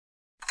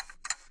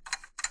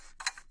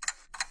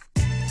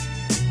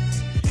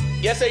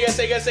Yes sir, yes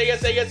sir, yes sir, yes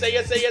sir, yes sir,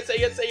 yes sir, yes sir,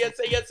 yes sir, yes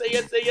sir,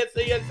 yes sir, yes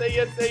sir, yes sir,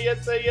 yes sir, yes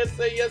sir, yes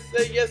sir, yes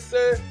sir, yes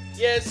sir,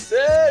 yes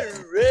sir,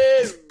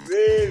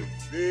 yes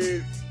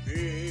sir.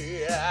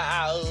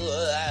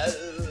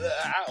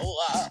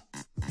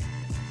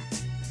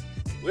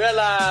 We're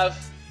live.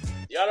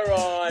 Y'all are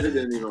on. They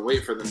didn't even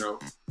wait for the no.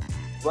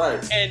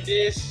 Right. And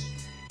this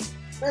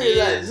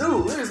Niggas that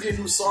new. Niggas get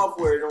new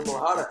software. Don't know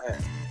how to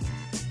act.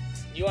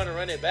 You want to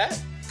run it back?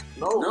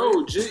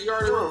 No, Jit, you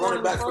already run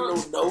it back for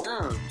no.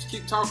 Yeah, just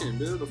keep talking,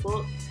 dude. The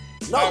fuck?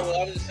 No. Right,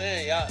 well, I'm just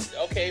saying, y'all.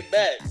 Okay,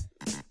 bet.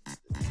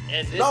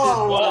 And this No, I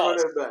don't want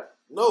is to run it back.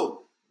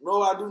 No,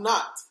 I do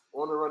not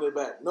want to run it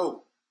back.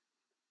 No.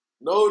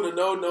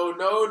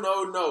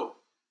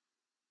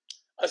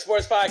 A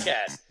sports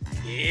podcast.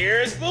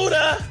 Here's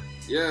Buddha.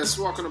 Yes,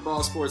 welcome to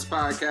Ball Sports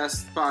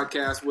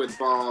Podcast with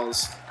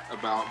balls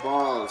about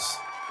balls.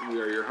 We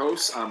are your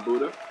hosts. I'm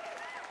Buddha.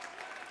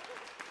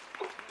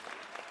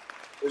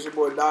 It's your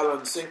boy Dollar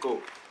and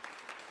Cinco.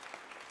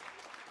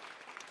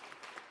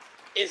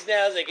 It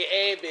sounds like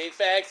a big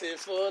facts and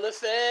full of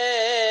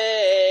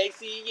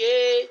facts.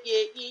 Yeah.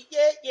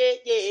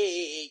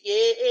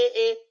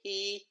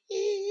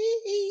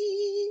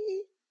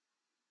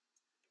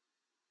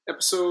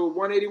 Episode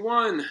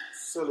 181.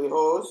 Silly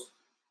hoes.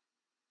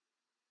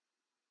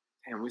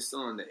 Damn, we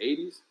still in the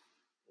 80s?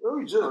 No,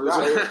 we just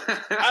got here.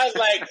 I was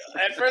like,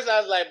 at first I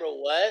was like, bro,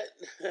 what?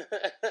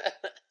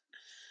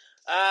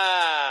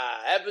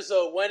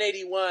 Episode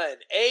 181.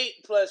 8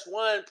 plus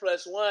 1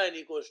 plus 1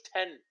 equals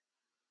 10.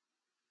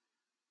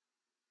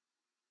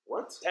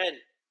 What? 10.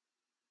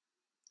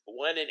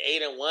 1 and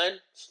 8 and 1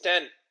 is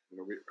 10. I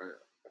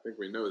think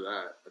we know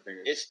that. I think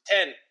it's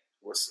 10.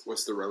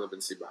 What's the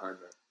relevancy behind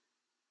that?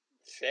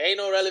 There ain't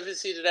no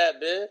relevancy to that,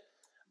 man.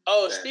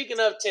 Oh, Damn. Speaking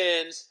of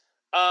 10s,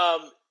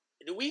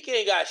 The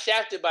Weeknd got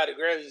shafted by the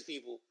Grammys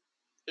people.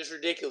 It's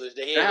ridiculous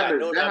that he ain't got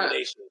no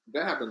nomination.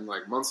 That happened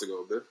like months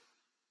ago, dude.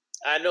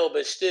 I know,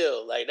 but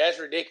still, like, that's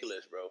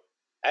ridiculous, bro.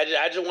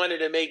 I just wanted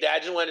to make that. I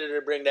just wanted to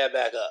bring that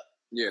back up.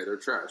 Yeah, they're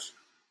trash.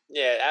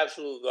 Yeah,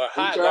 absolute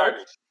hot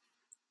garbage.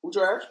 Who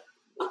trash?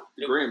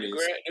 The Grammys.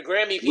 The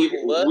Grammy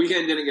people.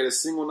 Weeknd didn't get a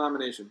single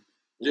nomination.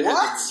 Jit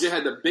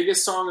had the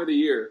biggest song of the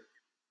year.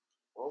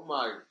 Oh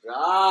my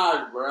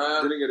god,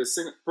 bro! Didn't get a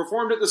single.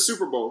 Performed at the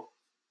Super Bowl.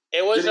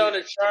 It was on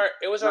the chart.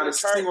 It was on the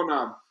chart. Single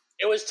nom.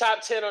 It was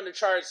top 10 on the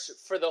charts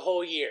for the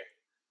whole year.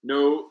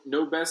 No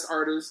best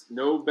artist,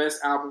 no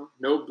best album,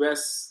 no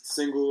best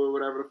single or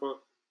whatever the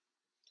fuck.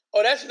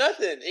 Oh, that's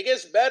nothing. It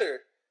gets better.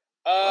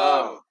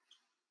 Wow.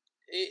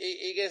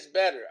 It gets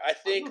better. I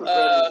think. Is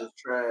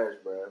trash,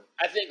 bro.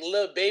 I think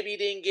Lil Baby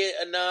didn't get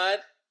a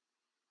nod.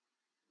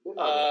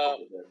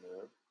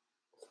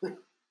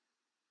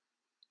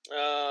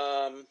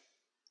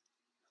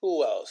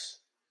 Who else?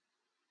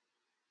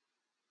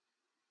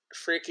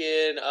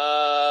 Freaking.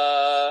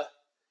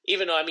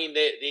 Even though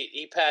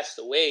he passed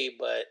away,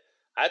 but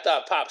I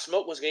thought Pop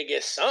Smoke was gonna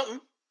get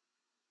something.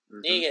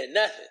 Mm-hmm. He ain't get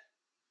nothing.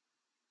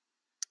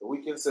 The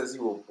Weeknd says he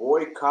will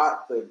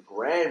boycott the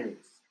Grammys.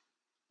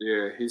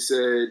 Yeah, he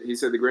said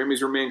the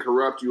Grammys remain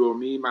corrupt. You owe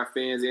me, my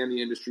fans, and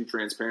the industry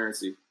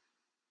transparency.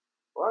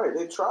 Right,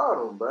 they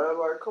tried him, bro.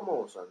 Like, come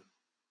on, son.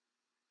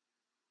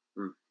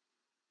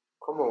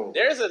 Come on.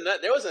 There was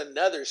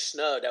another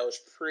snub that was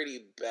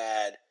pretty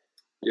bad.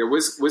 Yeah,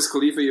 Wiz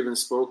Khalifa even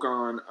spoke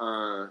on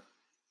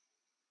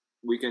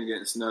Weeknd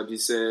getting snubbed. He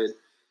said,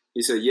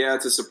 yeah,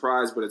 it's a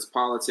surprise, but it's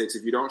politics.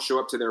 If you don't show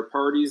up to their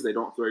parties, they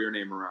don't throw your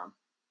name around.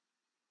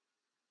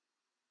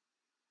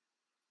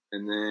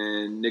 And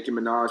then Nicki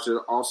Minaj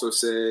also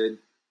said,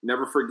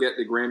 never forget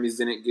the Grammys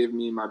didn't give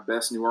me my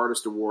Best New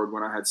Artist award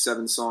when I had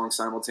 7 songs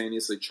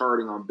simultaneously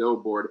charting on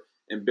Billboard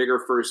and bigger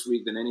first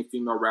week than any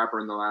female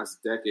rapper in the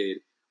last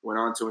decade. Went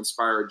on to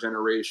inspire a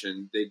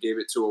generation. They gave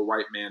it to a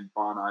white man,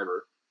 Bon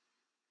Iver,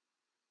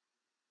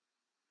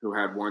 who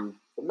had one.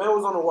 The man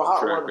was on the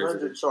Hot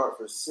 100 chart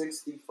for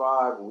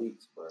 65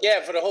 weeks, bro.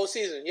 Yeah, for the whole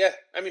season. Yeah,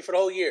 for the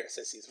whole year.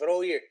 For the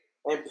whole year.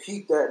 And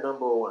peaked at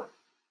number 1.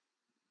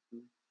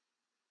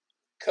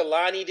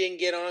 Kalani didn't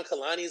get on.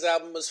 Kalani's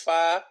album was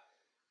fire.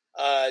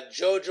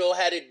 JoJo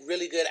had a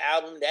really good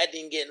album. That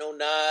didn't get no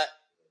nod.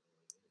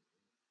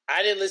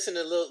 I didn't listen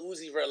to Lil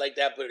Uzi Vert like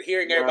that, but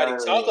hearing everybody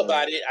talk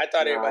about it, I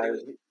thought everybody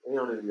was.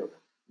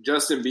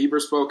 Justin Bieber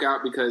spoke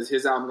out because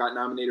his album got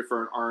nominated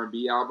for an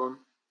R&B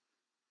album.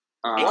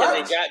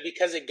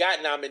 Because it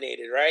got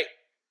nominated, right?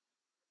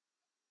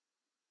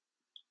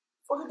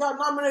 What it got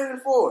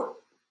nominated for?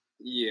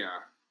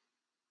 Yeah.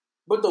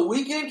 But The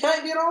Weeknd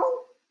can't get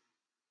on?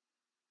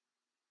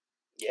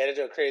 Yeah,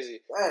 they're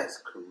crazy.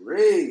 That's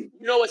crazy.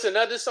 You know what's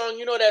another song?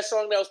 You know that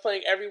song that was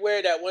playing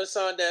everywhere? That one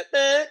song that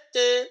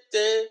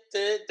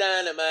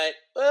Dynamite.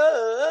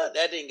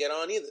 That didn't get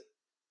on either.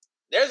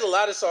 There's a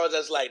lot of songs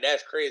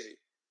that's crazy.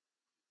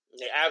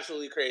 They're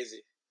absolutely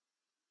crazy.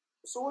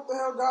 So what the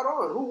hell got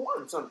on? Who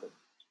won something?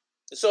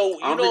 So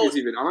I don't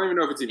even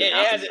know if it's even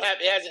happened.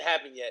 It hasn't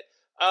happened yet.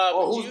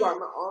 Who's got?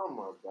 Oh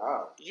my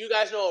god! You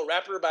guys know a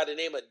rapper by the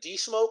name of D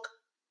Smoke?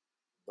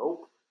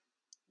 Nope.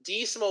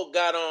 D Smoke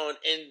got on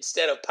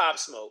instead of Pop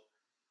Smoke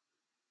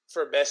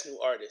for Best New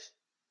Artist.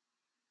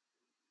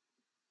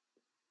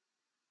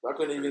 I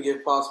couldn't even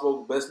give Pop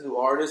Smoke Best New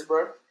Artist,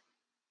 bro.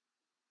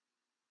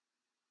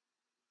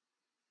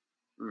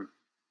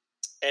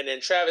 And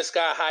then Travis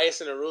Scott, Highest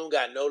in the Room,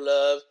 got no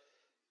love.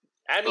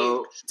 I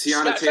mean,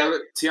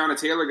 Tiana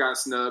Taylor got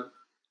snubbed.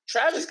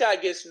 Travis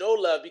Scott gets no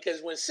love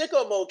because when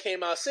Sicko Mode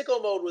came out, Sicko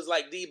Mode was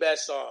like the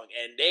best song,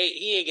 and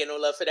he ain't get no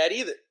love for that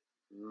either.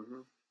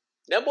 Mm-hmm.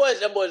 Them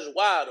boys is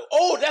wild.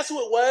 Oh, that's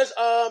who it was.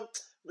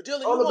 But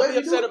Dylan, you won't be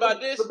upset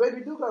about this. The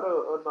Baby do got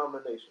a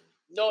nomination.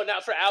 No,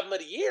 not for Album of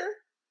the Year.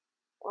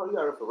 Oh, he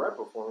got it for rap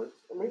performance.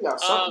 I mean, he got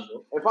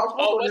something. And Pop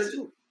Smoke on there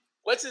too.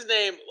 What's his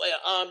name?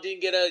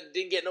 Didn't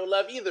get no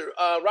love either.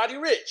 Roddy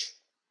Ricch.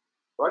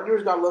 Roddy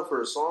Ricch got love for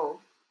his song.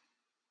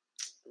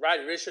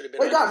 Roddy Ricch should have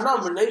been. They got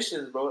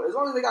nominations, bro. As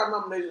long as they got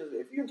nominations,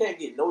 if you can't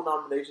get no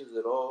nominations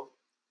at all,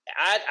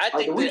 I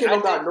think The Weeknd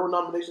don't got no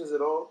nominations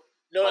at all.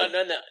 No,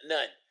 none.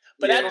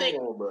 But yeah, I think,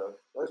 bro.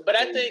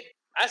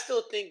 I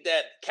still think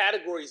that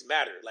categories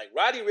matter. Like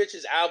Roddy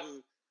Ricch's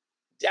album,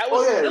 that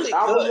was really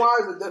album good.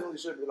 Wise, it definitely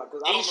should be like.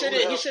 He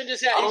shouldn't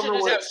just have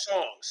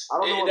songs. I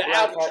don't know what the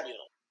album should be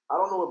on. I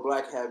don't know what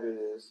Black Habit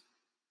is.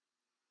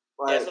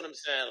 Like, that's what I'm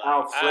saying. Like,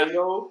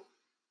 Alfredo,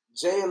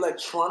 Jay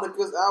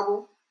Electronica's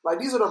album. Like,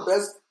 these are the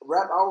best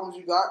rap albums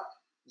you got.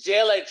 Jay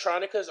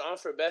Electronica's on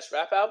for best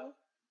rap album?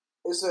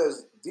 It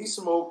says D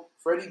Smoke,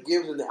 Freddie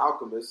Gibbs and the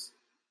Alchemist,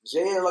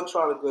 Jay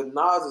Electronica,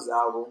 Nas's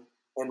album,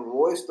 and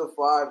Royce the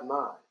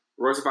 5'9".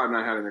 Royce the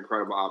 5'9" had an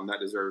incredible album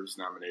that deserves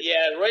nomination.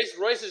 Yeah,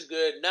 Royce is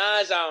good.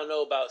 Nas, I don't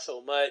know about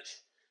so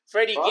much.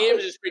 Freddie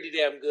Gibbs is pretty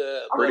damn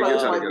good. I feel like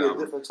this might be a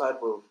different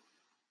type of.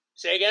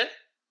 Say again?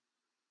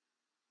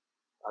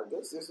 I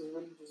guess this is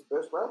really just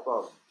best rap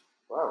album.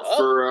 Wow.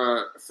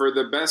 For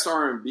the best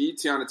R&B,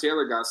 Tiana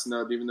Taylor got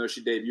snubbed, even though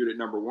she debuted at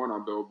number 1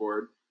 on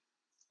Billboard.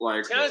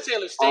 Like Tiana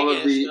Taylor still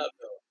getting snubbed,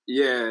 though.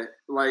 Yeah,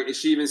 like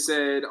she even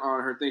said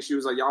on her thing, she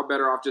was like, "Y'all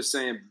better off just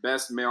saying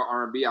best male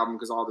R&B album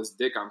because all this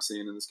dick I'm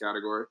seeing in this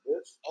category."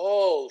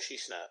 Oh, she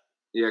snapped.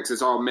 Yeah, because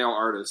it's all male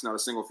artists, not a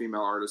single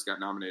female artist got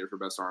nominated for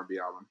best R&B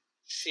album.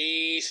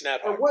 She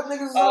snapped. And what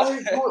niggas is out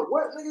here doing?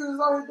 What niggas is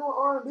out here doing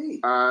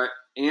R&B?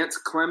 Ant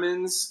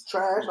Clemens,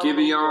 Trash,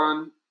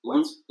 Giveon,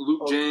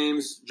 Luke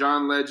James,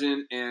 John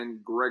Legend,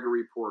 and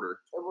Gregory Porter.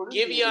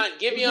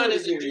 Giveon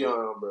is a dude.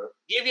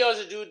 Giveon is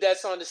a dude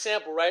that's on the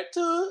sample, right?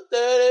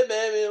 2:30,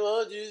 baby,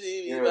 won't you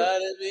see me by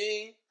the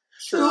beat?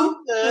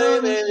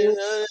 2:30, baby,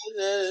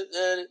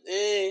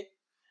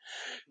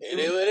 and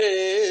then what it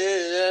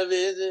is, I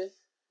visit.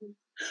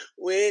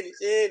 When he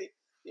said it,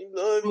 he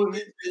blowing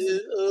me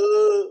this.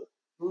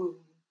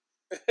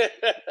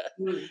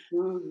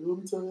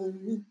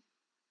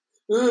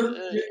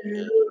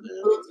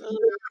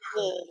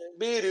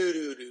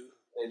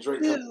 And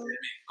Drake comes in and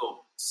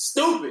go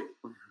stupid.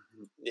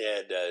 Yeah,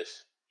 it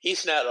does. He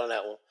snapped on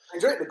that one.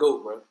 And Drake the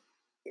GOAT, bro.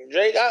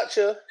 Drake out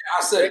you.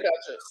 I said Drake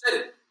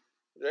it.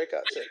 Drake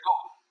out you.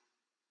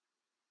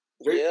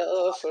 Drake,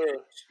 yeah, for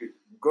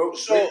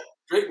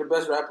Drake the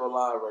best rapper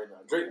alive right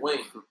now. Drake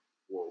Wayne.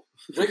 Whoa.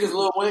 Drake is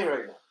Lil Wayne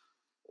right now.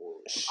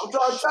 Whoa. I'm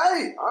trying to tell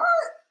you. All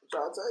right. I'm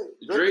trying to tell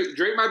you.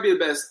 Drake might be the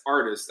best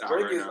artist out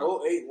Drake right is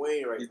now. 08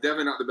 Wayne right now. He's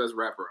definitely not the best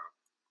rapper out.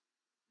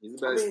 He's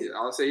the best.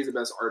 I'll say he's the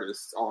best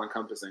artist, all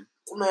encompassing.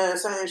 Man,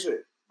 same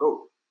shit.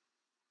 Go.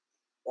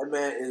 That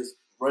man is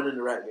running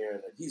the rap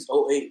game. He's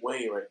 08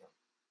 Wayne right now.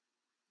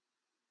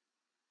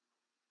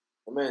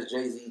 That man's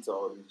Jay-Z to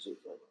all these shit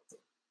right now.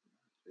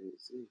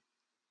 Jay-Z.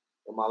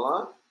 Am I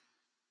lying?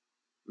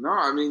 No,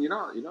 I mean you're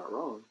not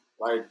wrong.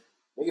 Like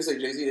niggas say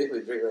Jay-Z, they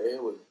play Drake right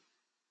here with him.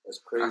 That's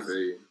crazy. I feel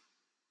you.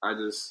 I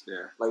just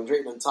Like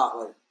Drake done top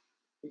like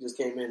he just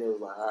came in and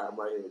was like, all right, I'm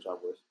right here with y'all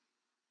boys.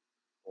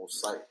 On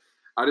sight.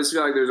 I just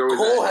feel like there's always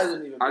Cole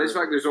hasn't even. I just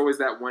feel like there's always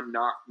that one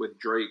knock with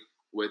Drake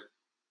with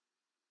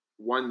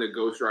one the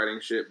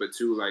ghostwriting shit, but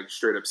two like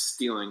straight up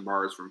stealing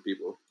bars from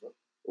people.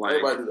 Like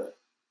everybody do that.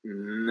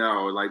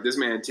 No, like this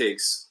man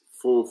takes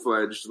full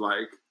fledged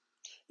like.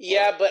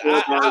 Yeah, but I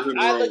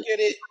look at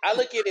it. I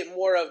look at it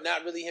more of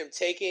not really him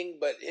taking,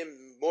 but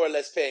him more or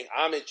less paying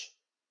homage.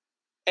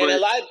 And but a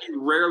lot he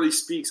rarely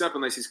speaks up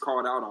unless he's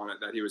called out on it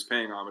that he was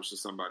paying homage to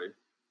somebody.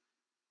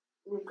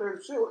 I mean,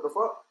 crazy shit. What the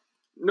fuck?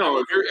 No,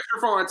 if you're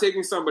falling on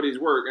taking somebody's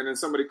work and then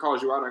somebody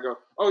calls you out and go,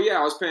 "Oh yeah,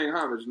 I was paying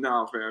homage."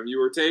 No, fam, you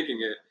were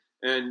taking it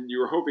and you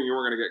were hoping you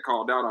weren't going to get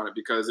called out on it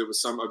because it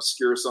was some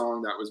obscure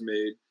song that was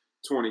made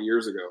 20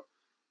 years ago.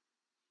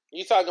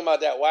 You talking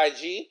about that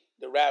YG,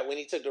 the rap when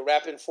he took the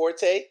Rappin'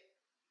 Forte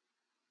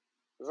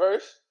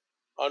verse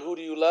on "Who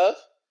Do You Love"?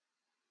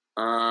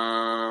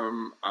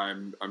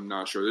 I'm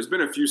not sure. There's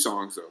been a few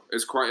songs though.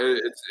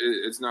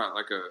 It's not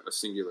like a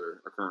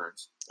singular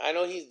occurrence. I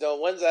know he's the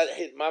ones that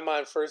hit my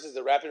mind first is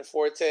the Rappin'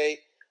 Forte.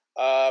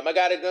 I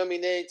got a gummy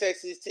named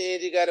Texas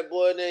 10. You got a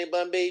boy named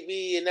Bun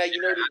Baby, and now you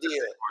know the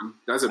deal.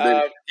 That's a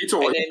big. He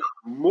told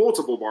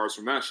multiple bars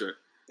from that shit.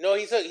 No,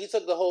 he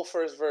took the whole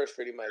first verse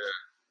pretty much.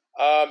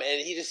 Yeah.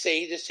 And he just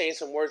changed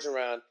some words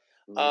around.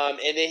 Mm-hmm.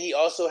 And then he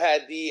also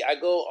had I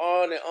go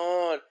on and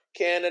on.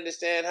 Can't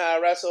understand how I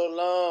rap so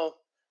long.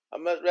 I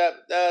must rap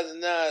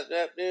 1,000 hours,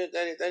 rap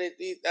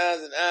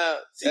 33,000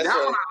 hours. See, that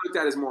one I looked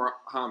at as more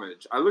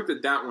homage. I looked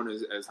at that one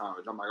as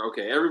homage. I'm like,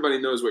 okay, everybody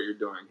knows what you're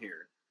doing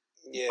here.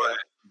 Yeah.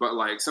 But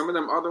like some of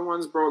them other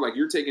ones, bro, like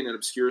you're taking an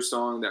obscure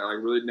song that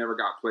like really never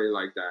got played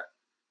like that.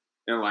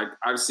 And like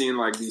I've seen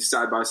like these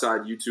side by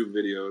side YouTube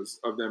videos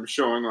of them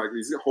showing like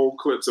these whole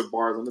clips of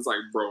bars, and it's like,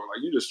 bro,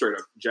 like you just straight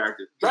up jacked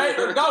it. Right,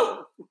 let's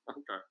go.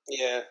 Okay.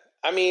 Yeah.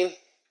 I mean,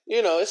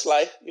 it's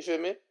life. You feel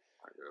me?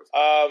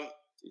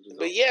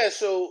 But yeah,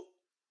 so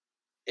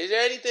is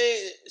there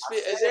anything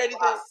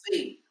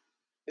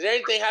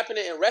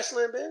happening in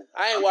wrestling, Ben?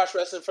 I ain't watched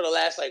wrestling for the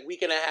last like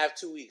week and a half,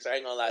 2 weeks. I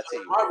ain't gonna lie to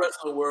you. My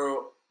wrestling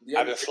world,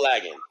 I've been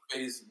flagging.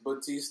 Faced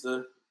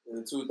Batista in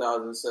the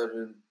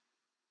 2007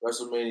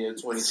 WrestleMania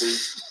 23.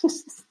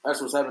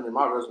 That's what's happening in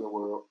my wrestling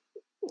world.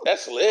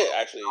 That's lit,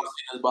 actually.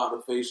 Cena's about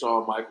to face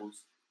Shawn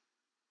Michaels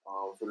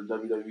for the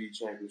WWE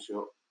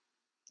Championship.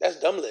 That's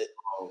dumb lit.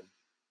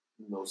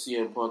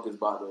 CM Punk is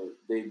about to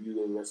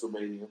debut at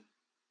WrestleMania.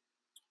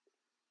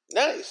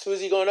 Nice.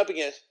 Who's he going up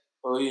against?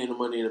 Oh, he in the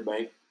Money in the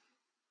Bank.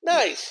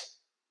 Nice.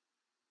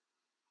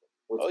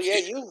 Oh yeah,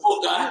 you.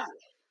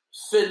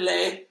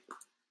 Finlay.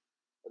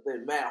 I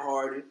think Matt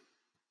Hardy.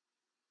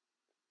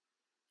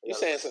 You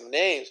saying some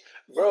names,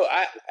 bro?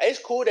 It's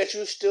cool that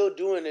you're still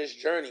doing this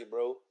journey,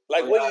 bro.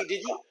 Like,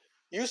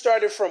 you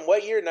started from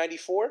what year?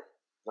 94?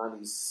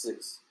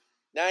 96.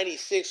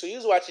 96. So you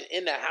was watching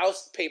in the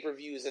house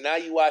pay-per-views, and now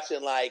you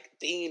watching like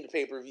themed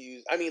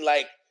pay-per-views. I mean,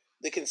 like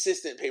the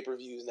consistent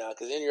pay-per-views now,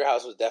 because In Your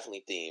House was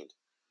definitely themed.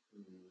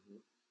 Mm-hmm.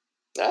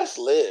 That's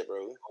lit,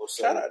 bro.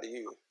 Shout out to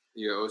you.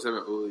 Yeah,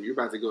 07. Ooh, you're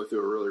about to go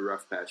through a really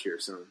rough patch here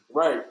soon.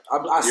 Right,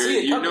 I see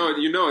it. You know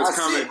it's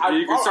coming.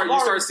 You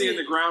start seeing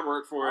the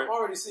groundwork for it. I'm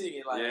already seeing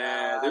it. Like,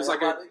 there's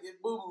like a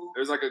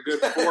good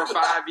 4 or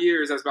 5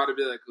 years that's about to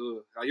be like,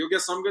 ooh. You'll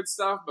get some good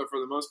stuff, but for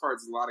the most part,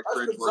 it's a lot of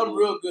cringe. I'm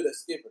real good at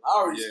skipping. I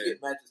already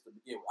skip matches to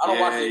begin with. I don't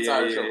watch the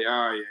entire show.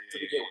 To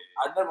begin with,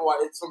 I never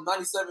watch. It's from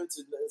 97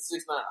 to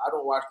 69. I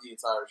don't watch the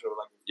entire show.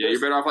 Like, you're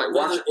better off like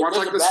watch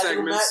like the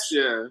segments.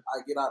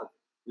 I get out of it.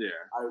 Yeah,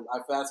 I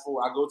fast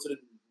forward. I go to the.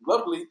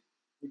 Luckily,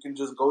 you can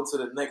just go to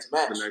the next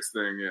match. The next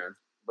thing, yeah.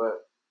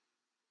 But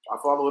I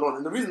follow it on.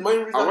 And the main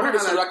reason I wonder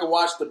how I can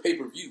watch the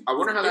pay-per-view. I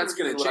wonder how that's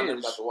going to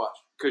change.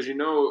 Because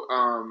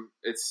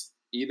it's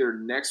either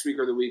next week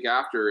or the week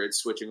after it's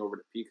switching over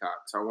to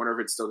Peacock. So I wonder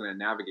if it's still going to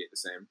navigate the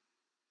same.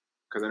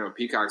 Because I know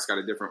Peacock's got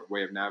a different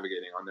way of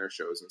navigating on their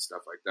shows and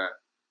stuff like that.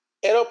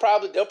 They'll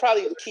probably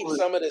keep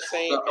some of the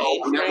same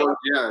network.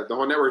 Yeah, the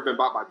whole network's been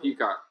bought by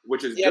Peacock,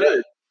 which is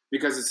good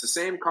because it's the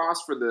same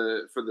cost for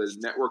the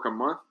network a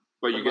month.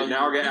 But you get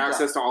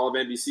access to all of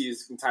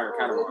NBC's entire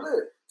catalog.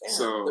 Damn,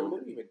 so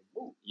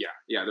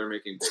yeah, they're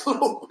making.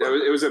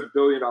 It was $1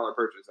 billion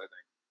purchase, I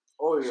think.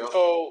 Oh yeah.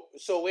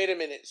 So wait a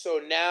minute. So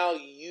now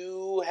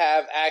you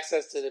have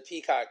access to the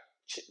Peacock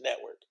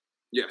network.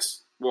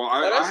 Yes. Well,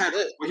 I had.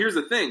 Well, here's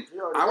the thing.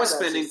 I was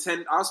spending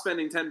 $10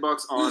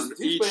 on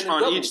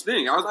each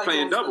thing. I was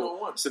paying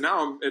double. So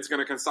now it's going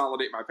to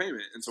consolidate my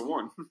payment into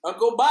one.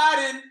 Uncle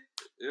Biden.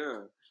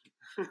 Yeah.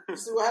 You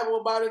see what happened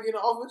with Biden in the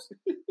office?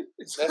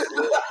 That's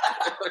good.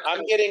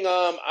 I'm getting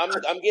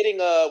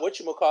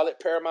whatchamacallit,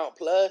 Paramount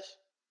Plus.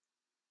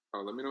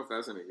 Oh, let me know if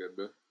that's any good,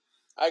 bro.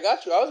 I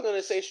got you. I was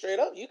gonna say straight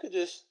up, you could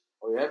just.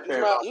 Oh yeah,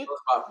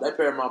 that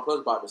Paramount Plus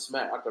about to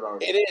smack. I could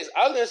already. It is.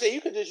 I was gonna say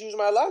you could just use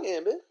my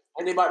login, man.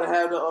 And they about to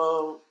have the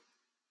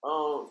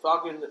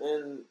Falcon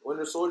and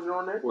Winter Soldier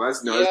on there. Well,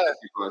 that's Disney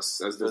Plus.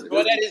 That's Disney.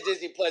 Well, that is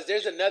Disney Plus.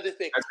 There's another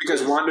thing. That's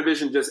because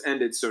WandaVision just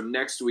ended, so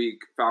next week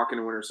Falcon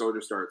and Winter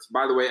Soldier starts.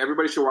 By the way,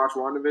 everybody should watch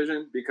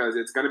WandaVision because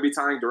it's going to be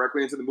tying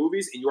directly into the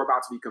movies, and you're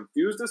about to be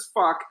confused as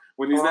fuck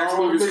when these next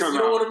movies come out. You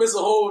don't want to miss a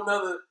whole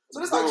nother.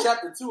 So it's like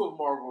Chapter 2 of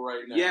Marvel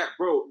right now. Yeah,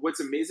 bro. What's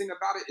amazing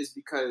about it is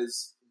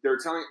because they're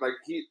telling, like,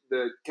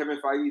 Kevin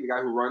Feige, the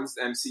guy who runs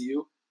the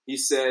MCU, he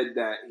said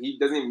that he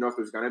doesn't even know if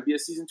there's going to be a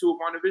season 2 of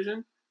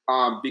WandaVision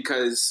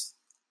because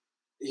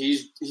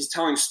he's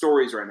telling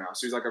stories right now.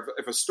 So he's like,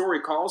 if a story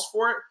calls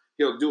for it,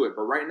 he'll do it.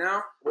 But right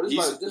now, this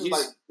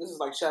is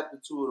like Chapter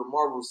 2 of the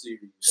Marvel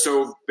series.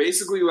 So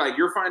basically, like,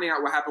 you're finding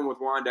out what happened with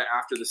Wanda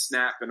after the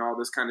snap and all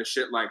this kind of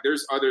shit. Like,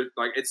 there's other,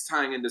 like, it's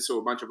tying into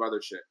a bunch of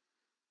other shit.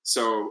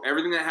 So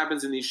everything that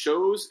happens in these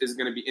shows is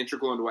going to be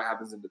integral into what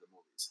happens into the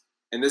movies.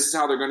 And this is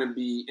how they're going to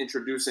be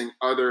introducing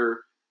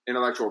other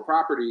intellectual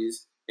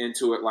properties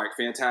into it, like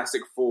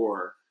Fantastic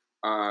Four,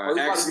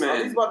 X-Men.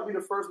 Are these about to be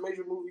the first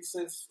major movie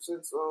since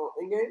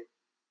Endgame?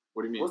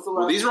 What do you mean?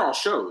 Well, these are all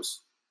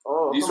shows.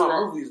 Oh, these are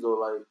all movies though.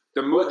 Like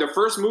the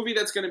first movie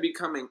that's going to be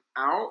coming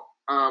out.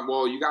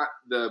 Well, you got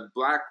the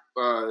Black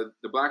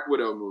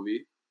Widow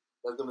movie.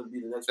 That's going to be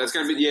the next. That's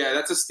going to be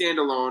that's a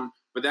standalone.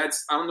 But I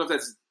don't know if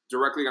that's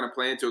directly going to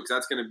play into it because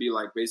that's going to be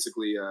like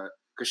basically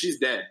because she's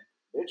dead.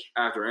 Bitch.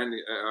 After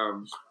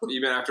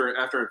even after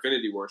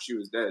Infinity War, she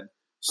was dead.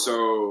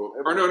 So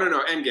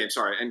no, Endgame.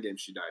 Sorry, Endgame.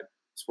 She died.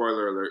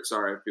 Spoiler alert.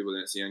 Sorry if people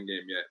didn't see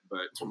Endgame yet,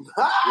 but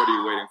what are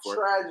you waiting for?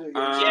 Tragic.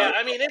 Yeah,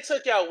 I mean, it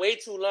took y'all way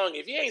too long.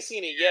 If you ain't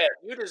seen it yet,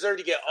 you deserve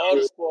to get all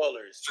the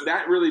spoilers. So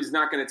that really is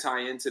not going to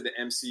tie into the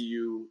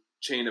MCU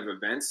chain of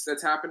events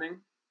that's happening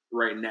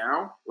right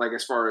now, like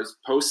as far as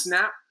post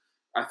snap.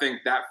 I think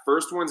that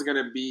first one's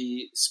going to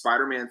be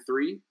Spider-Man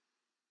 3,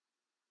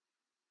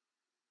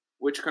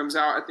 which comes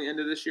out at the end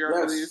of this year,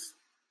 I believe.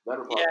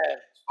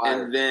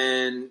 And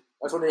then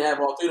that's when they have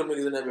all 3 of them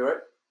niggas in there, right?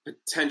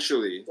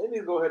 Potentially. They need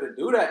to go ahead and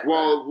do that.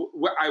 Well,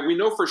 we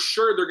know for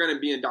sure they're going to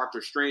be in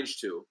Doctor Strange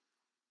too,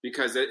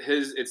 because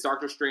it's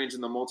Doctor Strange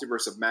in the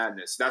Multiverse of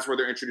Madness. That's where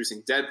they're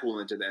introducing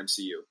Deadpool into the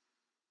MCU.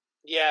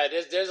 Yeah,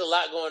 there's a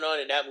lot going on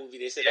in that movie.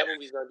 They said that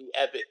movie's going to be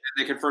epic.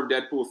 And they confirmed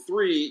Deadpool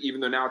 3, even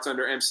though now it's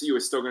under MCU,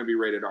 it's still going to be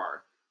rated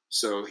R.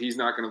 So he's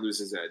not going to lose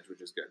his edge,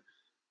 which is good.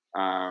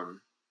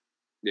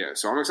 Yeah,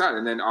 so I'm excited.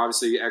 And then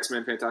obviously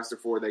X-Men,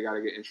 Fantastic Four, they got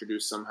to get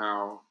introduced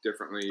somehow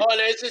differently. Oh, no,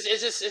 it's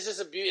just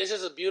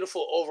a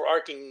beautiful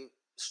overarching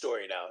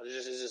story now.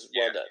 It's just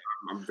well done.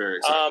 I'm very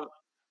excited.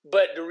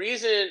 But the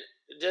reason,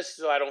 just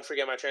so I don't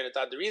forget my train of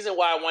thought, the reason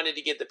why I wanted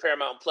to get the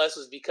Paramount Plus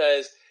was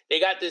because they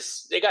got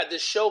this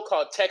show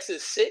called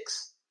Texas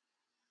 6.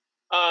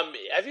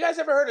 Have you guys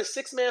ever heard of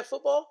 6-man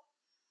football?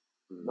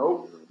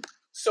 Nope.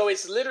 So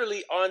it's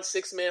literally on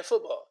 6-man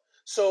football.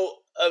 So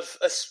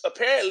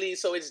apparently,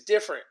 so it's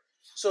different.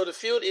 So the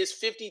field is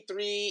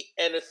 53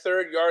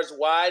 1/3 yards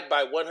wide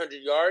by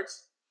 100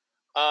 yards.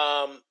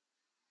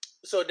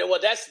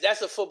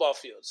 That's a football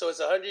field. So it's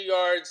 100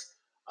 yards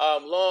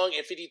long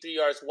and 53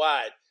 yards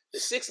wide. The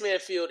 6-man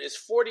field is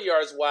 40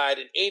 yards wide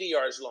and 80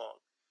 yards long,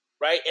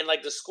 right? And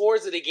like the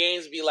scores of the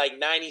games be like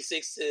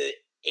 96 to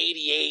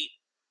 88,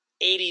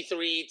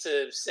 83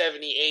 to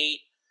 78.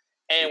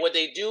 And what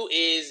they do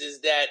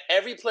is that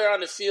every player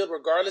on the field,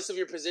 regardless of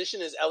your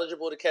position, is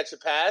eligible to catch a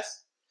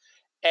pass.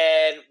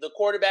 And the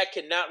quarterback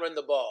cannot run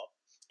the ball.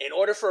 In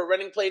order for a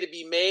running play to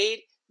be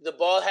made, the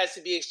ball has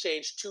to be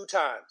exchanged 2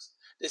 times.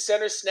 The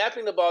center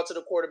snapping the ball to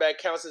the quarterback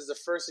counts as the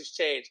first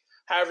exchange.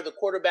 However, the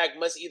quarterback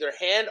must either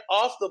hand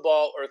off the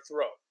ball or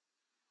throw.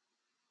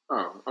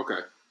 Oh,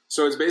 okay.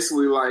 So it's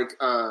basically like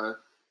the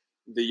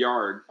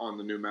yard on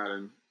the new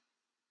Madden.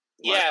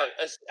 Yeah,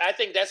 I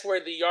think that's where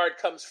the yard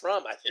comes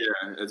from, I think.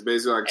 Yeah, it's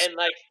basically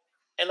like...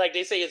 And like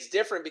they say, it's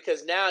different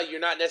because now you're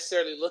not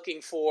necessarily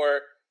looking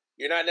for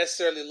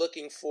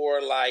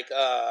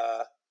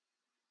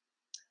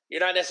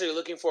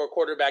a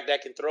quarterback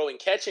that can throw and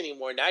catch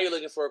anymore. Now you're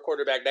looking for a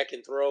quarterback that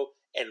can throw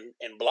and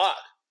block.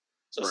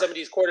 So Some of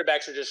these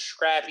quarterbacks are just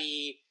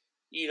scrappy,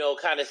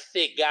 kind of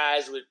thick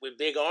guys with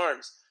big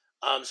arms.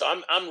 So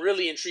I'm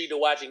really intrigued to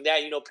watching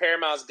that.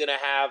 Paramount's gonna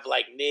have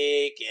like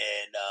Nick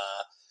and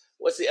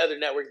what's the other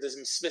network? The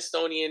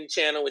Smithsonian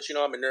Channel, which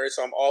I'm a nerd,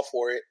 so I'm all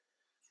for it.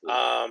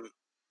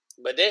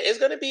 But it's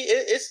gonna be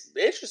it's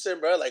interesting,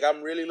 bro. Like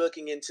I'm really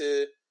looking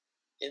into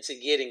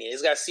getting it.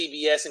 It's got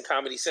CBS and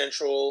Comedy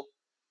Central,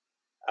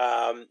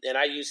 and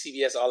I use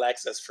CBS All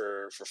Access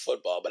for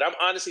football. But I'm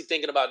honestly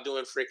thinking about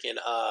doing freaking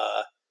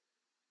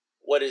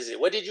what is it?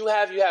 What did you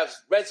have? You have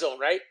Red Zone,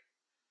 right?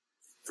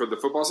 For the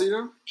football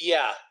season?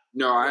 Yeah.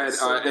 No, I had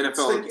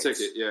NFL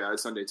ticket. Yeah, I had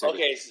Sunday ticket.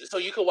 Okay, so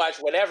you can watch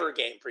whatever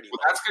game pretty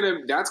much.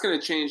 That's gonna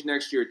change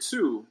next year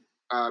too.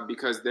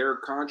 Because their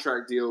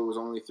contract deal was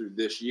only through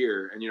this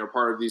year. And,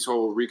 part of these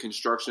whole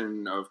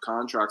reconstruction of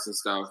contracts and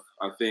stuff,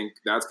 I think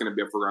that's going to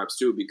be up for grabs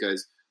too,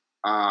 because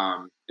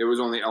it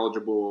was only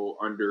eligible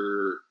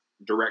under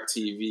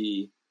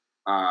DirecTV,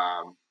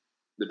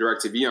 the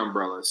DirecTV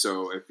umbrella.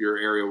 So if your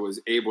area was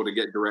able to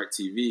get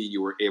DirecTV,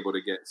 you were able to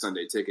get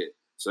Sunday Ticket.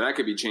 So that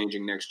could be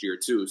changing next year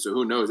too. So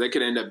who knows? They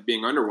could end up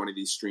being under one of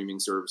these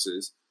streaming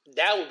services.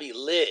 That would be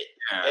lit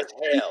as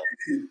hell.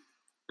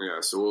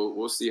 Yeah, so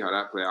we'll see how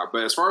that play out.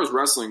 But as far as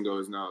wrestling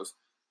goes,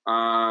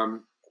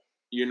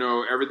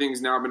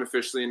 everything's now been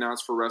officially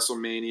announced for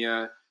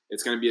WrestleMania.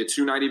 It's going to be a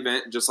 2-night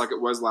event, just like it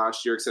was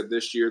last year, except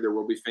this year there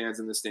will be fans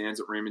in the stands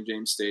at Raymond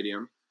James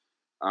Stadium,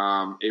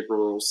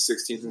 April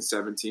 16th and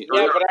 17th.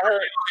 Yeah, but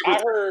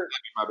I heard.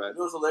 My bad. It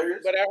was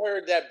hilarious. But I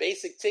heard that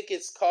basic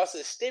tickets cost a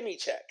STEMI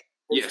check.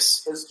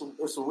 Yes,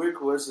 it's a weird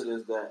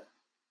coincidence that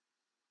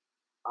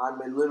I'm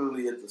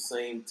literally at the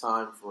same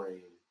time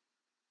frame.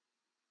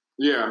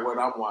 Yeah, what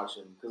I'm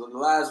watching, because the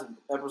last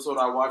episode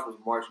I watched was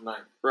March 9th.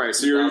 Right,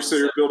 so you're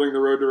building the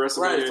road to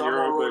WrestleMania. Right, so I'm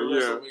on the road to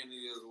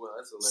WrestleMania as well.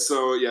 That's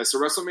hilarious. So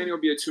WrestleMania will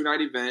be a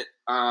 2-night event.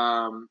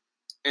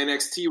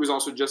 NXT was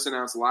also just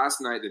announced last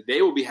night that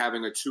they will be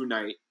having a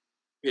 2-night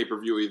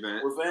pay-per-view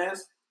event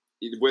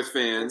with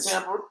fans.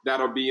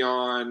 That'll be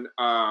on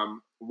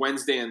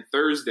Wednesday and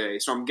Thursday.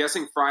 So I'm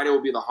guessing Friday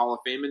will be the Hall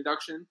of Fame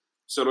induction.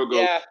 So it'll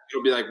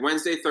be like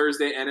Wednesday,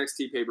 Thursday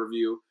NXT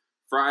pay-per-view.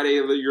 Friday,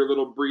 your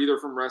little breather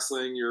from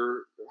wrestling,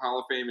 your Hall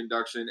of Fame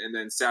induction, and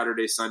then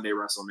Saturday, Sunday,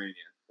 WrestleMania.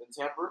 In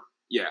Tampa?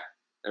 Yeah.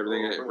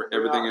 Everything at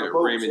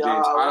Raymond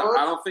James.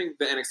 I don't think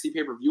the NXT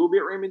pay-per-view will be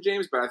at Raymond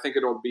James, but I think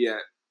it'll be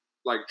at,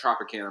 like,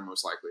 Tropicana,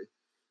 most likely,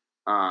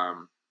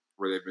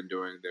 where they've been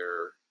doing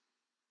their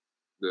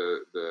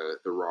the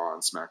Raw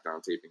and SmackDown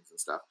tapings and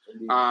stuff.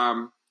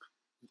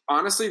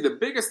 Honestly, the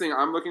biggest thing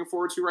I'm looking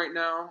forward to right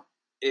now,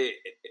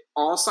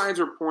 all signs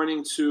are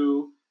pointing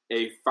to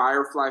a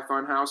Firefly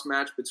Funhouse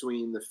match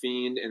between The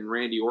Fiend and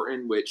Randy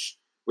Orton, which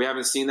we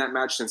haven't seen that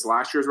match since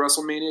last year's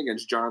WrestleMania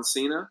against John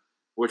Cena.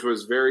 which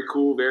was very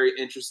cool, very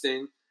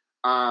interesting.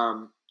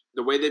 The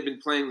way they've been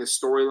playing the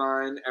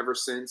storyline ever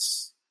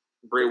since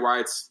Bray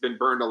Wyatt's been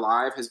burned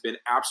alive has been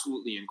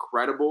absolutely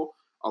incredible.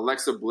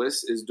 Alexa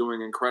Bliss is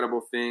doing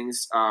incredible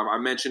things. I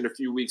mentioned a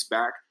few weeks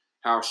back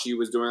how she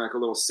was doing like a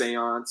little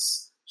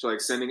seance. She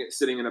like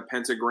sitting in a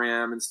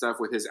pentagram and stuff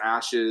with his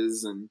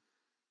ashes and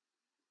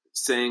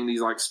saying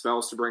these like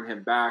spells to bring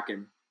him back.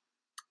 And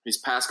these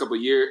past couple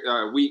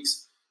of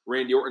weeks,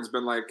 Randy Orton's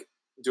been like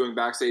doing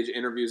backstage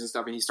interviews and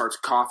stuff, and he starts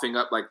coughing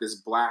up like this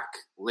black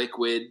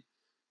liquid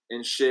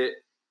and shit.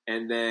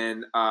 And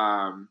then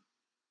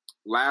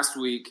last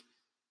week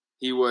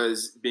he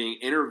was being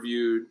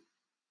interviewed,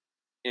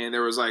 and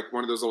there was like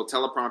one of those little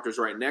teleprompters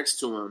right next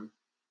to him,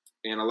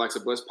 and Alexa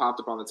Bliss popped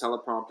up on the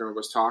teleprompter and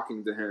was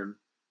talking to him,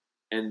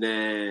 and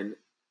then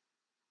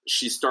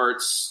she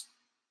starts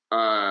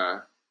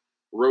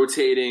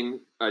rotating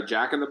a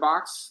Jack in the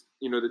Box,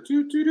 you know, the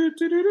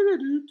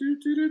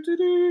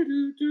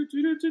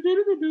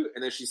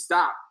and then she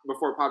stopped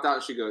before it popped out,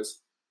 and she goes,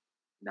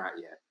 "Not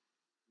yet,"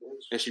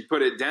 and she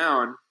put it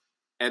down,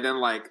 and then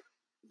like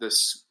the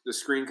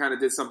screen kind of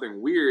did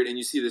something weird, and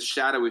you see this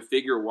shadowy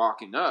figure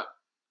walking up,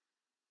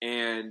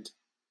 and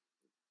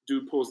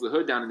dude pulls the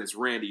hood down, and it's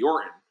Randy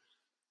Orton,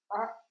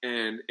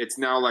 and it's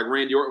now like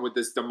Randy Orton with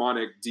this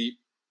demonic deep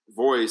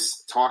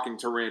voice talking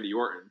to Randy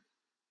Orton,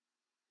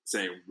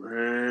 saying,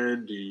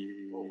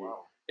 "Randy." Oh,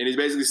 wow. And he's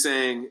basically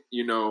saying,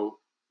 you know,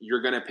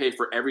 you're going to pay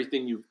for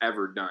everything you've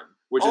ever done,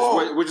 which is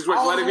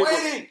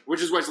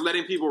what's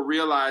letting people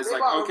realize, they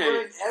like, okay,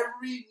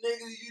 every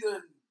nigga you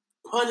done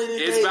punted in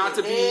it's about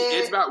to be,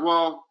 it's about,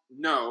 well,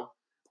 no,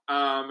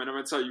 and I'm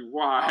going to tell you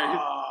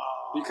why.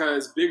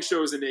 Because Big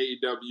Show's in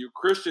AEW,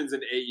 Christian's in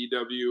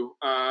AEW.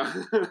 I'm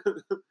talking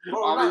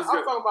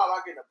about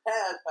like in the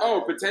past.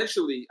 Oh,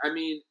 potentially. I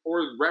mean,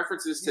 or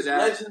references to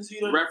that.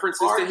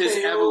 References to his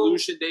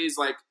Evolution days.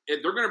 Like,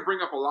 they're going to bring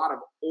up a lot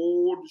of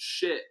old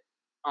shit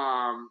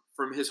from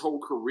his whole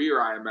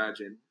career, I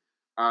imagine,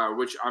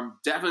 which I'm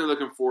definitely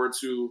looking forward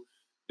to.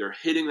 They're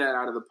hitting that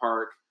out of the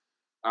park.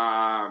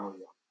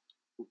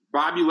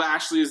 Bobby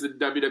Lashley is the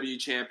WWE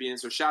champion,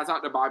 so shouts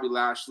out to Bobby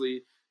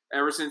Lashley.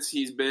 Ever since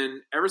he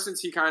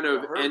kind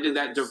of ended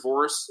that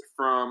divorce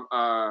from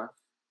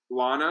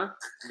Lana,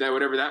 that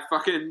whatever that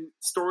fucking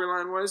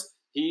storyline was,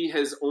 he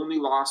has only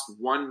lost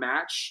one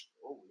match.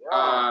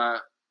 Oh,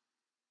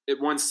 yeah.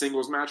 One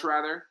singles match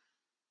rather,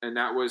 and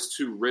that was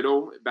to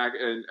Riddle back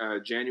in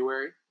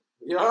January.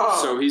 Yeah.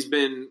 So he's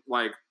been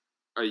like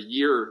a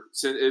year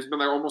since. It's been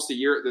like almost a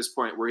year at this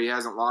point where he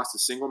hasn't lost a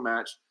single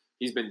match.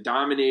 He's been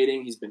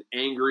dominating. He's been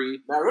angry.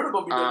 Now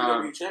Riddle gonna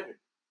be WWE champion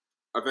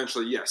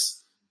eventually. Yes.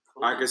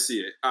 I can see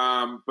it.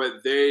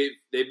 But they've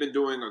been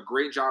doing a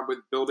great job with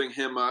building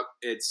him up.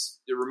 It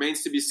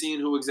remains to be seen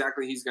who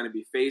exactly he's going to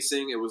be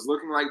facing. It was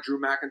looking like Drew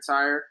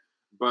McIntyre,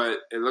 but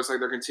it looks like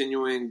they're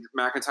continuing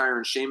McIntyre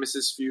and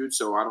Sheamus' feud,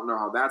 so I don't know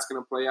how that's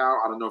going to play out.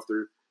 I don't know if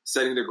they're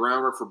setting the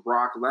groundwork for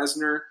Brock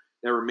Lesnar.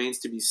 That remains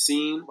to be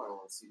seen.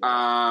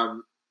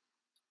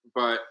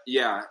 But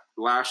yeah,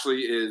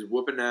 Lashley is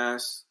whooping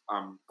ass.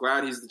 I'm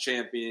glad he's the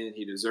champion.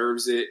 He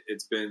deserves it.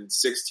 It's been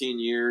 16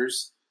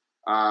 years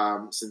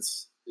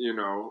since... You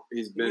know,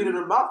 he's been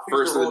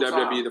first in the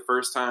WWE the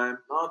first time.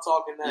 I'm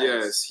talking that.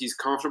 Yes, he's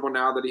comfortable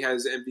now that he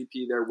has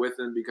MVP there with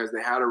him because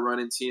they had a run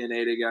in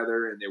TNA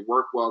together and they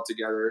work well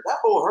together. That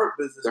whole Hurt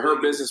business. The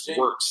Hurt business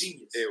works.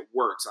 Genius. It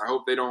works. I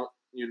hope they don't,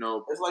 you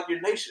know. It's like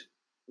your nation.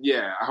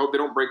 Yeah, I hope they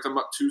don't break them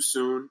up too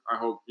soon. I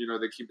hope, you know,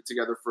 they keep it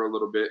together for a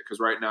little bit because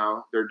right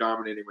now they're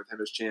dominating with him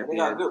as champion. And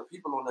they got good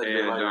people on that.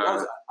 And,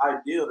 that's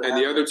ideal. And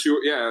the other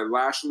two,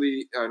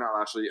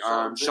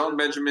 Shelton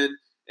Benjamin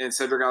and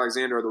Cedric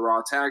Alexander are the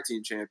Raw Tag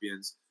Team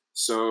Champions.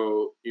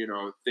 So, you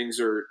know, things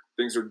are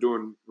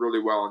doing really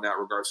well in that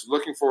regard. So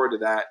looking forward to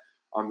that.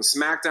 On the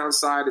SmackDown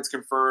side, it's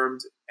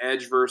confirmed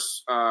Edge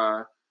versus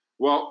let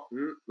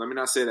me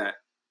not say that.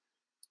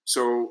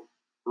 So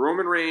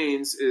Roman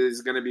Reigns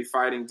is going to be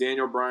fighting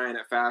Daniel Bryan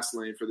at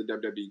Fastlane for the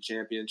WWE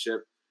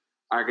Championship.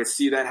 I could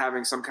see that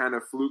having some kind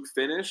of fluke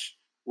finish,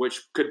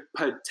 which could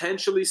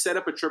potentially set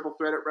up a triple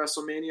threat at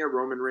WrestleMania,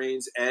 Roman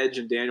Reigns, Edge,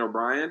 and Daniel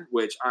Bryan,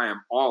 which I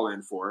am all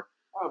in for.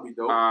 That would be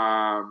dope.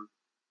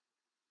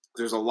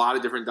 There's a lot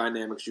of different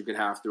dynamics you could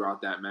have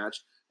throughout that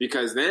match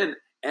because then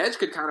Edge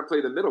could kind of play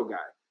the middle guy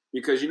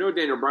because you know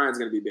Daniel Bryan's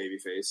going to be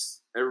babyface.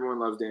 Everyone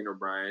loves Daniel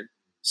Bryan.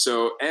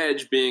 So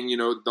Edge being, you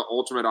know, the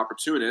ultimate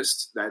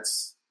opportunist,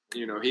 that's,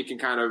 you know, he can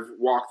kind of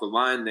walk the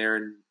line there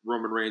and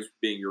Roman Reigns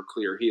being your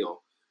clear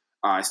heel.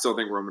 I still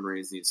think Roman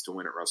Reigns needs to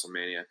win at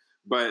WrestleMania.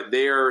 But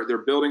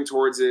they're building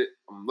towards it.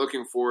 I'm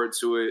looking forward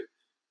to it.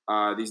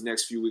 These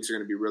next few weeks are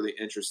going to be really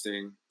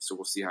interesting, so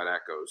we'll see how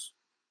that goes.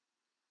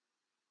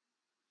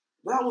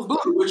 That was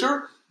good with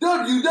your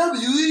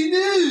WWE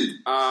news.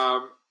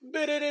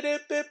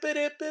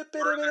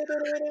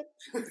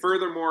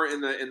 Furthermore,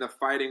 in the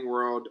fighting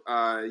world,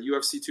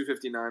 UFC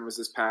 259 was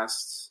this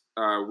past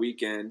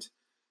weekend.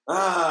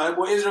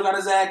 Boy, Israel got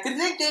his ass.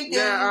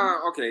 Yeah,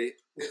 okay.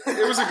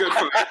 It was a good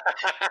fight.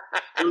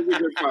 It was a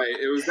good fight.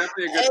 It was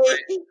definitely a good fight.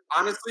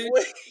 Honestly,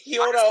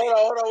 hold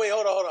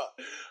on.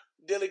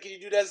 Dylan, can you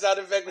do that sound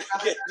effect?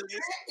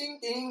 Ding,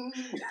 ding.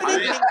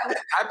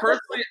 I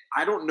personally,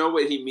 I don't know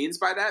what he means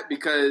by that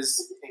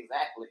because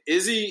exactly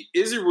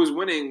Izzy was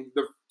winning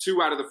the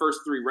 2 out of the first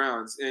 3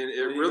 rounds, and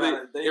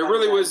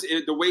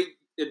the weight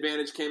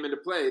advantage came into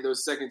play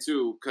those second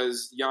 2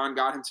 because Jan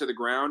got him to the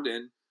ground,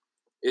 and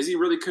Izzy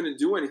really couldn't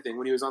do anything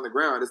when he was on the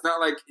ground. It's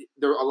not like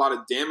a lot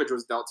of damage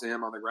was dealt to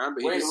him on the ground,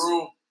 but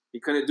he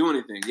couldn't do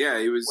anything. Yeah,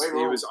 he was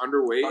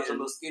underweight. Watch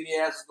little skinny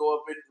asses go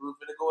up in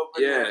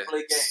there and play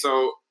games.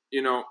 So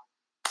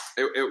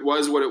it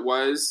was what it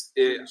was.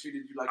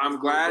 I'm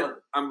glad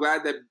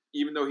that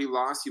even though he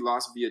lost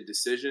via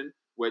decision.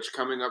 Which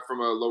coming up from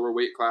a lower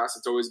weight class,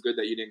 it's always good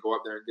that you didn't go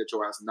up there and get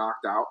your ass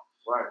knocked out.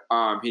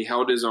 Right. He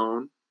held his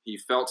own. He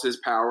felt his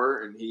power,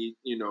 and he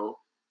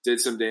did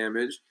some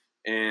damage.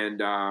 And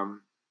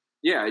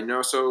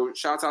so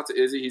shouts out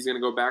to Izzy. He's going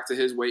to go back to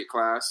his weight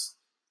class,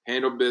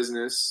 handle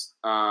business.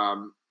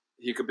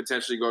 He could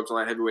potentially go up to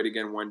light heavyweight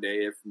again one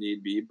day if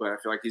need be, but I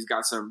feel like he's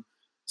got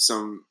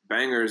some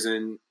bangers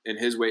in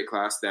his weight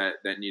class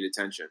that need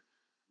attention.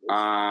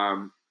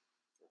 Run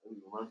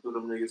through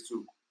them niggas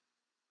too.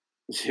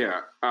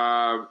 Yeah.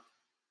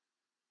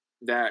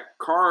 That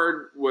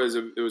card was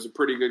a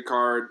pretty good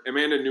card.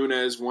 Amanda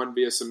Nunes won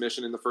via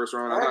submission in the first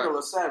round.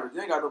 Angela Savage, they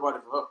ain't got nobody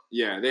for her.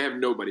 Yeah, they have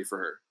nobody for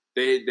her.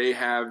 They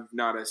have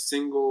not a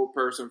single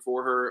person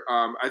for her.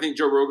 I think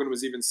Joe Rogan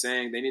was even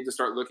saying they need to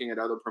start looking at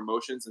other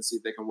promotions and see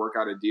if they can work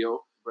out a deal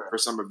for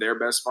some of their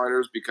best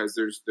fighters because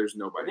there's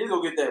nobody. They need to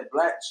go get that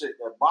black chick,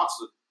 that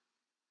boxer.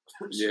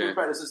 Yeah,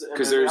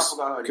 because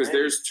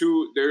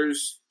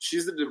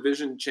she's the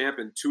division champ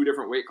in 2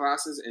 different weight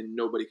classes and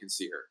nobody can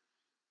see her.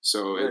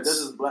 So this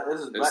is black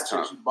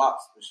chick. She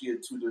boxed, but she had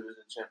 2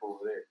 division champ over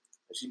there,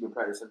 and she been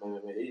practicing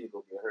MMA. They need to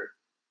go get her.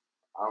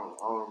 I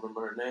don't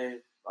remember her name.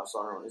 I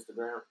saw her on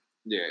Instagram.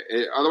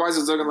 Yeah. Otherwise,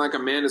 it's looking like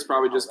Amanda's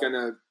probably just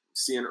gonna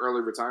see an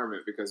early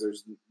retirement because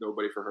there's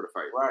nobody for her to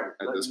fight. Right.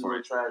 At this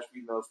point, trash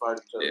females fight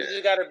each other. Yeah.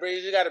 You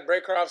gotta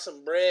break her off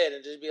some bread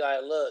and just be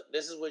like, look,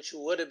 this is what you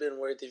would have been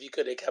worth if you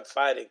could have kept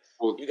fighting.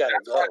 Well, you gotta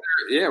go.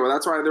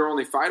 That's why they're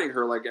only fighting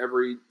her like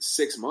every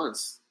 6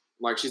 months.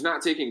 Like she's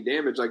not taking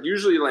damage. Like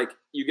usually, like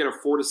you get a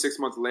 4 to 6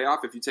 month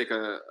layoff if you take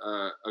a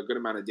good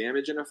amount of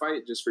damage in a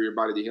fight, just for your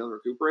body to heal and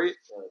recuperate.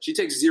 Right. She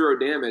takes 0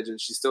 damage, and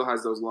she still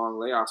has those long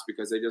layoffs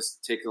because they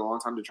just take a long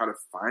time to try to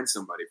find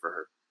somebody for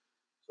her.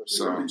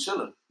 So be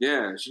chilling.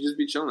 Yeah, she just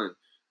be chilling.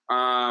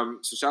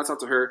 So shouts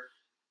out to her.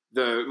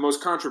 The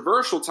most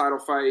controversial title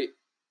fight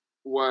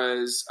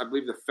was, I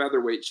believe, the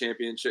featherweight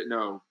championship.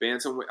 No,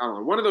 bantamweight. I don't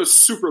know. One of those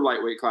super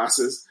lightweight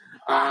classes.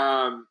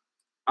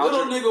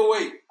 Little nigga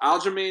weight.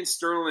 Aljamain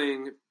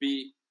Sterling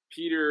beat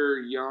Peter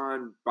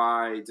Yan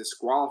by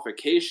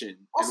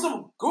disqualification.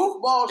 Some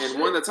goofball shit. And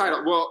won the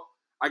title. Well,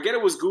 I get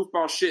it was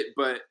goofball shit,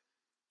 but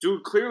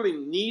dude clearly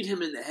kneed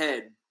him in the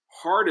head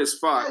hard as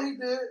fuck. Yeah, he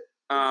did.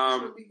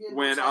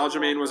 When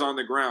Aljamain was on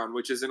the ground,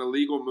 which is an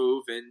illegal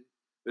move, and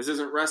this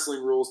isn't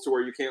wrestling rules to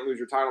where you can't lose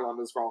your title on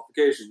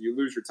disqualification. You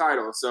lose your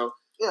title. So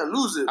yeah,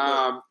 lose it.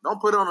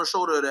 Don't put it on the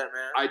shoulder of that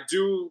man. I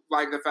do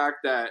like the fact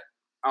that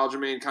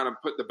Aljamain kind of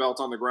put the belt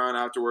on the ground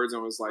afterwards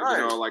and was like,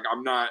 like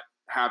I'm not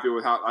happy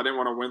with how I didn't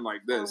want to win like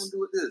this.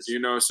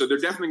 So they're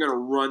definitely going to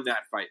run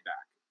that fight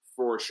back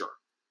for sure.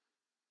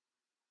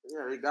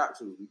 Yeah, they got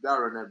to. You got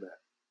to run that back.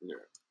 Yeah,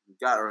 you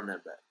got to run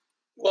that back.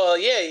 Well,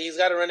 yeah, he's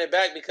got to run it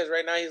back because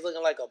right now he's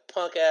looking like a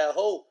punk ass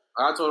hoe.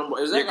 I told him,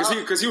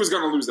 because he was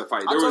going to lose the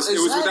fight. It was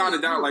without a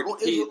doubt like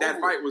that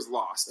fight was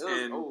lost.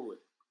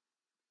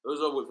 It was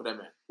over with for that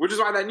man. Which is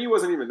why that knee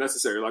wasn't even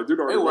necessary. Like,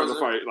 dude already won the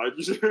fight. Like,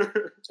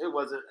 it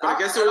wasn't. But I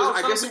guess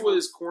it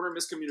was corner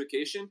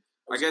miscommunication.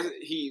 I guess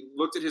he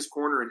looked at his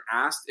corner and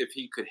asked if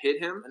he could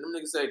hit him. And them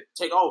niggas said,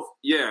 take off.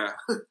 Yeah.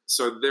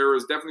 So there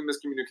was definitely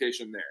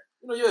miscommunication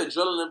there. You're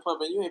adrenaline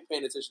pumping. You ain't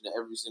paying attention to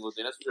every single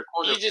thing. That's what your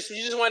corner. You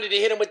just wanted to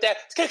hit him with that.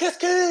 I'm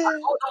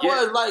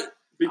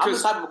the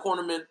type of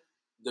cornerman.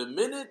 The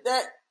minute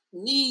that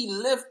knee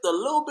lift a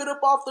little bit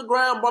up off the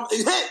ground,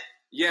 it's hit.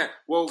 Yeah,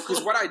 well,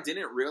 because what I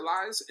didn't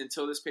realize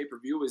until this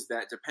pay-per-view is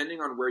that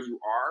depending on where you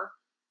are,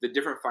 the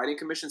different fighting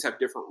commissions have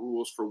different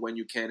rules for when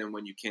you can and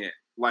when you can't.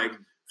 Like,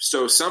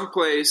 so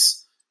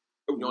someplace,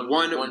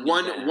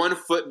 one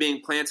foot being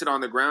planted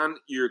on the ground,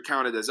 you're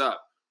counted as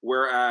up.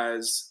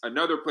 Whereas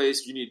another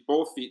place, you need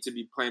both feet to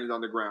be planted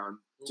on the ground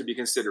to be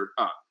considered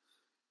up.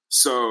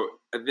 So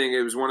I think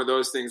it was one of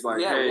those things like,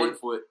 hey, 1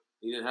 foot.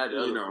 He didn't have the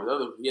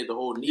other. He had the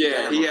whole knee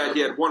down. Yeah, he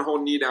had one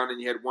whole knee down and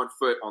he had 1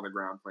 foot on the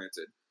ground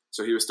planted.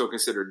 So he was still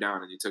considered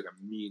down, and he took a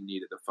mean knee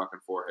to the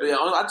fucking forehead. Yeah,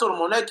 I told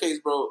him on that case,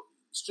 bro,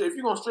 if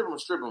you're going to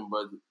strip him,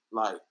 but,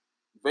 like,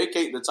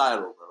 vacate the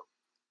title, bro.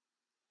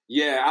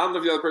 Yeah, I don't know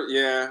if the other person...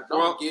 Yeah.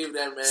 Don't give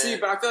that man... See,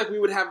 but I feel like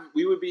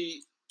we would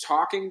be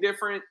talking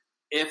different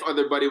if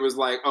other buddy was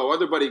like,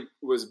 other buddy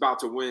was about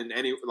to win.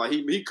 Like,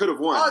 he could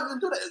have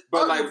won.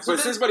 But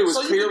since buddy was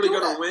clearly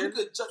going to win...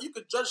 You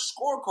could judge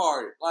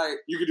scorecard. Like,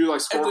 you could do,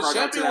 like, scorecard. If the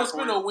champion was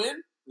going to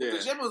win, if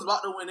the champion was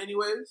about to win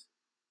anyways...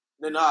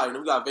 Then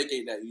we gotta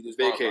vacate that. You just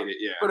vacate it,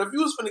 yeah. But if you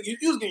was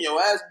getting your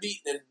ass beat,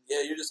 then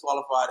you're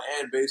disqualified,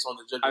 and based on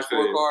the judge's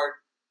scorecard,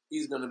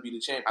 he's going to be the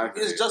champion.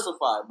 It's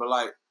justified, but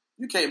like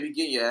you can't be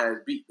getting your ass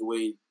beat the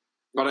way.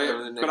 But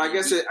I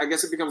guess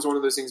it becomes one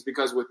of those things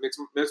because with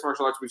mixed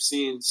martial arts, we've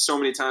seen so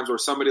many times where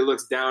somebody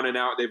looks down and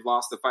out, they've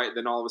lost the fight,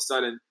 then all of a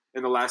sudden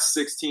in the last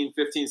 16,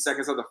 15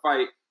 seconds of the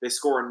fight, they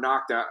score a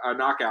knockout,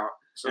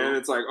 and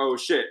it's like, oh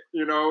shit,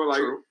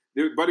 like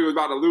Buddy was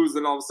about to lose,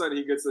 then all of a sudden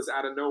he gets this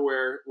out of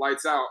nowhere,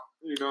 lights out,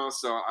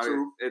 So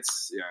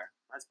it's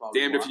that's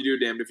damned if you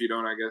do, damned if you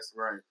don't, I guess.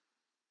 Right.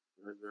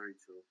 That's very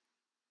true.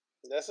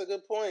 That's a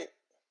good point.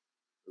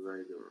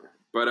 Very good.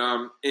 But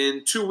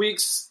in 2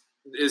 weeks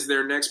is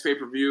their next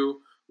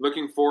pay-per-view.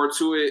 Looking forward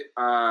to it.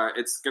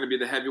 It's going to be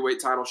the heavyweight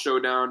title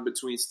showdown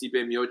between Stipe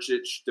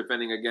Miocic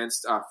defending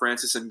against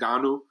Francis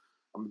Ngannou.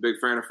 I'm a big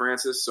fan of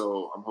Francis,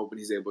 so I'm hoping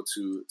he's able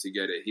to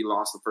get it. He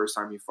lost the first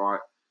time he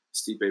fought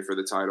Stipe for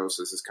the title,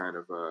 so this is kind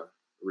of a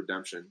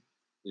redemption,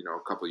 a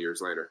couple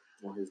years later.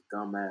 On his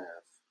dumb ass.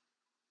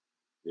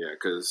 Yeah,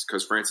 because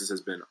Francis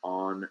has been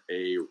on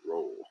a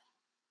roll.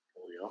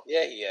 Oh,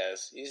 yeah, he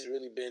has. He's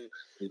really been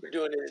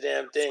doing his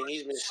damn thing.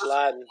 He's been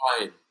sliding.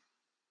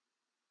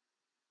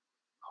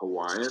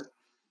 Hawaiian?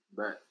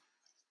 But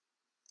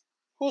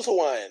who's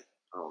Hawaiian?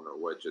 I don't know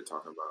what you're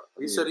talking about.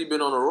 He said he'd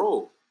been on a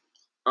roll.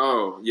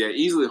 Oh, yeah,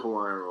 easily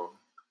Hawaiian roll.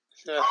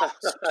 I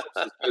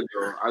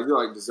do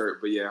like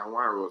dessert, but yeah,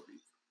 Hawaiian roll would be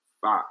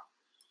fire.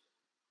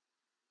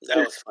 That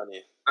was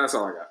funny. That's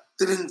all I got.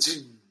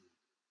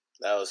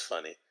 That was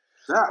funny.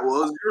 That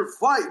was your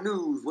fight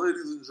news,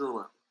 ladies and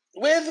gentlemen.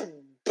 With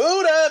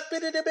Buddha.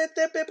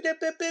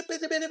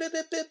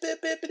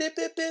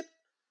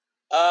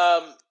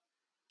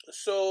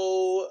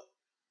 So,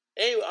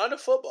 anyway, on to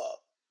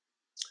football.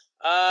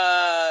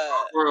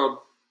 World.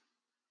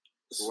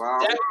 It's a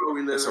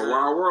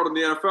wild world in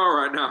the NFL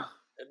right now.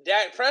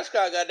 Dak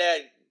Prescott got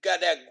that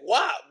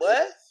guap, boy.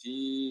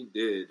 He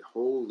did.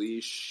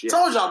 Holy shit!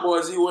 Told y'all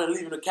boys he wasn't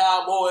leaving the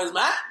Cowboys,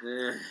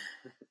 man.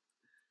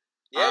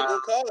 Yeah,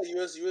 good call. You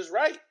was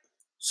right.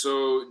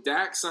 So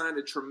Dak signed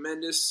a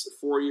tremendous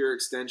 4-year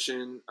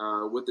extension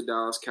with the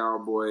Dallas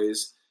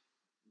Cowboys,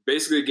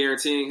 basically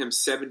guaranteeing him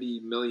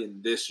 $70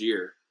 million this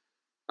year,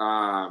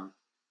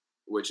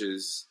 which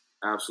is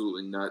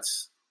absolutely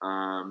nuts.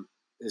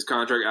 His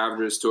contract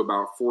averages to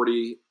about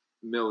 $40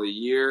 million a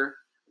year,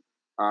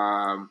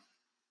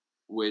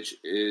 which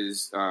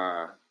is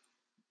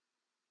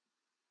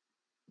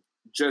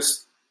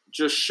just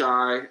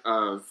shy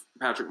of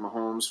Patrick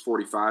Mahomes'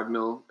 $45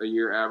 million a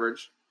year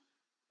average.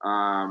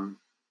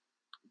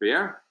 But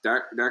yeah,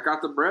 Dak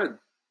got the bread.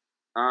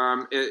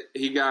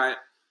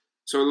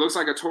 So it looks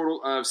like a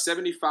total of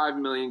 $75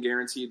 million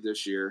guaranteed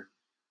this year.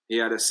 He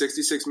had a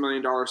 $66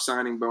 million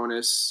signing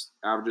bonus,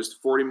 averages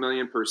 $40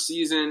 million per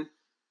season,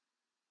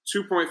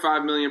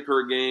 $2.5 million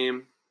per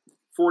game,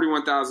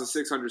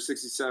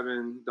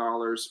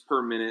 $41,667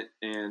 per minute,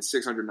 and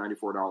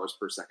 $694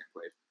 per second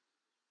played.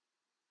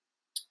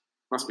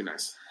 Must be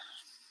nice.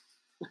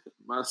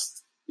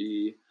 Must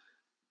be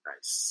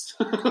nice.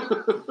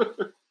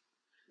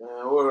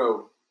 Man,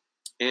 whatever.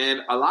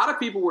 And a lot of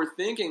people were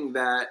thinking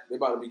that they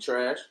about to be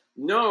trash.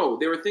 No,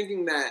 they were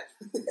thinking that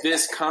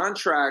this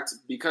contract,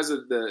 because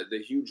of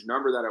the huge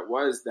number that it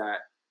was,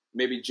 that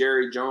maybe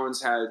Jerry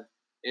Jones had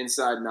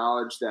inside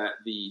knowledge that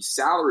the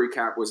salary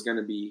cap was going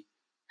to be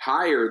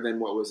higher than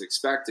what was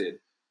expected,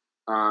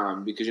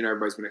 because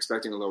everybody's been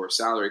expecting a lower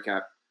salary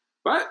cap.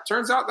 But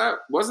turns out that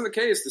wasn't the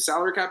case. The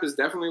salary cap is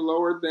definitely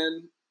lower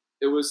than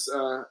it was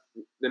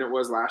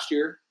last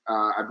year.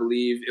 I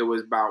believe it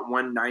was about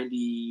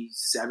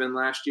 197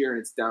 last year, and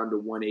it's down to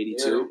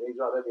 182. Yeah, they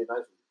dropped that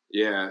nice.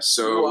 Yeah.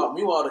 So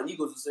meanwhile, the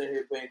Eagles are sitting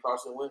here paying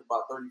Carson Wentz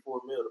about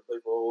 $34 million to play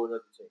for a whole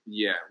other team.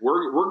 Yeah,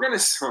 we're gonna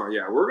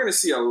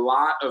see a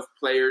lot of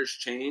players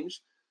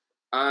change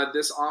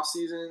this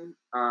offseason.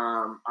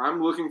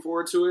 I'm looking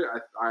forward to it.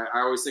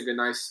 I always think a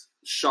nice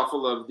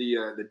shuffle of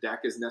the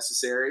deck is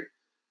necessary.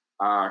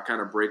 Kind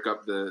of break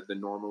up the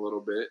norm a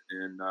little bit,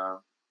 and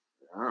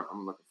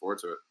I'm looking forward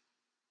to it.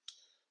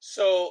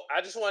 So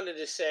I just wanted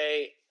to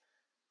say,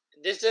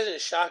 this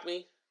doesn't shock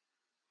me.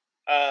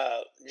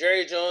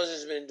 Jerry Jones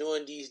has been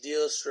doing these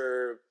deals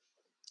for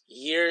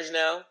years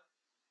now.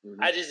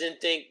 Mm-hmm. I just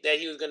didn't think that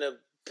he was going to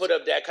put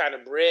up that kind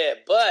of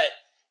bread. But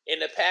in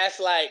the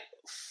past,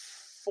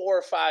 4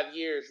 or 5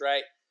 years,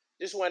 right,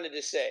 just wanted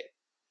to say,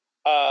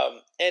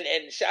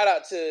 and shout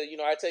out to,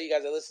 I tell you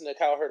guys, I listen to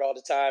Kyle Hurt all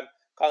the time.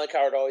 Colin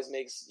Cowherd always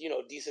makes,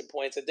 decent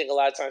points. I think a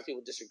lot of times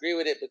people disagree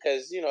with it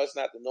because, it's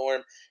not the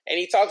norm. And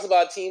he talks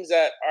about teams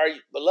that are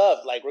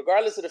beloved.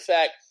 Regardless of the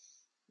fact,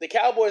 the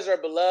Cowboys are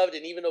beloved,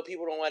 and even though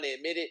people don't want to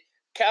admit it,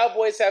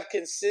 Cowboys have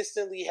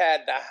consistently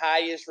had the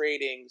highest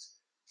ratings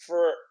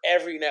for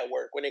every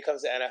network when it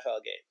comes to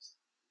NFL games.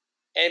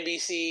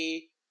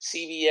 NBC,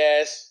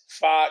 CBS,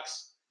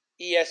 Fox,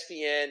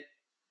 ESPN.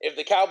 If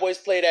the Cowboys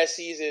play that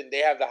season, they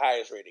have the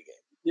highest rated game.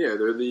 Yeah,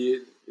 they're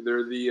the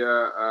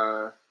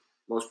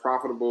most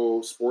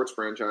profitable sports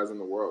franchise in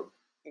the world.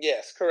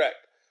 Yes, correct.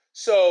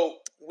 So,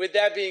 with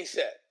that being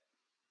said,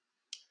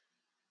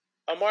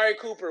 Amari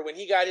Cooper, when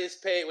he got his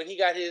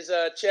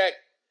check,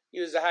 he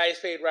was the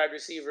highest paid wide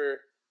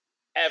receiver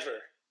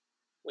ever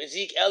When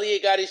Zeke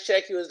Elliott got his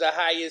check, he was the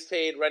highest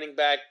paid running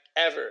back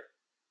ever.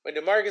 When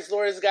DeMarcus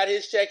Lawrence got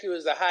his check, he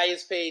was the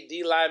highest paid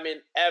D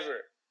lineman ever.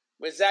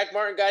 When Zach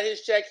Martin got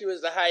his check, he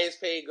was the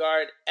highest paid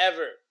guard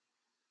ever.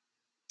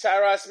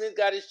 Tyrod Smith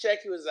got his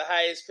check, he was the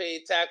highest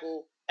paid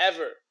tackle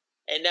ever.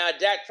 And now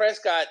Dak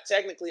Prescott,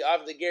 technically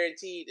off the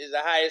guaranteed, is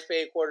the highest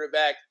paid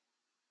quarterback.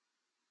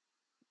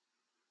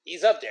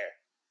 He's up there.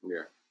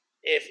 Yeah.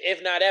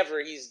 If not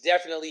ever, he's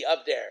definitely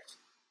up there.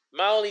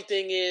 My only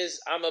thing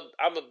is, I'm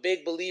a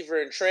big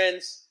believer in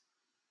trends.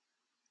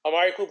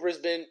 Amari Cooper has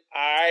been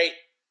all right.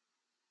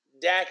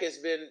 Zeke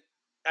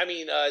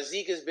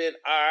has been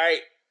all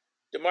right.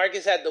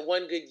 DeMarcus had the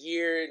one good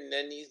year, and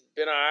then he's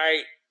been all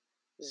right.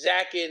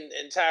 Zach and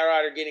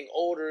Tyrod are getting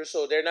older,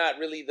 so they're not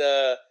really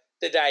the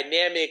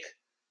dynamic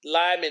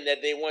linemen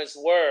that they once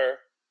were.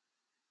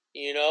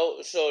 You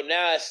know, so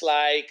now it's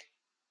like,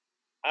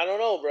 I don't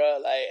know, bro.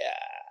 Like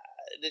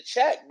the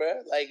check,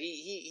 bro. Like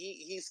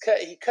he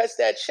cuts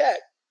that check.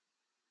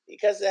 He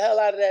cuts the hell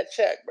out of that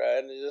check, bro.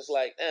 And it's just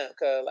like,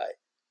 cause like,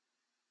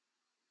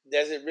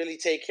 does it really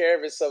take care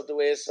of itself the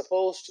way it's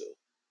supposed to?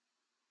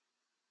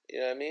 You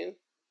know what I mean?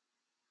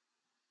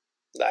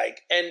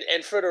 Like,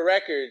 and for the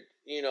record,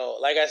 you know,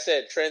 like I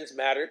said, trends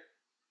matter,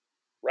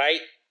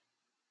 right?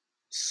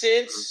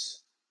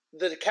 Since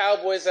the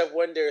Cowboys have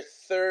won their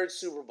third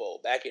Super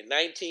Bowl back in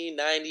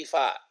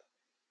 1995,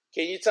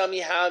 can you tell me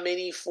how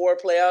many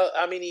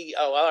I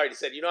already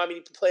said, you know how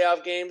many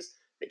playoff games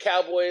the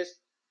Cowboys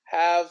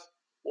have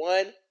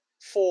won?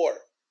 Four.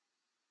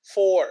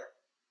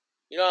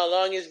 You know how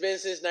long it's been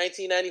since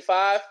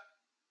 1995?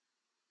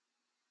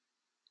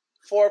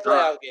 4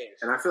 playoff games.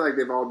 And I feel like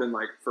they've all been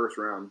like first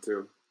round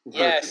too.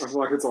 Yes. I feel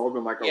like it's all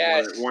been like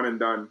a one and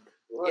done.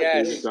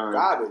 Yes.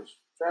 Garbage.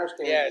 Trash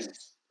can. Yes.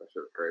 That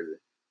shit's crazy.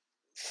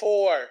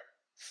 4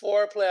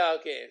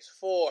 playoff games.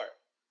 4.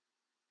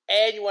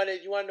 And you want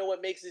to know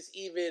what makes this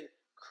even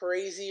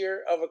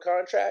crazier of a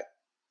contract?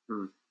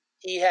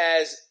 He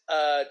has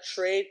a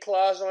trade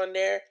clause on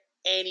there,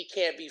 and he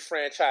can't be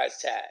franchise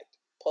tagged.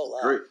 Pull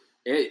up. Great.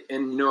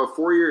 And, you know, a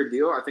 4-year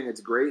deal, I think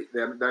it's great.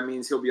 That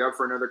means he'll be up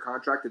for another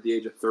contract at the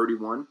age of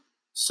 31.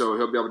 So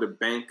he'll be able to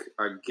bank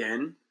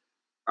again.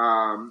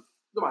 Come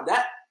on,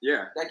 that?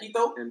 Yeah.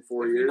 Dakito? In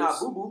 4 years. Not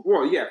boo-boo.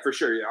 Well, yeah, for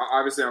sure. Yeah.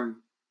 Obviously,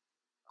 I'm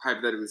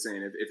hypothetically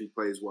saying if he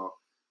plays well.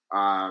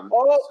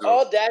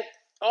 All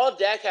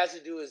Dak has to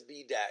do is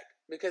be Dak.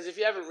 Because if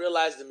you haven't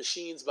realized the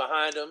machines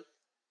behind him,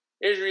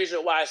 here's the reason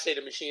why I say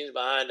the machines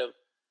behind him.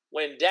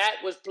 When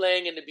Dak was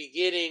playing in the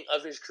beginning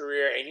of his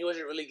career and he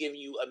wasn't really giving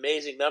you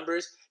amazing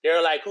numbers, they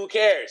were like, who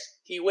cares?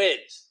 He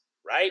wins,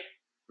 right?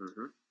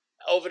 Mm-hmm.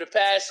 Over the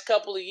past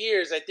couple of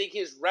years, I think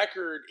his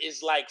record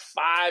is like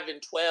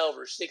 5-12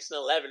 or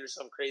 6-11 or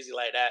something crazy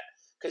like that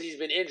because he's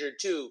been injured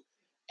too.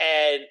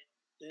 And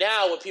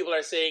now what people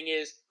are saying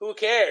is, who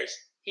cares?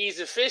 He's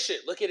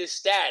efficient. Look at his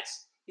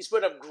stats. He's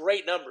put up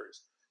great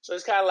numbers. So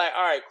it's kind of like,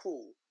 all right,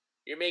 cool.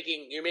 You're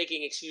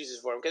making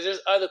excuses for him because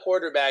there's other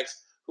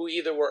quarterbacks who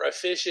either were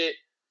efficient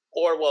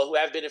or, who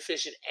have been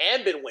efficient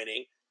and been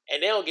winning,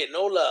 and they don't get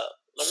no love.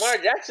 Lamar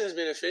Jackson's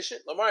been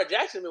efficient. Lamar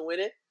Jackson been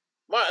winning.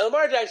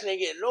 Lamar Jackson ain't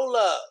getting no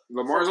love.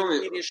 Lamar's only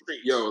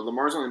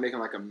making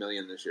like $1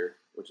 million this year,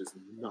 which is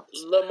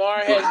nuts. Lamar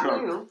has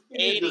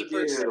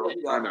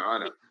 80%. I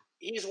know.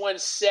 He's won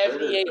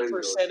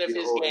 78% of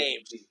his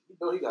games.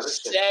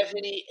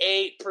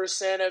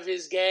 78% of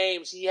his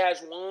games he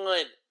has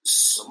won.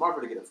 Lamar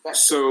gonna get a fat.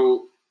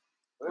 So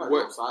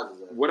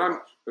what I'm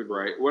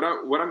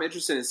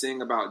interested in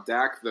seeing about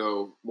Dak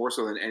though, more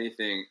so than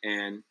anything,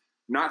 and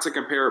not to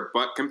compare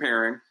but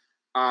comparing,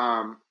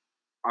 I'm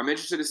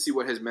interested to see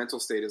what his mental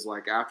state is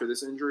like after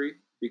this injury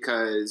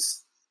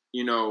because,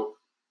 you know,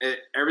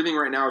 everything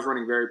right now is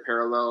running very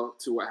parallel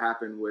to what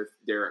happened with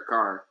Derek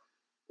Carr,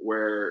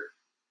 where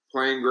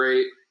playing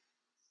great,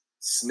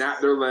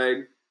 snapped their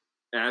leg,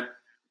 and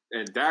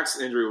Dak's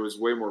injury was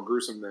way more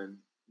gruesome than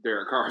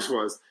Derek Carr's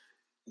was.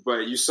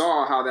 But you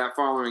saw how that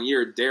following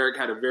year, Derek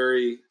had a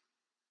very,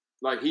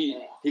 he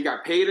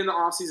got paid in the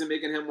offseason,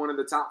 making him one of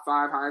the top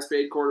 5 highest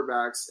paid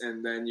quarterbacks.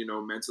 And then, you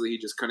know, mentally he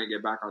just couldn't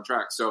get back on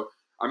track. So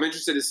I'm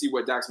interested to see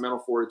what Dak's mental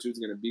fortitude is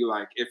going to be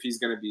like if he's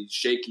going to be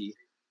shaky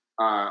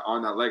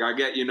on that leg. I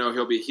get, you know,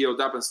 he'll be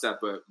healed up and stuff,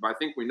 but I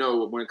think we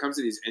know when it comes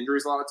to these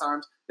injuries a lot of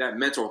times, that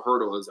mental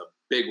hurdle is a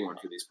big one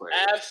for these players.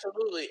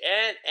 Absolutely.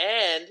 And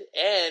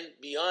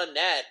beyond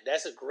that,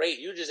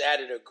 you just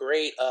added a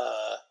great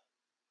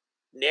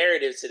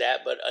narrative to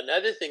that. But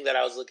another thing that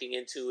I was looking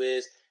into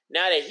is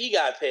now that he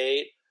got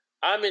paid,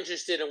 I'm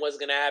interested in what's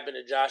going to happen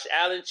to Josh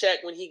Allen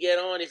check when he get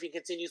on, if he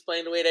continues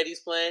playing the way that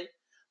he's playing.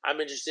 I'm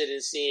interested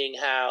in seeing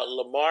how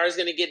Lamar is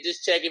going to get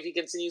this check if he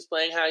continues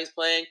playing how he's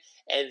playing.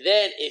 And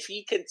then if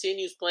he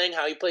continues playing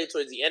how he played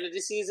towards the end of the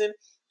season,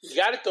 you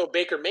got to throw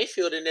Baker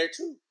Mayfield in there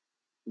too.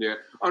 Yeah.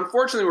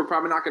 Unfortunately, we're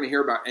probably not going to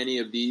hear about any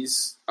of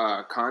these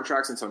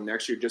contracts until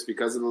next year just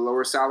because of the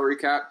lower salary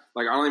cap.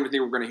 Like, I don't even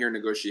think we're going to hear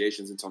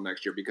negotiations until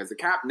next year because the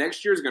cap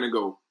next year is going to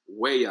go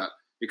way up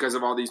because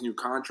of all these new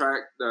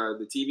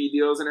the TV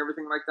deals and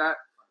everything like that.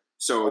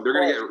 So they're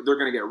going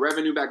to get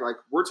revenue back. Like,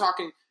 we're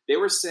talking, they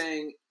were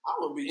saying I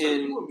wouldn't be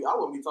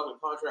talking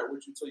contract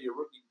with you till your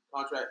rookie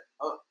contract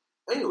up.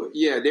 Anyway.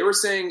 Yeah, they were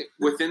saying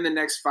within the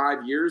next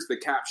 5 years, the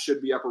cap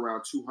should be up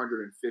around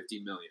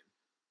 $250 million.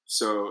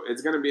 So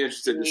it's going to be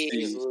interesting to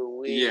see.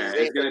 Yeah,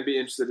 it's going to be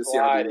interesting to see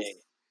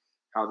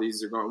how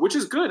these are going, which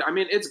is good. I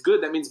mean, it's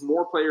good. That means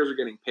more players are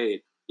getting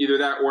paid. Either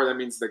that or that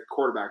means the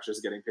quarterback's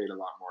just getting paid a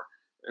lot more.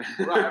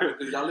 Right,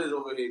 because y'all is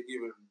over here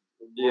giving.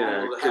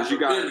 Yeah, because you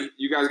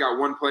guys got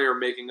one player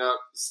making up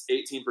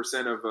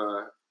 18% of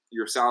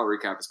your salary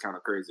cap is kind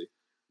of crazy.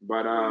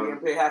 But you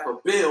pay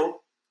 $500 million.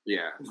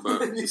 Yeah,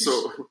 but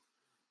so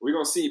we're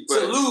gonna see.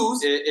 But to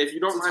lose, if you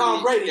don't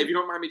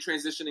mind me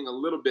transitioning a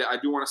little bit, I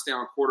do want to stay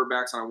on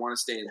quarterbacks and I want to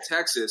stay in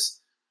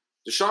Texas.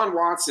 Deshaun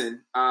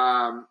Watson,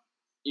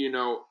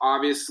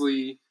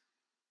 obviously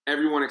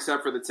everyone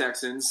except for the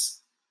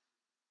Texans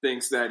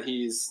thinks that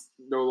he's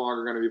no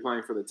longer going to be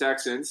playing for the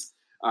Texans.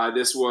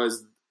 This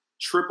was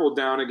tripled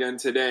down again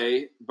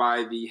today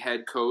by the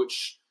head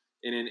coach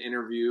in an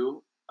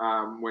interview.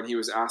 When he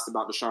was asked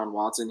about Deshaun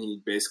Watson, he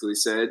basically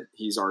said,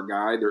 he's our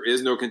guy. There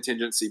is no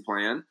contingency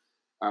plan.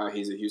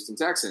 He's a Houston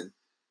Texan.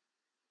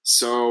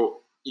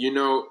 So,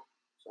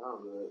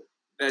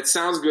 that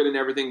sounds good and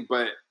everything,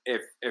 but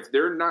if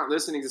they're not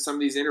listening to some of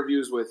these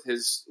interviews with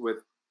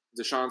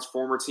Deshaun's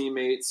former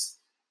teammates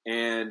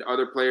and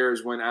other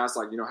players when asked,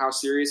 how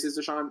serious is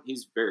Deshaun?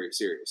 He's very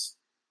serious.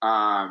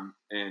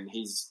 And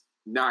he's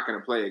not going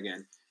to play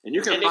again. And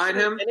you can find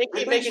him. And they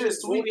keep making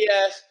these booty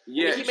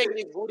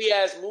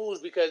ass moves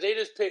because they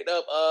just picked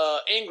up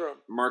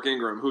Mark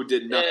Ingram, who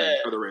did nothing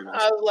for the Ravens.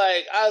 I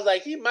was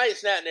like, he might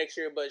snap next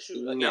year, but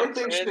shoot, no. They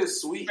think shit's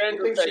sweet. They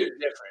think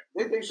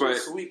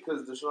shit's sweet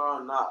because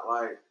Deshaun not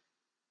really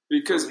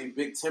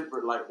big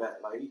tempered like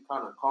that. Like, he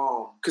kind of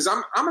calm. Because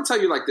I'm gonna tell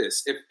you like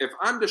this: if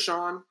I'm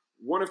Deshaun,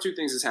 one of two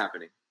things is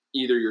happening.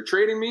 Either you're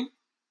trading me.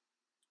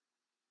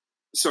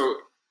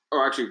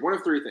 One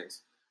of three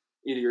things.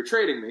 Either you're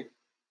trading me.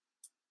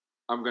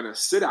 I'm going to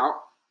sit out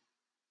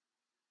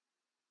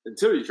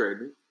until you trade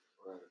me.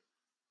 Right.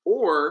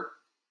 Or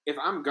if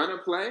I'm going to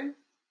play,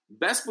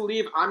 best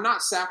believe I'm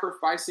not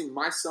sacrificing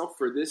myself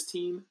for this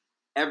team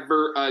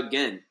ever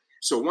again.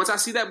 So once I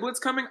see that blitz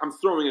coming, I'm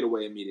throwing it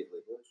away immediately.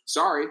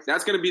 Sorry,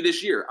 that's going to be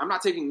this year. I'm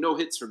not taking no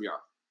hits from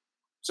y'all.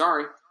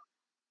 Sorry.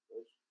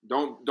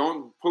 Don't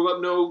pull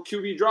up no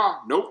QB draw.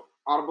 Nope.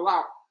 Audible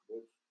out.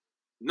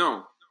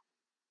 No.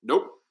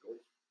 Nope.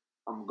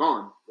 I'm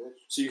gone.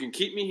 So you can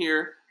keep me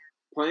here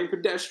playing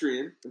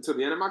pedestrian until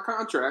the end of my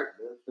contract,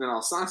 and then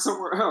I'll sign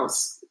somewhere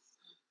else.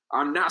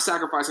 I'm not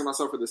sacrificing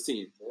myself for this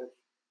team.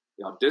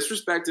 Y'all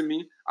disrespected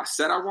me. I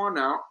said I want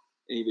out,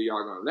 and either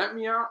y'all going to let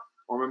me out,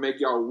 or I'm going to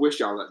make y'all wish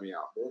y'all let me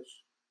out.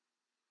 Bitch.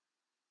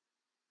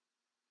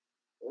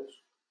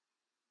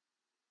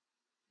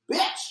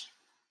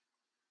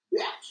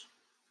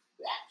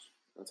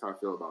 That's how I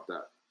feel about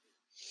that.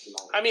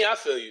 I mean, I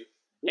feel you.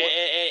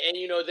 And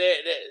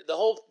the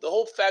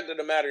whole fact of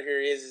the matter here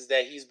is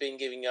that he's been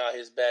giving y'all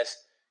his best,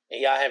 and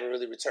y'all haven't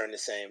really returned the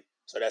same.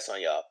 So that's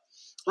on y'all.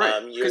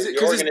 Right? Your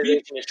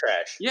organization is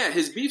trash. Yeah,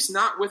 his beef's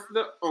not with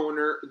the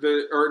owner.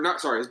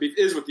 His beef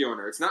is with the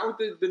owner. It's not with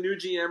the new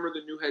GM or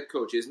the new head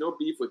coach. He has no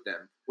beef with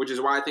them, which is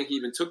why I think he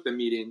even took the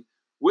meeting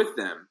with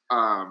them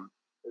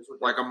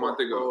like a month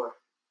ago.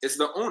 It's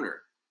the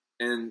owner,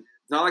 and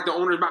it's not like the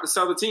owner's about to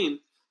sell the team.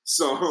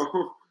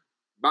 So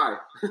bye.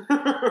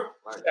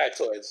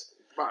 Factoids.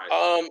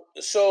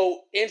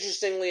 So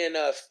interestingly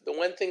enough, the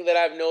one thing that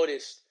I've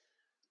noticed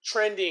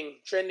trending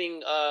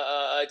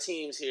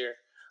teams here,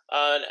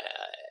 and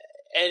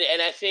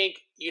I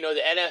think the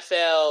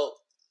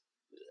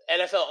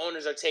NFL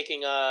owners are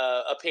taking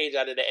a page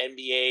out of the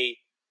NBA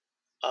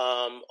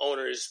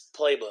owners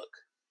playbook.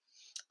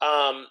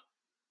 I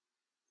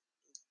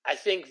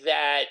think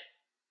that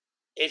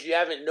if you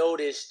haven't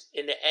noticed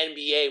in the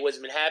NBA, what's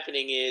been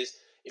happening is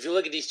if you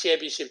look at these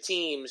championship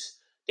teams.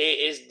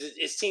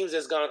 It's teams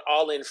that's gone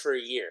all in for a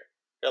year.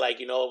 They're like,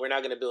 we're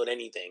not going to build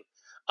anything.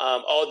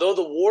 Although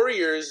the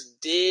Warriors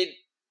did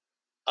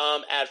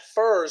at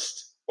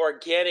first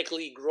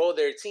organically grow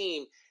their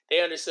team,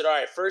 they understood, all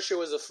right, first year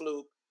was a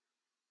fluke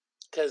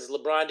because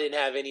LeBron didn't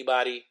have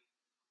anybody.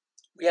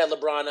 We had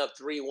LeBron up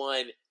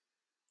 3-1.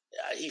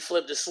 He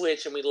flipped the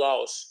switch and we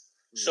lost.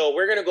 Mm-hmm. So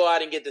we're going to go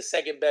out and get the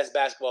second best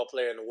basketball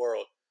player in the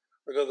world.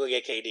 We're going to go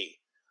get KD.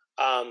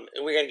 And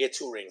we're going to get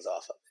 2 rings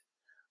off of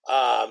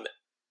it.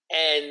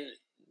 And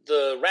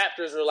the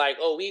Raptors were like,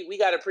 oh, we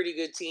got a pretty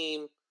good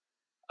team.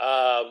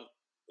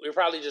 We're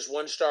probably just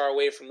 1 star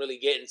away from really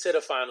getting to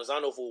the finals. I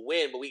don't know if we'll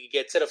win, but we could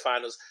get to the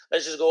finals.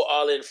 Let's just go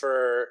all in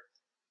for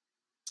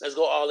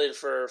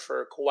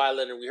Kawhi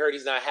Leonard. We heard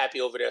he's not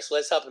happy over there, so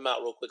let's help him out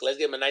real quick. Let's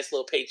give him a nice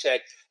little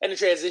paycheck and a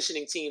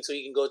transitioning team so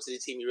he can go to the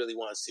team he really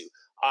wants to.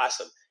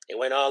 Awesome. They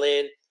went all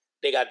in.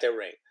 They got their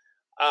ring.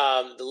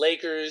 The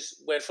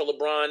Lakers went for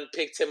LeBron,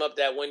 picked him up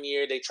that 1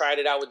 year. They tried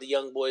it out with the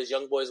young boys.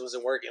 Young boys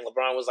wasn't working.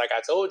 LeBron was like,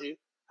 I told you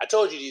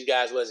these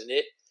guys wasn't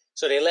it.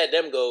 So they let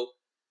them go,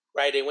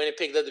 right? They went and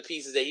picked up the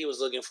pieces that he was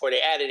looking for.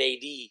 They added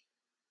AD.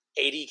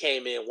 AD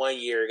came in 1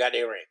 year, got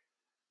their ring,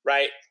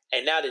 right?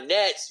 And now the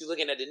Nets, you're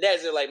looking at the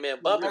Nets, they're like, man,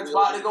 Bumper. The Nets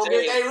about to go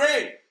get their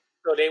ring.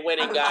 So they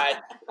went and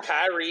got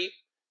Kyrie,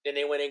 then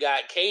they went and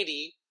got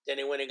KD, then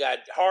they went and got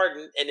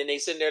Harden, and then they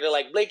sitting there, they're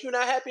like, Blake, you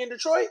not happy in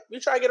Detroit? You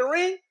try to get a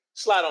ring?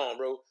 Slide on,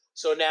 bro.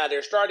 So now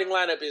their starting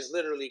lineup is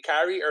literally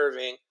Kyrie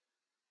Irving,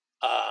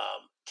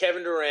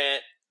 Kevin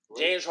Durant,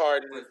 James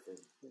Harden,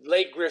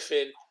 Blake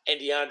Griffin, and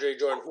DeAndre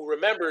Jordan, who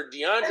remember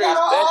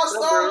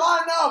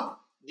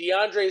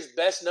DeAndre's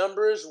best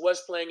numbers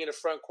was playing in the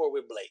front court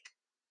with Blake.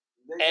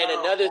 And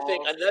another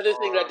thing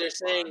that they're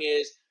saying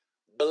is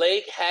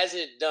Blake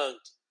hasn't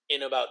dunked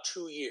in about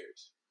 2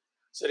 years.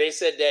 So they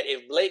said that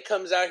if Blake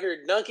comes out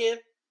here dunking,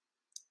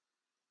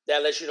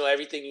 that lets you know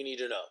everything you need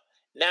to know.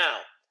 Now,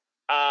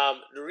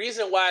 the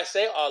reason why I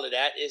say all of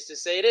that is to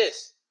say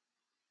this.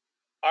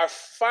 Our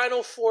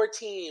final 4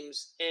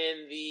 teams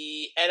in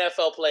the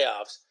NFL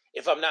playoffs,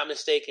 if I'm not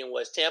mistaken,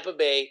 was Tampa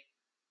Bay,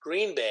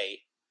 Green Bay,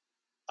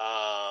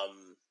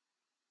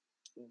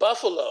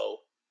 Buffalo,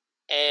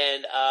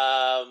 and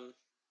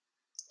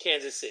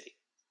Kansas City.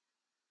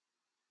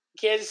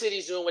 Kansas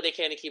City's doing what they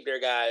can to keep their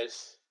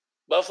guys.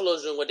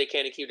 Buffalo's doing what they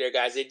can to keep their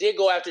guys. They did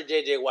go after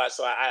J.J. Watt,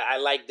 so I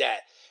like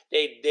that.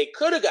 They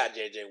could have got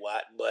J.J.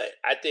 Watt, but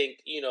I think,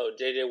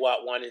 J.J.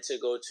 Watt wanted to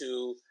go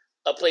to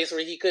a place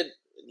where he could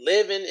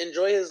live and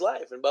enjoy his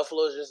life, and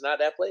Buffalo is just not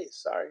that place.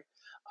 Sorry.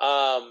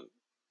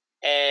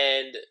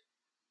 And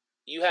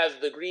you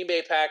have the Green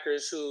Bay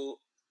Packers, who,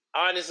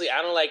 honestly,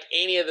 I don't like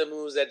any of the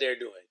moves that they're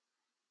doing.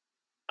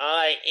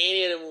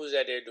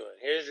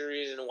 Here's the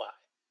reason why.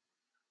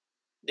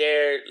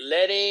 They're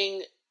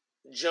letting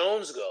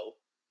Jones go.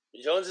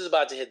 Jones is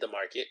about to hit the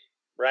market,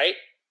 right?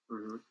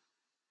 Mm-hmm.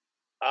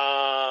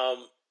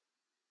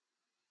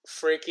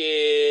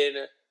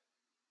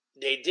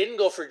 They didn't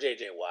go for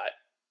J.J. Watt,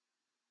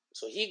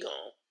 so he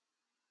gone.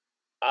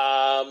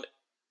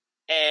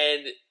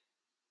 And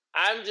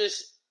I'm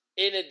just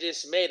in a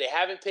dismay. They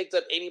haven't picked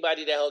up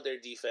anybody to help their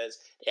defense.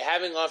 They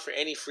haven't gone for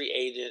any free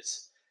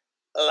agents.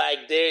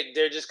 Like,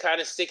 they're just kind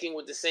of sticking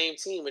with the same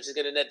team, which is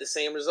going to net the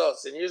same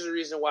results. And here's the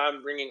reason why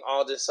I'm bringing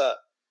all this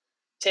up.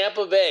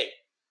 Tampa Bay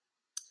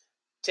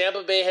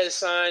has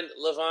signed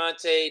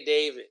Levante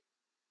David.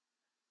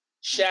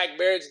 Shaq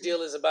Barrett's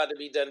deal is about to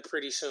be done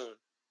pretty soon.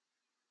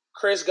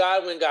 Chris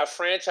Godwin got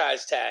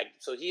franchise tagged,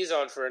 so he's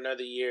on for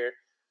another year.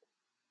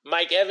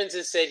 Mike Evans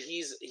has said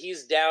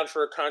he's down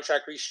for a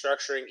contract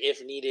restructuring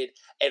if needed,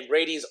 and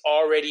Brady's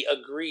already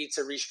agreed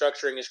to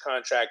restructuring his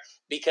contract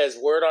because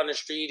word on the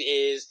street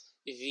is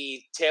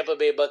the Tampa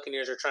Bay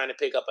Buccaneers are trying to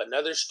pick up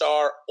another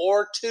star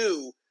or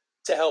 2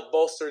 to help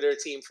bolster their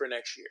team for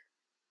next year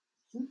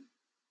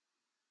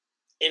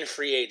in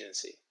free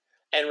agency.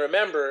 And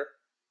remember,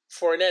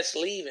 Fournette's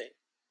leaving,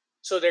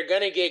 so they're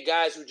going to get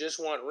guys who just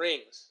want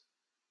rings,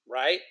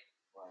 right?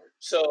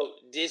 So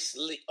this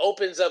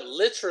opens up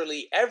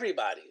literally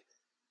everybody.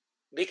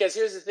 Because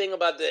here's the thing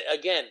about the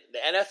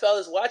NFL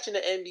is watching the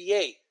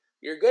NBA.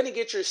 You're going to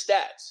get your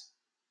stats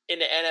in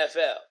the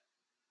NFL.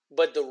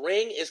 But the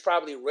ring is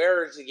probably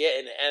rarer to get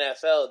in the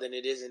NFL than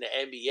it is in the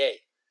NBA.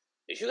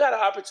 If you got an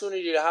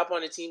opportunity to hop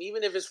on a team,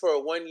 even if it's for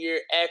a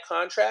 1-year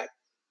contract,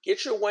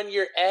 get your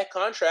 1-year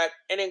contract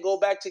and then go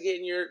back to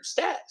getting your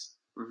stats.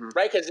 Mm-hmm.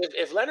 Right? Because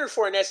if Leonard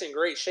Fournette's in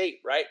great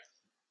shape, right?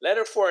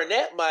 Leonard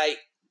Fournette might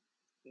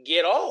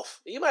get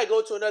off. He might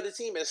go to another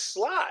team and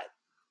slide.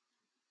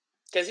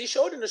 Because he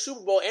showed in the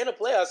Super Bowl and the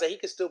playoffs that he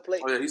can still play.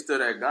 Oh, yeah, he's still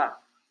that guy.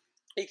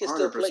 He can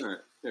still play.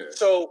 Yeah.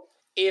 So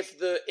if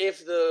the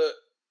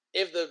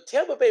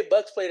Tampa Bay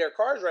Bucks play their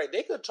cards right,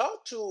 they could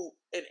talk to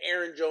an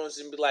Aaron Jones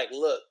and be like,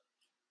 look,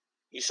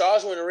 you saw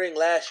us win a ring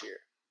last year.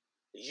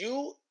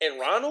 You and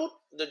Ronald,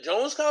 the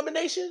Jones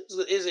combination,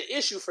 is an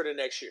issue for the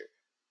next year.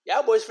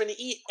 Y'all boys finna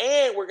eat,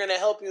 and we're going to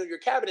help you in your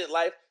cabinet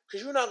life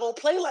because you're not going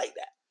to play like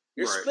that.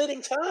 You're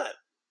splitting time.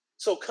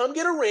 So come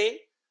get a ring.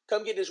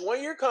 Come get this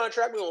 1-year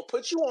contract. We're going to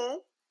put you on,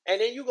 and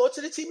then you go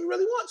to the team you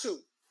really want to.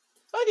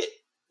 Fuck it.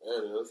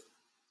 There it is.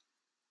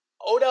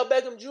 Odell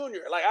Beckham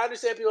Jr. Like, I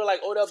understand people are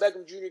like, Odell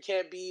Beckham Jr.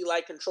 can't be,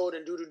 like, controlled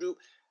and do-do-do.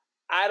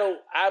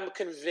 I'm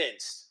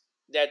convinced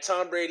that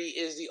Tom Brady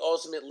is the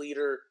ultimate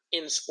leader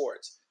in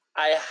sports.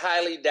 I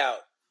highly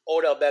doubt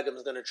Odell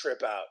Beckham's going to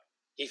trip out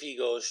if he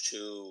goes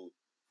to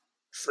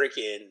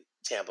freaking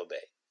Tampa Bay.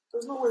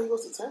 There's no way he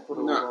goes to Tampa.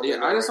 No,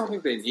 yeah, I just don't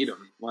think they need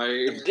him.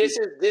 Like this.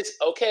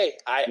 Okay,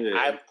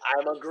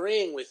 I'm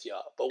agreeing with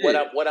y'all, but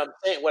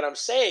what I'm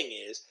saying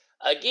is,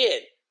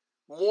 again,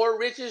 more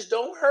riches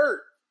don't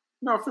hurt.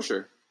 No, for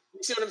sure.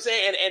 You see what I'm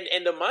saying?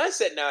 And the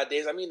mindset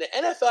nowadays, I mean, the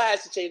NFL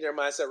has to change their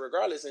mindset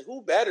regardless, and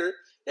who better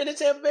than the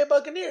Tampa Bay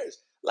Buccaneers?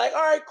 Like,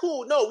 all right,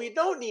 cool. No, we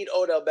don't need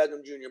Odell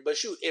Beckham Jr., but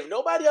shoot, if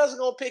nobody else is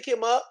going to pick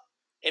him up,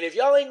 and if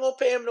y'all ain't going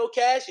to pay him no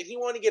cash, if he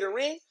want to get a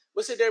ring,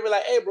 we'll sit there and be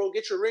like, hey, bro,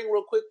 get your ring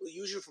real quick. We'll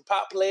use you for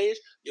pop plays.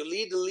 You'll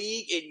lead the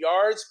league in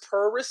yards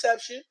per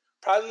reception.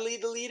 Probably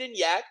lead the lead in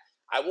yak.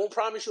 I won't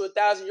promise you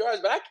 1,000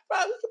 yards, but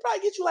we could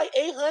probably get you like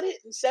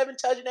 807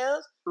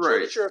 touchdowns. Right. So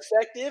that you're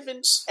effective,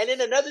 and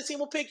then another team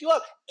will pick you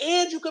up,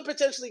 and you could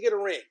potentially get a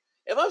ring.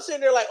 If I'm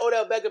sitting there like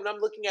Odell Beckham and I'm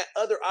looking at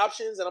other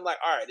options, and I'm like,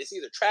 all right, it's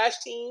either trash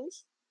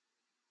teams,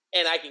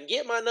 and I can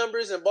get my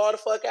numbers and ball the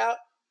fuck out,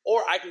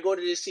 or I can go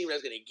to this team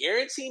that's going to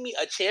guarantee me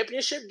a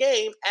championship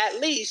game at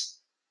least,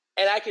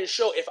 and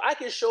if I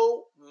can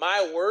show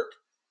my work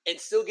and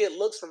still get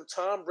looks from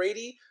Tom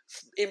Brady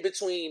in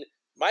between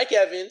Mike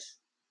Evans,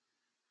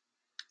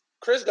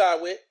 Chris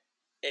Godwin,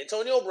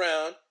 Antonio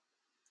Brown,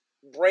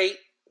 Brait,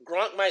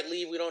 Gronk might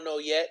leave, we don't know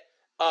yet.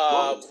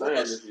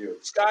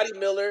 Scotty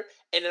Miller,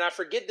 and then I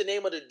forget the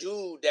name of the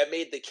dude that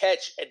made the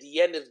catch at the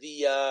end of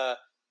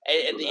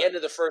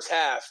the first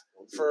half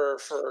for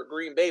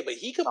Green Bay, but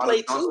he could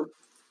play too.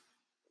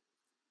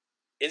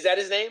 Is that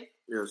his name?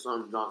 Yeah,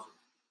 Son Johnson.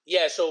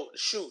 Yeah, so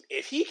shoot,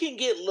 if he can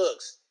get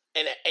looks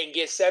and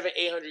get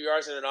 700-800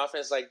 yards in an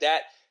offense like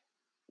that,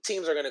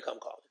 teams are gonna come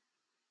calling.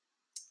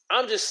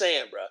 I'm just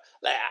saying, bro.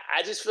 Like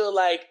I just feel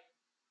like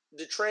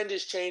the trend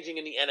is changing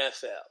in the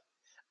NFL.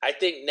 I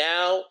think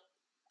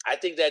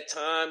that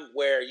time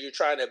where you're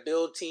trying to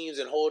build teams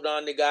and hold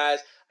on to guys,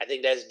 I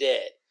think that's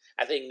dead.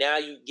 I think now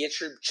you get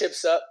your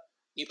chips up,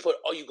 you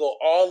go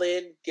all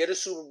in, get a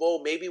Super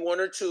Bowl, maybe one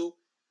or two,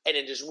 and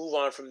then just move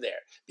on from there.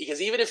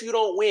 Because even if you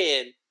don't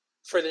win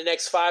for the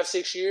next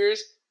 5-6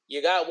 years,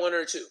 you got one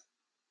or two.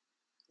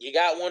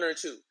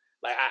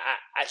 Like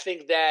I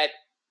think that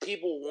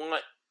people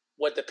want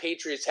what the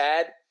Patriots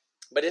had,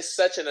 but it's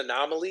such an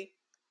anomaly.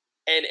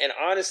 And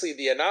honestly,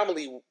 the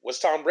anomaly was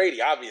Tom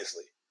Brady,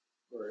 obviously.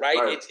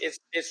 Right?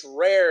 It's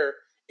rare.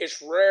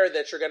 It's rare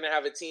that you're going to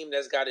have a team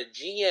that's got a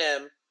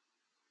GM,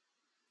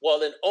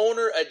 an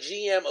owner, a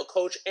GM, a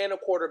coach, and a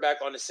quarterback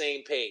on the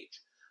same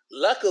page.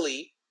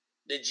 Luckily,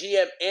 the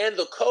GM and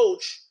the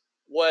coach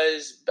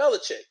was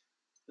Belichick.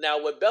 Now,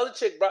 what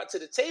Belichick brought to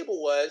the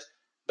table was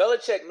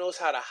Belichick knows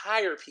how to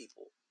hire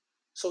people.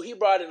 So he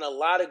brought in a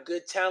lot of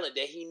good talent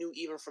that he knew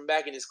even from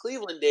back in his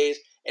Cleveland days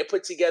and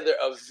put together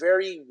a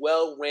very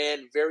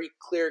well-ran, very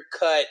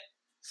clear-cut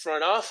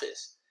front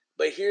office.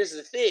 But here's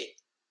the thing.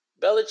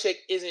 Belichick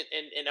isn't,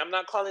 and I'm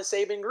not calling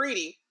Saban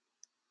greedy.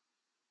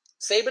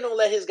 Saban don't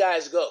let his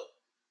guys go.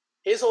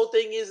 His whole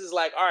thing is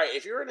like, all right,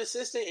 if you're an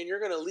assistant and you're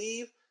going to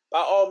leave, by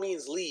all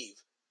means leave.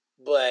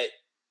 But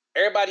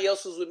everybody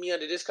else who's with me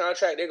under this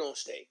contract, they're going to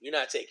stay. You're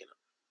not taking them.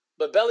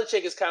 But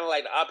Belichick is kind of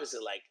like the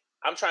opposite. Like,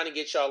 I'm trying to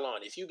get y'all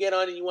on. If you get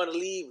on and you want to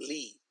leave,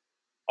 leave.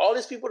 All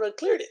these people done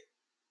cleared it.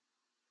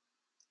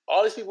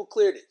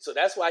 So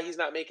that's why he's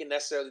not making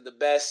necessarily the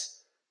best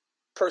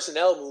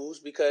personnel moves,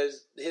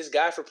 because his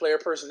guy for player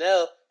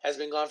personnel has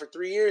been gone for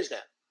 3 years now.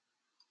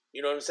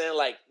 You know what I'm saying?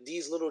 Like,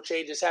 these little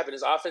changes happen.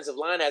 His offensive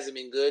line hasn't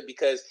been good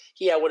because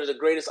he had one of the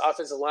greatest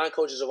offensive line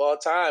coaches of all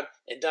time,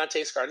 and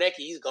Dante Scarnecchia,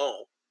 he's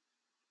gone.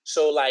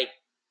 So, like,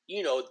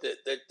 you know,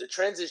 the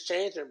trends is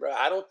changing, bro.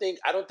 I don't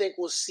think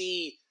we'll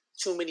see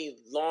too many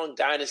long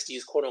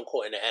dynasties, quote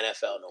unquote, in the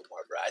NFL no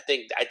more, bro. I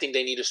think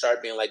they need to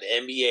start being like the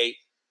NBA.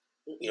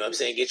 You know what I'm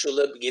saying? Get you a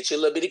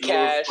little bit of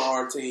cash.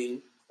 Star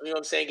team. You know what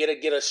I'm saying?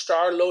 Get a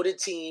star loaded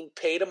team,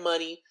 pay the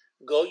money,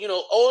 go,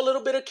 owe a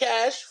little bit of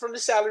cash from the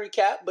salary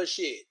cap, but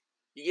shit,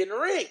 you get in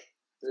the ring.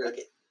 Yeah. I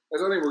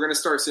think we're gonna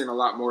start seeing a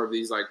lot more of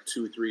these like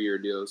 2-3 year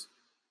deals.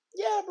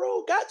 Yeah,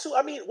 bro, got to.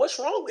 I mean, what's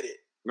wrong with it?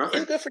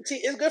 Nothing.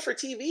 It's good for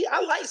TV.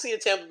 I like seeing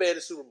Tampa Bay in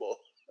the Super Bowl.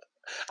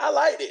 I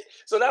liked it.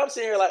 So now I'm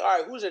sitting here like, all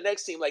right, who's your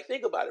next team? Like,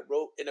 think about it,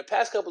 bro. In the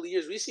past couple of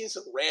years, we've seen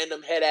some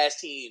random head-ass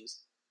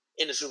teams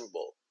in the Super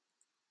Bowl.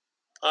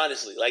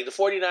 Honestly, like the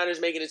 49ers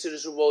making it to the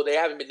Super Bowl, they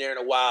haven't been there in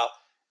a while.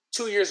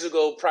 2 years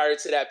ago, prior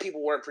to that,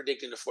 people weren't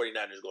predicting the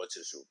 49ers going to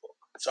the Super Bowl.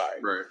 Sorry.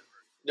 Right.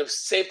 The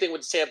same thing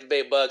with the Tampa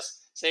Bay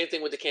Bucks. Same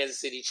thing with the Kansas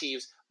City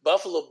Chiefs.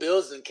 Buffalo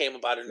Bills then came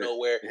up out of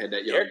nowhere. They had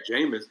that young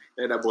Jameis.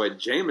 They had that boy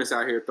Jameis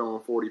out here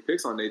throwing 40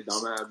 picks on their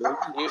dumb ass.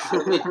 You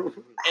feel me? And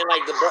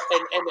like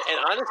and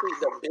honestly,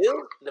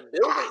 the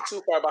Bills ain't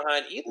too far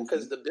behind either,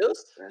 because the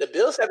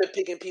Bills have been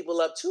picking people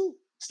up too.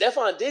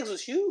 Stephon Diggs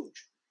was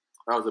huge.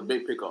 That was a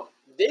big pickup.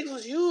 Diggs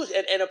was huge,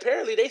 and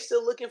apparently they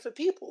still looking for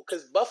people,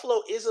 because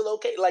Buffalo is a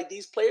location. Like,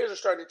 these players are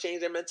starting to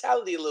change their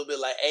mentality a little bit.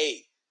 Like,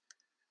 hey,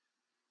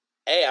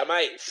 I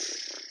might.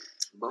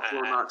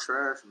 Buffalo not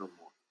trash no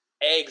more.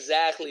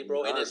 Exactly,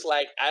 bro. And it's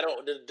like,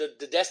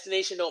 the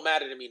destination don't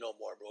matter to me no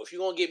more, bro. If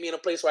you're going to get me in a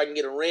place where I can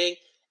get a ring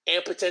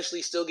and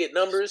potentially still get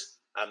numbers,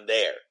 I'm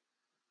there.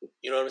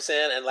 You know what I'm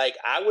saying? And like,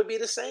 I would be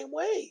the same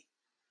way.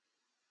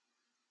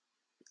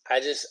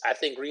 I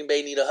think Green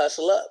Bay need to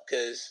hustle up,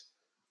 because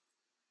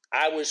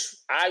I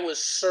was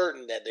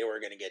certain that they were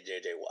going to get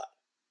J.J. Watt.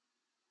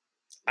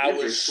 I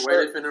was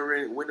sweating in the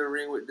ring, win the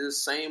ring with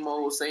this same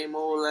old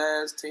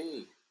ass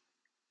team.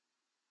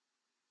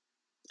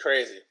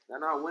 Crazy. They're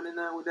not winning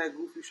that with that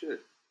goofy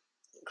shit.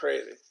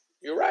 Crazy.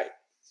 You're right.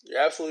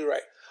 You're absolutely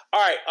right. All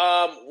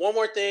right. One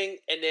more thing,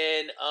 and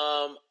then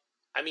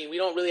I mean, we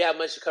don't really have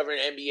much to cover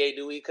in NBA,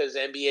 do we? Because the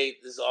NBA,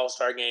 this is an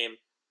All-Star game.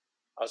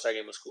 All-Star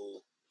game was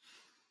cool,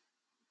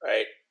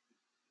 right?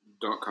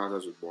 Dunk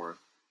contest was boring.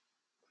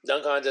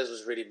 Dunk contest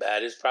was pretty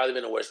bad. It's probably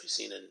been the worst we've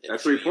seen in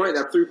that 3-point.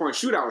 That 3-point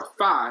shootout was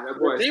fire. That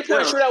boy,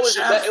 3-point shootout was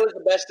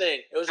the best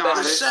thing. It was the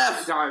best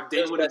thing. God,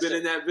 they would have been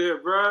in that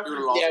bit, bro.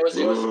 Yeah, it was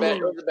the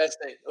best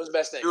thing. It was the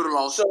best thing.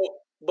 So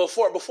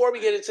before we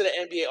get into the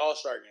NBA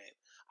All-Star game,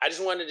 I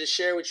just wanted to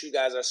share with you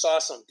guys. I saw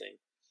something.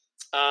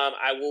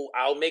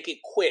 I'll make it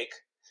quick.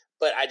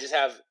 but I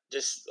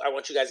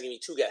want you guys to give me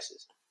 2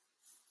 guesses.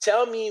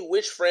 Tell me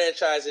which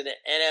franchise in the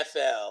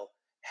NFL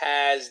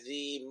has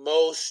the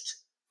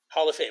most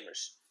Hall of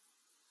Famers.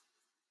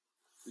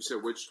 You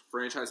said which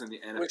franchise in the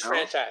NFL? Which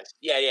franchise?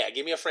 Yeah.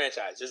 Give me a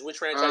franchise. Just which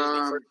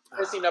franchise?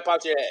 First thing that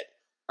pops your head.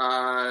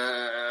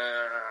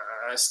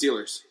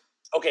 Steelers.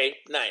 Okay,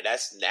 9.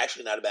 That's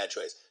actually not a bad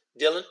choice.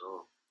 Dylan?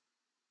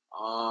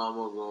 I'm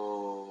going to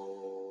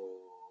go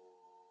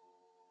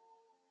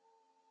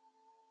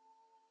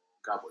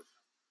Cowboys.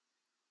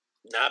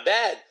 Not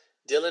bad.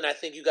 Dylan, I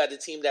think you got the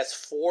team that's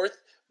 4th.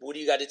 Woody,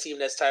 you got the team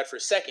that's tied for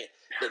 2nd.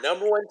 The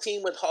number 1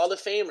 team with Hall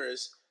of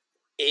Famers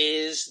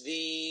is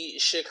the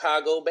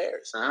Chicago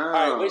Bears. Oh.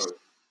 All right,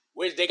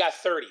 which they got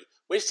 30.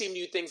 Which team do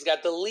you think's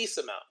got the least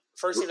amount?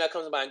 First team that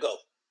comes to mind, go.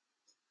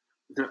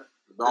 The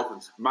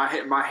Dolphins. My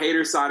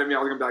hater side of me, I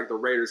was going to be like the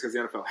Raiders because the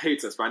NFL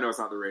hates us, but I know it's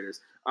not the Raiders.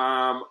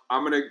 I'm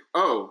going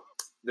to,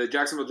 the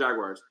Jacksonville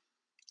Jaguars.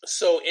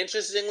 So,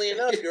 interestingly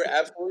enough, you're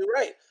absolutely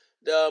right.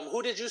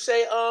 Who did you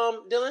say,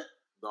 Dylan?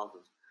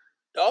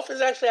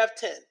 Dolphins actually have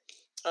 10.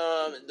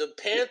 The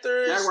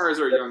Panthers... Jaguars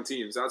are young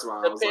teams. That's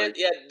why I was like...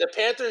 Yeah, the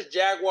Panthers,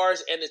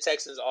 Jaguars, and the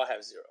Texans all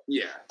have 0.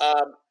 Yeah.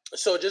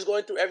 So just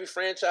going through every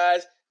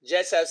franchise,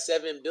 Jets have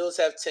 7, Bills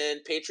have 10,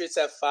 Patriots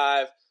have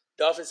 5,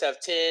 Dolphins have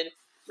 10,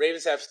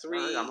 Ravens have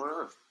 3.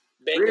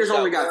 Raiders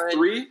only got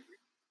 3?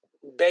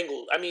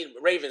 Ravens.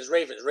 Oh, Ravens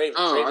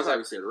I thought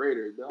you said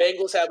Raiders.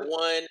 Bengals have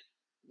 1,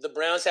 the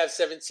Browns have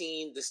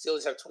 17, the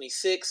Steelers have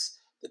 26,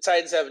 the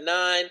Titans have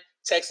 9,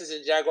 Texans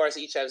and Jaguars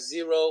each have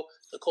 0,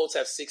 the Colts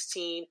have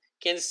 16,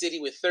 Kansas City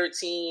with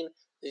 13,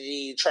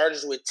 the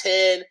Chargers with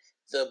 10,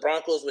 the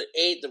Broncos with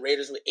 8, the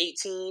Raiders with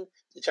 18,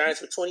 the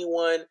Giants with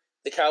 21,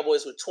 the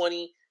Cowboys with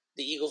 20,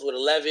 the Eagles with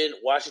 11,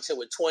 Washington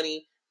with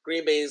 20,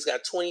 Green Bay's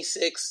got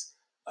 26,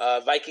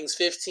 Vikings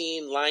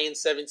 15,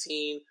 Lions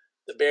 17,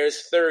 the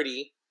Bears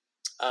 30,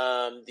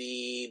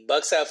 the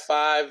Bucks have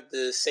 5,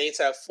 the Saints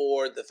have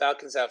 4, the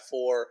Falcons have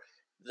 4,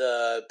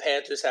 the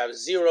Panthers have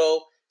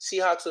 0,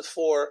 Seahawks with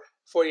 4,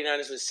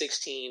 49ers with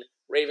 16,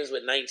 Ravens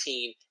with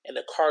 19, and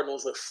the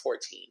Cardinals with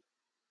 14.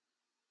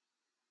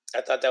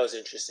 I thought that was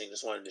interesting.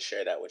 Just wanted to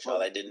share that with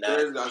y'all. I did not.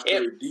 Bears got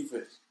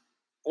defense.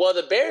 Well,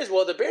 the Bears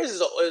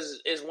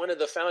is one of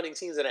the founding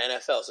teams in the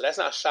NFL, so that's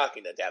not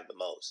shocking that they have the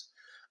most.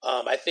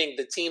 I think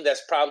the team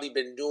that's probably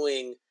been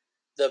doing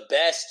the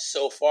best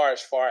so far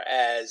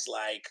as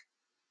like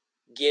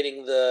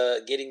getting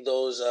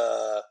those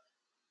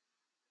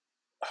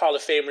Hall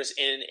of Famers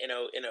in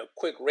a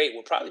quick rate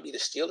would probably be the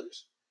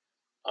Steelers.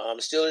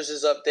 Steelers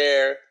is up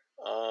there,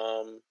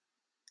 and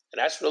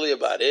that's really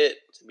about it,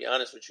 to be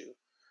honest with you.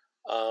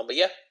 But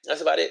yeah,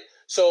 that's about it.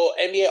 So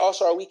NBA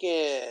All-Star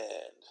Weekend.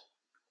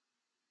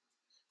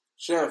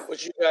 Chef,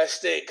 what you guys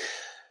think?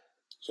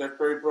 Chef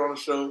Curry put on a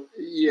show.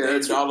 Yeah,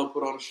 Dame Dollar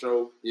put on a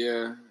show.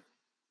 Yeah.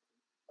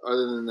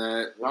 Other than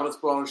that, Giannis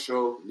put on a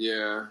show.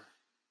 Yeah.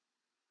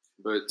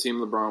 But Team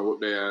LeBron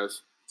whooped their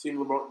ass. Team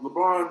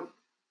LeBron.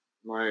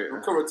 Like,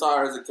 could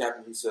retire as a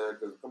captain, he said.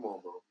 Because come on,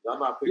 bro, y'all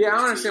not picking. Yeah, I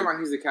don't understand why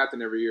he's the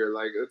captain every year.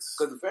 Like, it's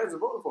because the fans are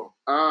voting for him.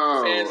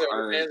 Oh, fans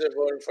are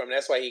voting for him.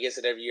 That's why he gets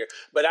it every year.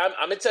 But I'm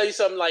gonna tell you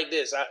something like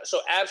this.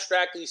 So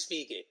abstractly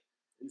speaking,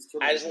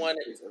 I just want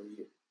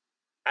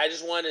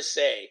to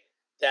say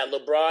that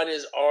LeBron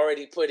is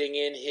already putting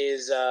in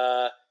his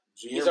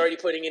he's already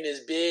putting in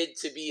his bid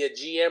to be a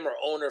GM or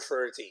owner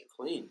for a team.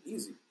 Clean,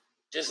 easy.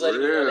 Just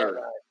letting you know that,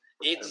 bro.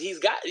 He's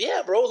got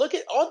Bro. Look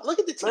at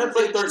the teams. Man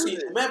played 13.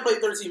 Man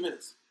played 13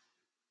 minutes.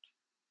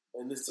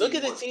 And this look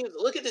at the teams.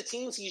 Look at the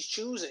teams he's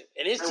choosing,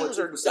 and his teams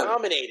are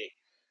dominating.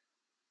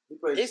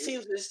 His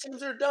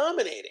teams are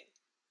dominating.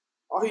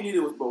 All he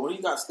needed was, but when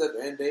he got Steph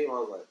and Dame, I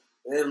was like,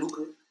 and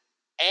Luka.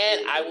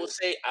 And I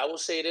will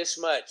say this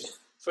much: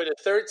 for the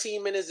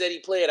 13 minutes that he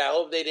played, I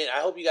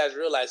hope you guys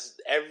realize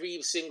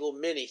every single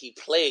minute he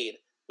played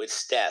with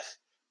Steph,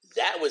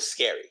 that was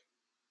scary.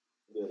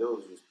 Yeah,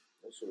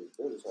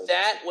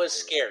 that was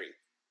scary.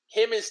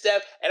 Him and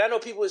Steph, and I know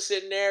people were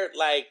sitting there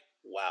like,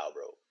 "Wow,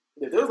 bro."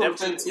 If them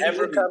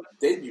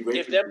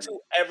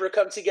two ever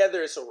come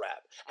together, it's a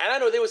wrap. And I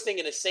know they was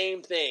thinking the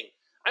same thing.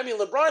 I mean,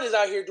 LeBron is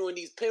out here doing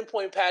these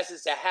pinpoint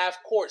passes to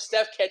half court.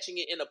 Steph catching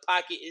it in the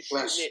pocket and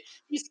shooting it.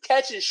 He's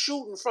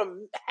shooting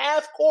from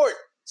half court.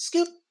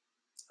 Skip.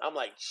 I'm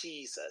like,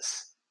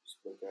 Jesus.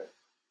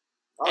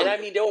 And I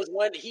mean, there was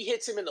one, he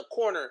hits him in the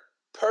corner.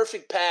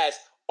 Perfect pass.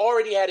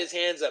 Already had his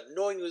hands up,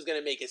 knowing he was going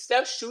to make it.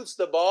 Steph shoots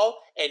the ball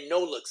and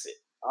no-looks it.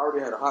 I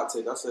already had a hot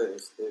take. I said,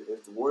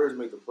 if the Warriors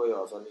make the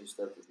playoffs, I need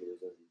Steph to get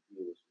his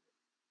MVP.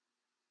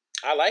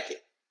 I like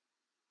it.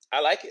 I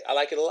like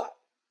it a lot.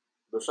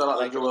 But shout out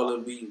to Joel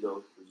Embiid,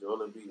 though. Joel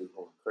Embiid is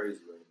going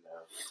crazy right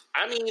now.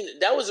 I mean,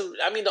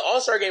 the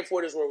All-Star game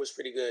for this world was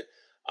pretty good.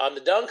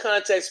 The dunk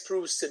contest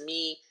proves to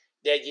me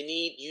that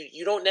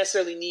you don't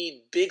necessarily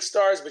need big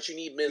stars, but you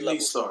need mid-level. You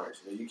need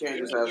stars. You can't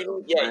just have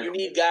you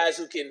need guys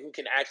who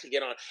can actually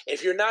get on.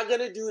 If you're not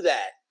going to do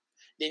that,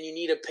 then you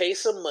need to pay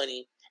some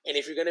money. And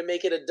if you're going to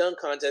make it a dunk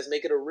contest,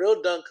 make it a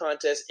real dunk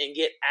contest and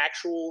get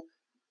actual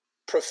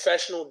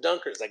professional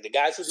dunkers, like the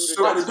guys who do the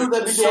dunks. So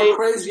that be doing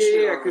crazy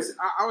shit. Yeah, because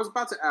I was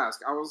about to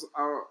ask.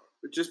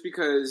 Just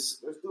because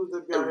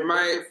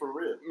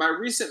my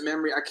recent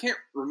memory, I can't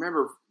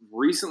remember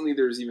recently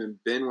there's even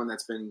been one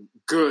that's been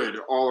good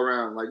all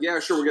around. Like, yeah,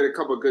 sure, we'll get a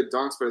couple of good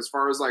dunks, but as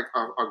far as like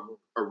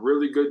a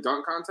really good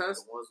dunk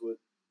contest,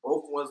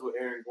 both ones with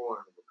Aaron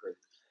Gordon were crazy.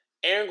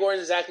 Aaron Gordon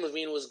and Zach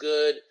LaVine was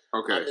good.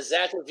 Okay. The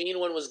Zach LaVine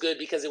one was good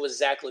because it was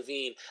Zach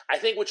LaVine. I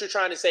think what you're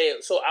trying to say,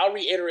 so I'll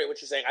reiterate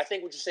what you're saying. I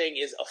think what you're saying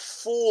is a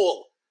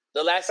full.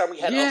 The last time we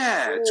had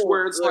a full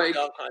where it's like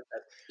dunk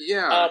contest.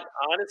 Yeah.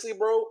 Honestly,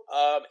 bro,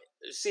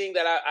 seeing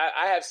that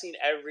I have seen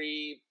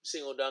every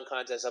single dunk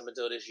contest up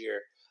until this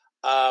year.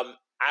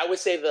 I would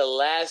say the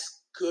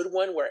last good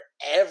one where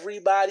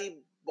everybody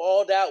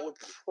balled out would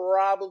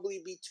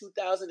probably be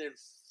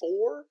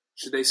 2004.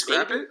 Should they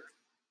scrap it?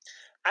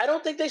 I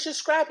don't think they should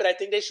scrap it. I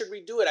think they should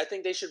redo it. I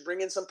think they should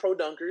bring in some pro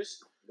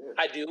dunkers. Yeah.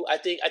 I do. I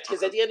think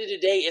because at the end of the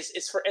day,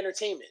 it's for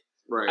entertainment.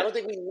 Right. I don't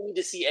think we need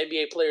to see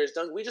NBA players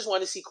dunk. We just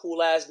want to see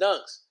cool ass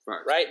dunks,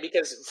 right?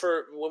 Because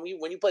for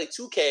when you play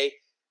 2K,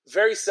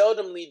 very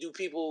seldomly do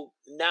people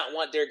not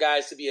want their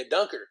guys to be a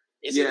dunker.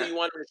 It's either you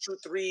want them to shoot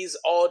threes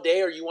all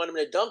day or you want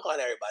them to dunk on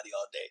everybody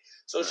all day.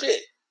 So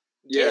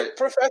get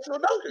professional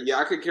dunkers. Yeah,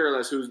 I could care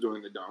less who's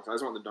doing the dunks. I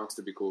just want the dunks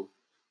to be cool.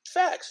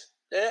 Facts.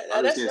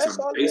 I've seen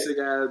some basic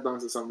ass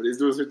dunks that some of these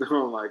dudes are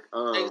doing, like,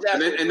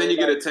 exactly. and then you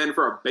get a 10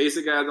 for a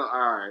basic ass. All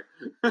right.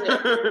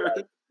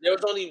 Yeah,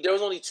 there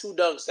was only 2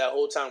 dunks that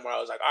whole time where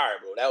I was like, all right,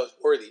 bro, that was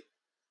worthy.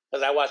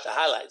 Because I watched the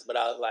highlights, but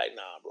I was like,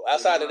 nah, bro.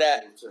 Outside of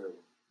that, it's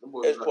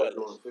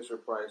pointless. Fisher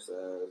Price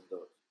as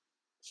dunks.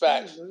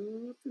 Facts.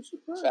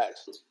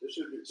 Facts.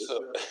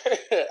 So,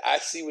 I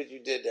see what you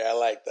did there. I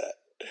like that.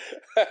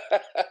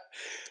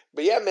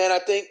 But yeah, man, I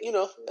think,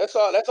 that's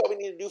all we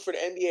need to do for the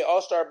NBA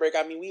All-Star break.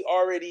 I mean, we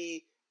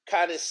already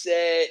kind of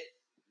said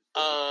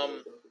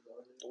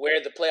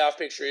where the playoff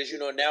picture is.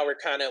 Now we're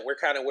kind of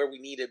where we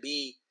need to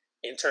be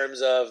in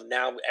terms of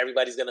now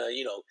everybody's going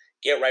to,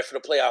 get right for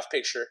the playoff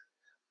picture,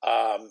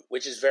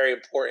 which is very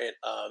important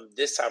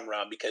this time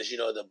around because,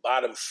 the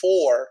bottom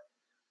 4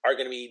 are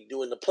going to be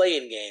doing the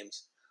play-in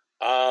games.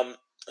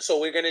 So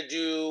we're going to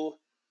do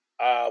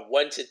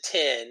 1 to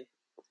 10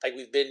 like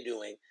we've been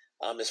doing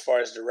as far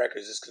as the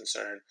records is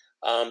concerned.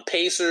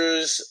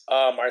 Pacers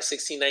are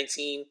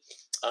 16-19.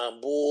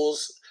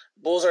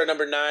 Bulls are at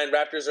number 9.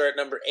 Raptors are at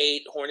number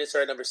 8. Hornets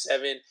are at number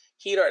 7.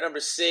 Heat are at number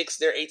 6.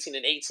 They're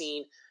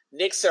 18-18.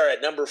 Knicks are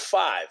at number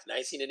 5,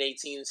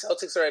 19-18.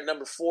 Celtics are at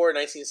number 4,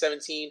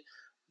 19-17.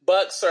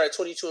 Bucks are at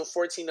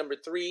 22-14, number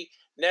 3.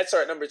 Nets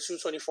are at number 2,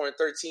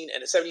 24-13.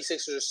 And the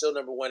 76ers are still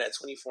number 1 at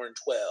 24-12.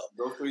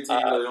 Those 3 teams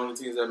are the only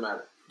teams that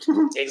matter.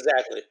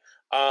 Exactly.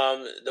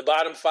 The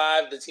bottom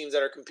 5, the teams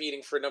that are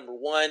competing for number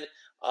 1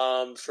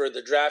 for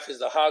the draft is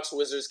the Hawks,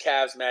 Wizards,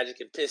 Cavs,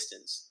 Magic, and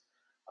Pistons.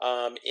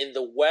 In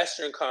the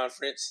Western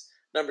Conference,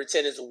 number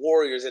 10 is the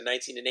Warriors at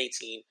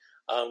 19-18.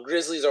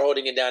 Grizzlies are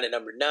holding it down at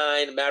number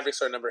 9.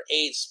 Mavericks are at number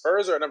 8.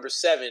 Spurs are at number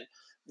 7.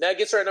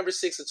 Nuggets are at number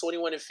 6 at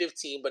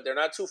 21-15, but they're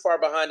not too far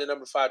behind the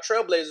number 5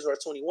 Trailblazers, who are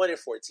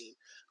 21-14.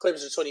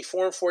 Clippers are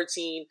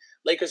 24-14.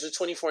 Lakers are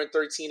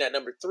 24-13 at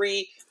number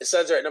 3. The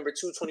Suns are at number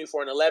 2,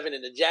 24-11,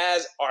 and the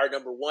Jazz are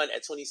number 1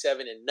 at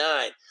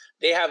 27-9.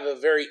 They have a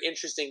very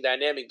interesting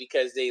dynamic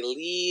because they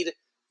lead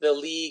the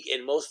league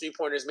in most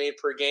three-pointers made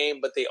per game,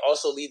 but they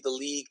also lead the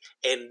league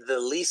in the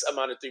least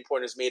amount of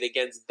three-pointers made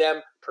against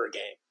them per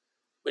game,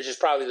 which is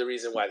probably the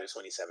reason why they're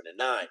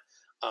 27-9.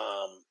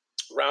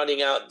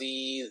 Rounding out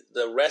the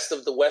rest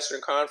of the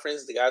Western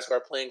Conference, the guys who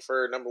are playing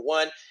for number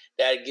 1,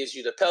 that gives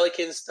you the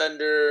Pelicans,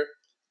 Thunder,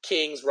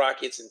 Kings,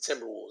 Rockets, and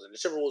Timberwolves. And the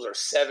Timberwolves are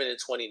 7-29.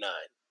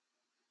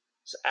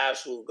 It's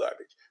absolute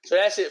garbage. So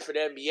that's it for the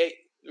NBA.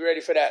 You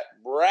ready for that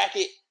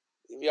bracket?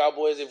 If y'all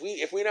boys,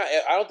 if we're not,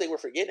 I don't think we're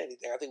forgetting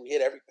anything. I think we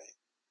hit everything.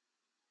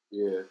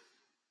 Yeah.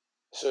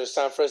 So it's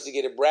time for us to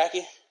get a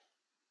bracket.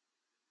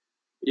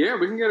 Yeah,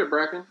 we can get a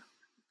bracket.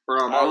 I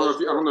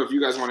don't know if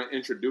you guys want to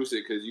introduce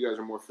it because you guys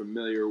are more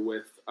familiar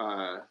with.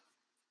 Dylan,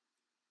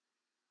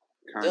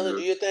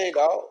 do your thing,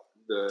 dog.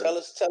 Tell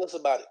us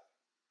about it.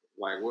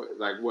 Like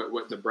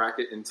what the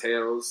bracket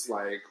entails.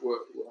 Like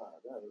what?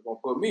 You're gonna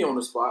put me on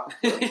the spot.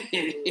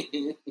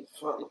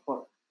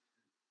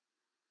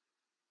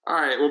 All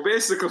right. Well,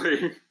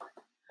 basically.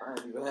 I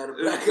ain't even had a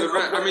bracket.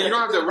 I mean, you don't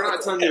have to. We're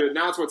not telling you to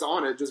announce what's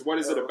on it. Just what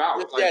is it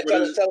about?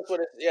 Tell us what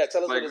it is. Yeah,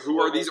 tell us. Like, who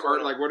are these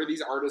art? Like, what are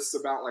these artists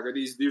about? Like, are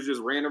these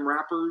just random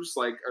rappers?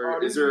 Like,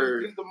 or is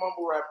there? These the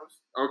mumble rappers.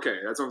 Okay,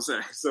 that's what I'm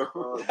saying. So,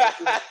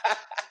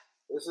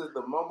 this is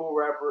the mumble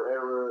rapper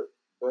era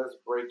best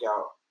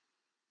breakout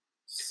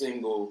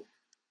single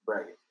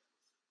bracket.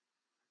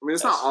 I mean,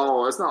 it's not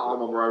all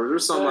mumble rappers.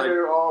 There's some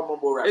they're all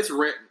mumble rappers.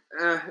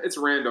 It's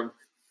random.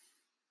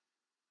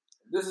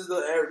 This is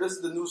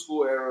the new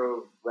school era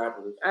of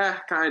rappers.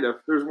 Kind of.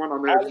 There's one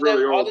on there that's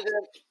really old.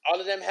 All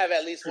of them have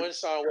at least one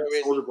song where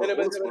it's... He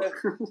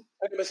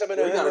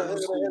got a new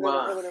school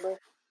mind.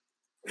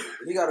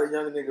 He got a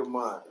young nigga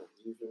mind.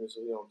 You feel me?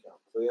 So he don't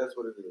count. So that's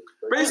what it is.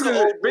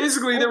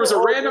 Basically, there was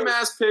a random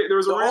ass pick. There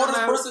was a random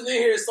oldest person in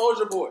here is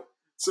Soulja Boy.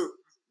 So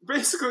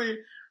basically,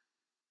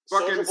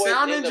 fucking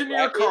sound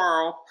engineer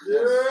Carl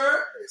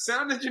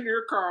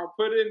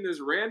put in this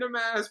random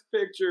ass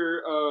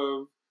picture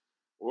of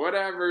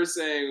whatever,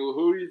 saying,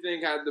 who do you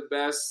think had the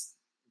best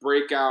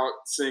breakout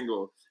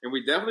single? And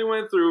we definitely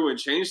went through and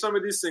changed some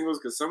of these singles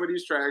because some of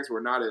these tracks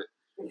were not it.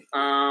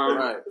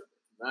 Right.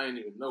 I didn't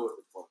even know what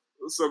the fuck.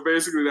 So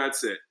basically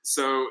that's it.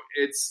 So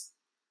it's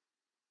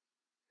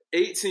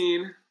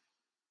 18.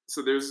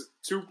 So there's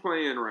 2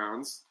 play-in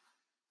rounds.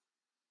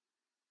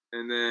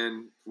 And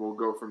then we'll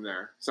go from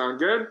there. Sound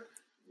good?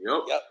 Yep.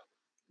 All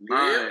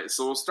right.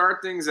 So we'll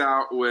start things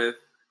out with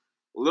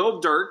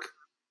Lil Durk.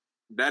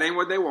 That ain't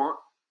what they want.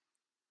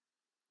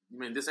 You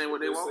mean this ain't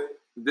what they want?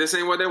 This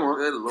ain't what they want.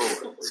 Good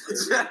Lord.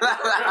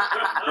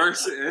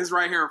 Verse, it's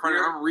right here in front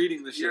of you. I'm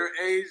reading the shit. Your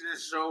age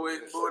is showing,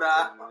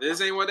 Buddha. This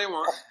ain't what they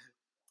want.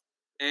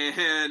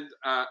 And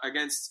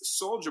against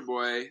Soulja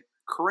Boy,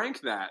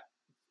 Crank That.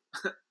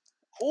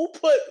 Who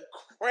put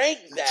Crank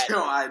That?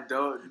 No, I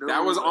don't know.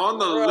 That was on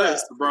the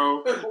list,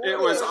 bro. It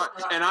was,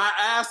 and I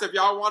asked if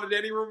y'all wanted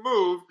any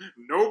removed.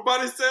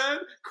 Nobody said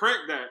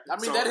Crank That. I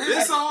mean, so that is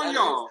this on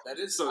y'all. That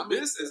is. So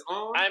this is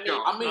on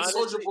y'all. I mean,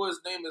 Soulja Boy's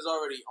name is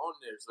already on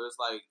there, so it's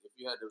like if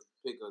you had to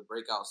pick a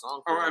breakout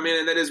song. I mean,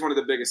 and that is one of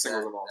the biggest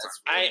singles of all time.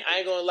 I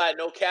ain't gonna lie,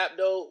 no cap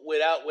though.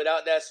 Without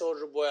that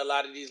Soulja Boy, a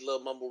lot of these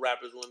little mumble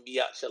rappers wouldn't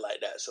be out shit like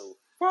that. So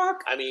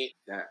fuck. I mean,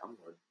 that I'm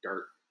going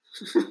dirt.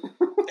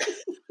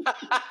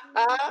 I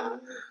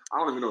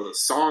don't even know the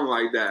song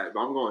like that,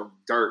 but I'm going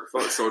dirt.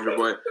 Fuck Soulja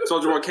Boy.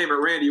 Soulja Boy came at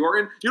Randy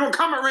Orton. You don't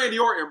come at Randy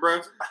Orton,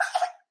 bro.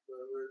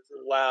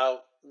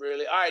 Wow,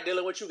 really? All right,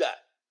 Dylan, what you got?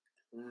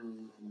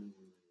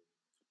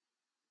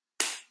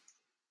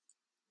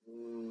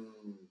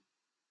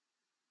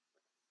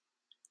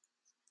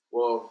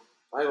 Well,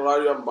 I ain't gonna lie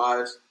to you, I'm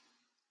biased.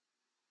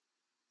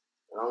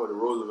 And I went to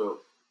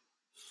Roosevelt.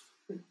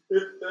 I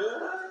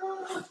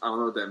don't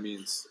know what that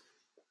means.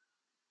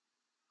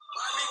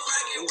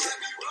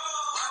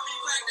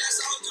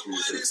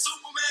 Jesus.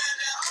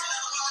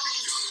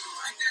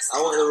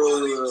 I went to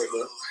Roosevelt,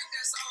 bro.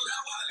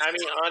 I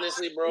mean,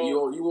 honestly, bro.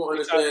 You won't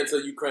understand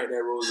until you crank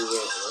that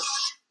Roosevelt,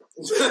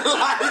 bro.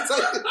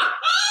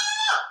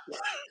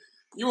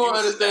 You won't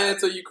understand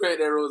until you crank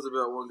that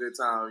Roosevelt one good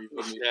time. You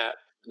feel me? Yeah.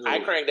 I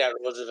cranked that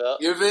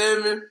Roosevelt. You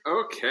feel me?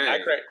 Okay. I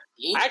cranked.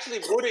 Actually,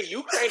 Buddha,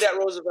 you cranked that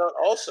Roosevelt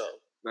also.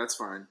 That's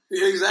fine.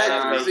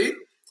 Exactly. See?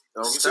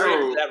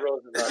 That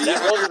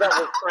Roosevelt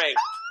was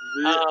cranked.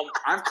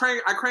 I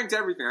cranked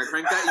everything. I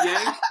cranked that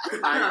Yang.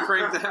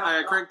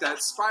 I cranked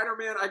that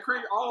Spider-Man. I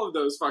cranked all of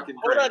those fucking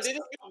cranks.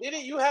 Hold on,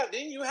 didn't you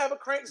have a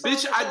crank song?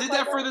 Bitch, I did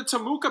that for the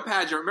Temuka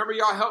pageant. Remember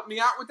y'all helped me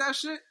out with that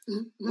shit?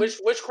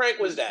 Which crank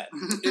was that?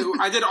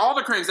 I did all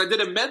the cranks. I did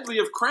a medley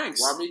of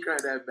cranks. Why me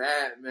crank that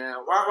bad, man?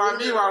 Why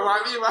me?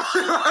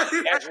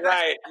 That's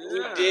right.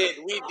 Yeah.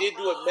 We did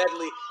do a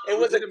medley. It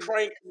was a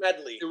crank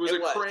medley. It was a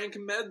crank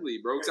medley,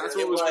 bro. Because that's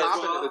what was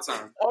popping at the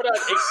time. Hold on,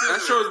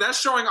 excuse me. That's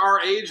showing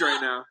our age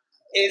right now.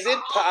 Is it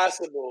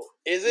possible?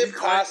 We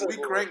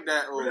cranked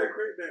that old.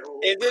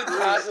 Is it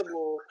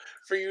possible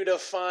for you to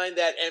find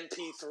that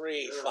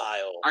MP3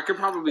 file? I could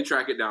probably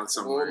track it down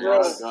somewhere.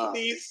 Bro,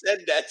 please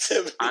send that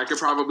to me. I could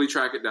probably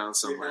track it down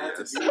somewhere.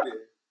 Yes.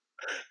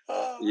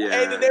 Yeah.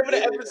 Hey, the name of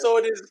the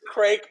episode is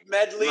Crank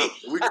Medley.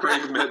 We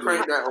cranked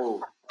that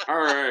old. All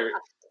right.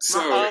 So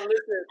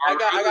listen, I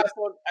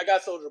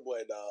got Soulja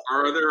Boy, dog.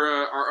 Our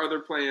other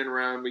playing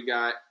round, we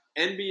got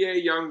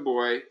NBA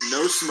YoungBoy,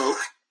 No Smoke.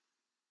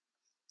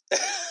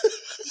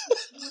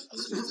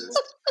 Jesus.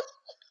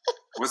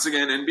 Once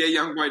again, NBA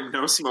YoungBoy,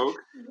 No Smoke.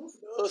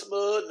 No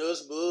smoke.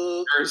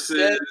 Versus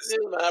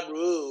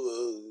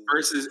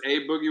A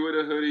Boogie with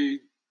a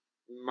Hoodie,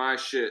 My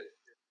Shit.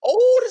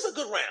 Oh, this is a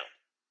good round.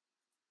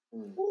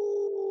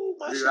 Ooh,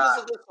 My Shit is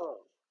a good song.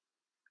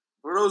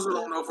 For those who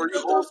don't know, for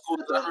you old school,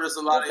 there's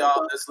a lot of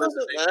y'all that's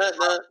listening.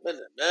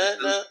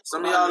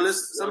 Some of y'all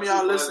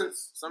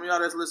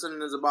that's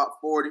listening is about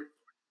 40.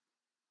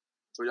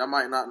 So y'all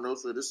might not know.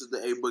 So this is the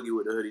A Boogie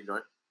with the Hoodie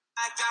joint.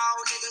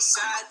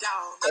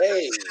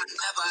 Hey.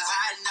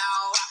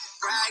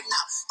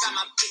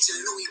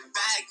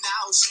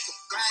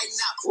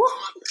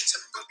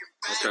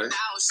 Okay.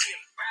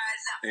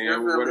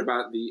 And what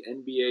about the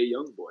NBA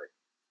YoungBoy?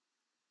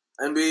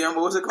 NBA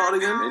YoungBoy, what's it called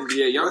again?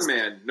 NBA Young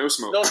Man, No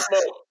Smoke. No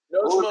Smoke.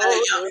 No Smoke.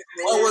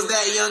 What was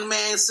that young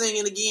man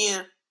singing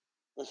again?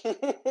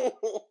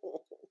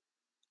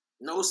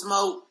 No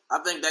Smoke.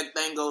 I think that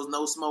thing goes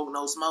No Smoke,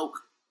 No Smoke.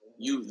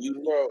 You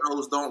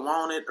Negroes don't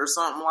want it or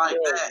something like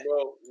that.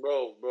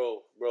 Bro,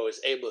 it's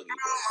A Boogie, bro.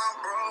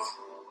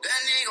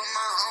 That nigga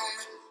my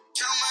homie.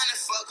 Count money,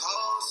 fuck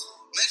hoes.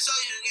 Make sure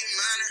you get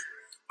money.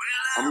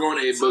 I'm going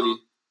A Boogie.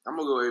 I'm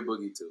gonna go A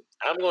Boogie too.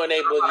 I'm going A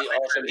Boogie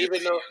also.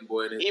 Even though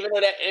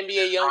that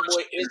NBA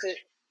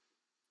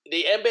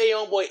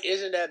YoungBoy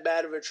isn't that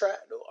bad of a track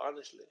though,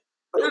 honestly.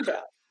 Okay.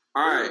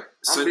 All right.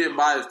 I'm being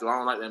biased though. I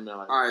don't like that man.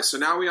 All right, so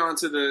now we on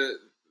to the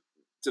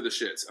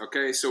shits.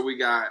 Okay, so we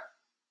got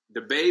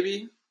The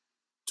Baby,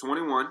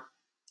 21.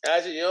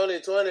 Actually, you're only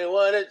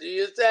 21 until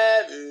you're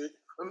savage.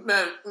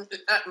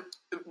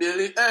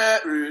 Billy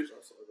Average.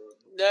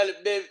 Daddy,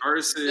 baby.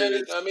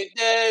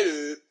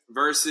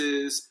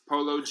 Versus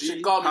Polo G.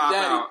 She call me Pop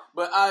daddy, Out.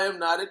 but I am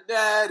not a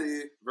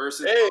daddy.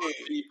 Versus Polo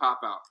G. Pop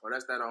Out. Oh,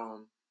 that's that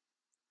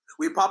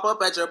we pop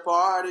up at your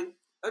party,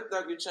 a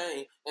thug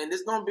chain, and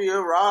it's gonna be a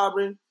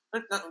robbery.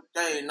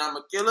 I'm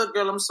a killer,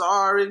 girl. I'm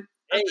sorry.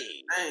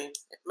 Hey,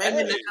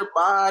 maybe lick your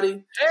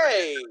body.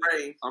 Hey,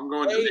 I'm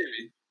going to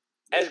Baby.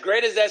 As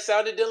great as that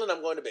sounded, Dylan,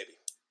 I'm going to Baby.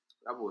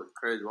 That boy's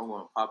crazy. I'm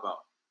going to Pop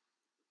Out.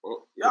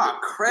 Oh, y'all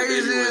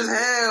crazy as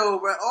hell,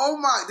 bro. Oh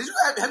my! Did you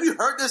have you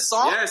heard this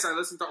song? Yes, I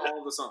listened to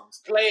all the songs.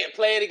 Play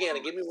it again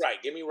and get me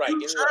right. Get me right.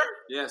 You sure?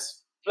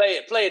 Yes. Play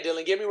it,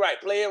 Dylan. Get me right.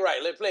 Play it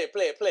right. Play it.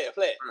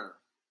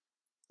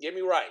 Get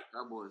me right.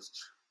 That boy's.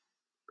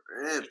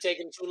 You're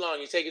taking too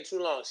long. See,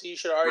 you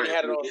should have already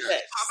had it on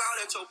set. Pop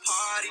out at your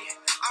party.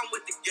 I'm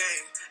with the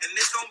game, and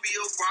it's gonna be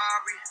a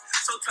robbery.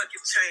 So tuck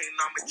your chain.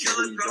 I'm a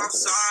killer, girl. I'm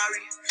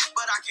sorry,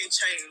 but I can't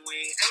change. We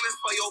ain't aiming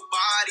for your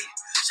body.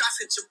 Shots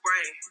hit your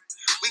brain.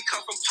 We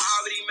come from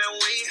poverty, man.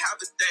 We ain't have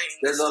a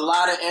thing. There's a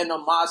lot of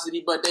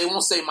animosity, but they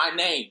won't say my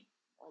name.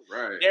 All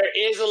right. There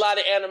is a lot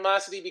of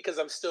animosity because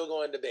I'm still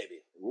going to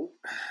Baby. Ooh.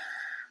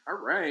 All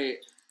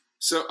right.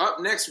 So up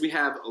next we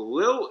have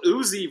Lil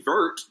Uzi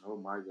Vert. Oh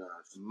my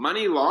gosh.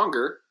 Money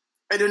Longer.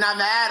 It do not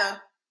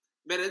matter.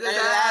 I ain't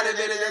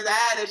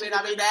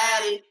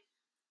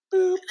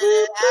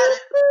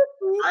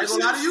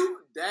gonna lie to you.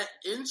 That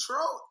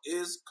intro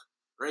is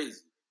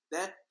crazy.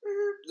 That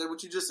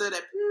what you just said.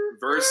 That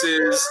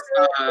versus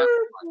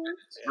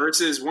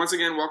once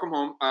again, welcome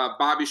home,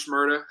 Bobby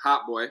Shmurda,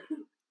 Hot Boy.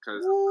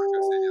 Because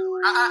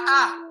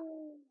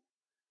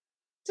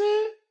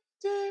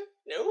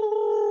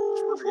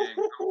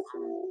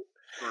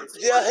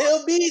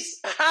Hill Beats,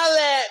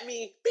 holla at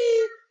me.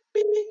 Beep,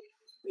 beep,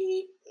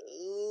 beep.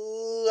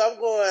 Ooh, I'm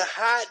going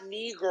Hot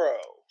Negro.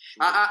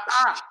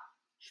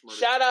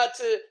 Shout out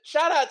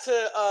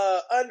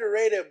to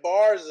underrated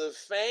bars of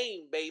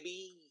fame,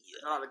 baby.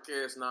 Shout out to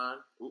KS9.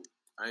 Oop,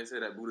 I ain't say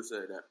that. Buddha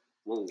said that.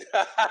 Whoa.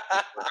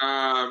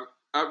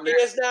 Up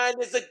next,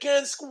 KS9 is a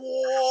gun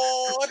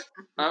squad.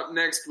 Up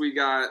next, we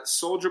got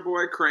Soulja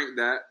Boy, Crank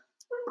That.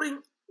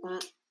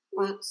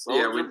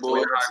 Soulja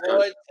Boy.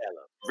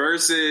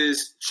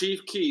 Versus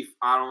Chief Keef,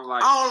 I don't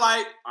like.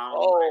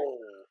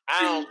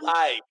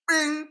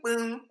 Bing,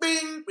 bing,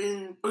 bing,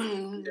 bing,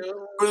 bing.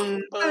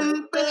 Boom, boom,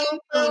 boom,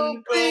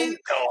 boom, boom.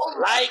 Don't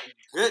like.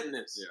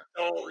 Goodness. Yeah.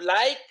 Don't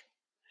like.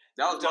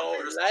 That was my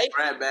first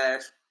Brad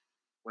Bash.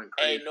 Went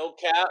crazy. Hey, no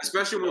cap.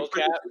 Especially when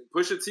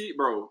Pusha T,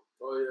 bro.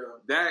 Oh yeah.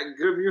 That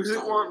good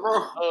music one, bro.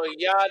 Oh,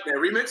 y'all. That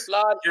remix?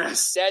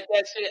 Yes. That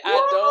shit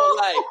I don't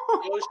like.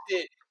 Your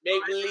shit.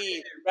 Make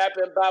believe.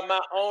 Rapping about my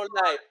own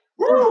life.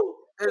 Woo!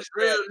 It's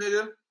real,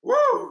 nigga.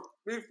 Woo!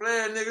 Be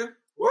playing, nigga.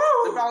 Woo!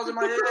 If I was in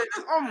my head,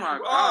 oh my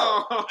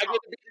god. I get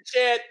to be the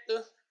chat.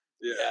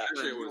 Yeah, that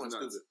shit was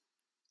nuts.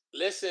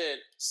 Listen.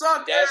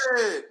 Suck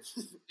it!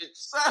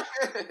 Suck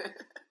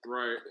it!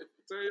 Right.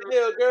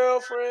 Little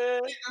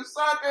girlfriend.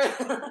 Suck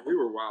it! We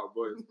were wild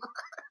boys.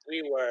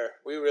 We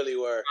really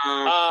were.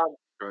 I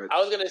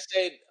was gonna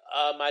say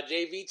my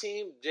JV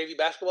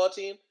basketball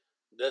team.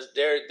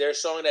 Their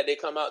song that they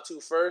come out to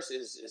first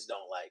is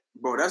Don't Like.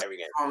 Bro, that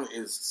song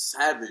is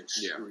savage.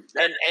 Yeah.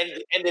 And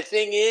the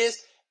thing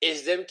is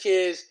them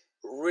kids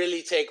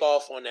really take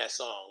off on that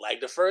song. Like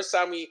the first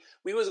time we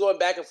was going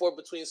back and forth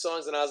between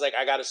songs, and I was like,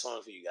 I got a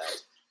song for you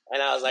guys.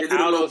 And I was like, they do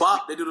the little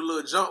bop, they do the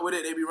little jump with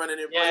it, they be running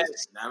in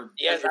place.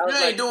 Yes, if you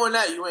ain't doing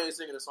that, you ain't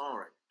singing the song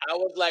right. I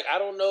was like, I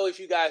don't know if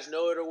you guys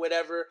know it or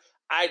whatever.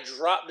 I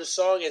dropped the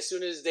song as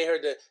soon as they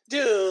heard the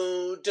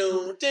do. They're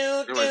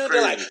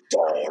like,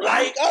 Don't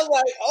Like. I was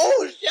like,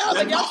 oh shit! I was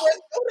like, y'all want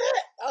to do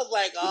that? I was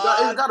like,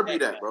 oh, it's gotta be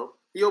that, bro.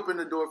 He opened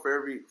the door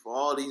for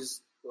all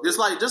these. Just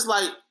like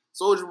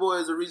Soulja Boy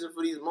is a reason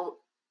for these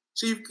moments.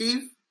 Chief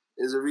Keef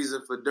is a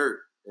reason for Dirt,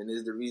 and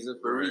is the reason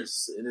for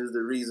Reese, and is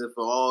the reason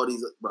for all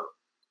these, bro.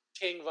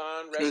 King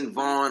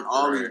Von,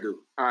 all these dudes.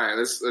 All right,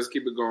 let's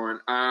keep it going.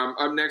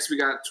 Up next, we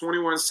got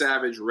 21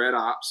 Savage, Red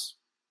Ops.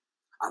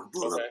 I'm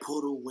gonna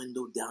pull the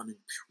window down and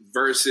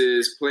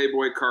versus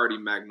Playboy Cardi,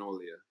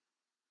 Magnolia.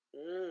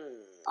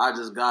 I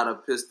just got a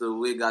pistol.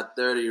 We got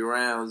 30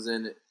 rounds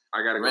in it.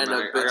 I gotta go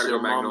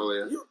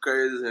Magnolia. You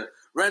crazy as hell.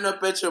 Ran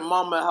up at your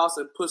mama's house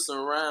and put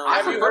some rounds.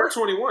 I prefer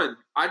 21.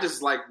 I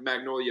just like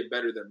Magnolia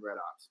better than Red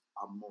Ops.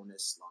 I'm on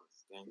this slaughter.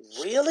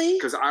 Really?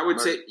 Because I would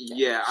take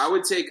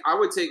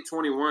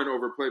 21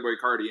 over Playboy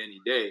Cardi any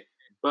day.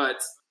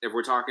 But if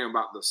we're talking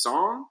about the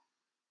song,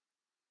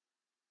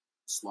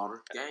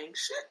 Slaughter Gang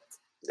shit.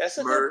 That's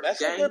a good point.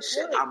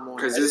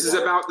 Because this is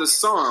about the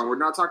song. We're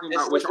not talking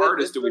about which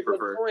artist do we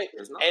prefer.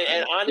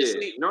 And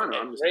honestly,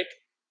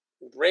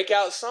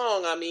 breakout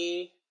song. I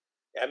mean,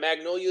 that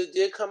Magnolia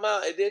did come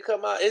out. It did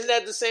come out. Isn't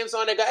that the same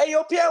song that got, hey,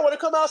 yo, Pierre, want to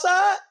come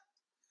outside?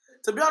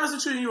 To be honest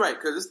with you, you're right.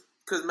 Because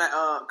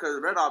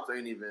Red Ops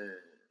ain't even.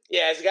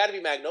 Yeah, it's got to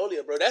be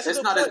Magnolia, bro.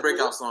 It's not his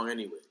breakout song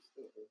anyway.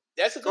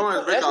 That's a good point.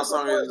 His breakout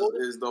song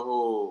is the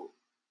whole.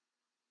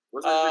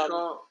 What's that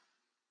called?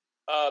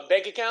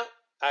 Bank Account.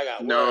 I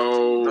got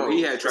no,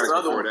 he had tracks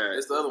before that.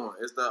 It's the other one.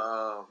 It's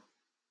the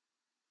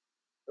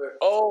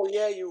Oh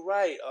yeah, you're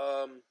right.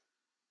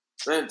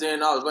 Spent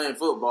 $10 playing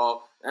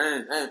football.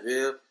 And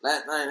field.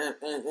 Last night.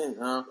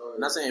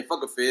 Not saying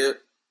fuck a field.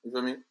 You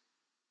feel me?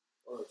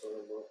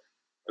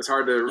 It's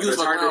hard to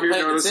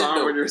hear the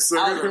song when you're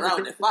singing. I was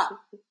around that fuck.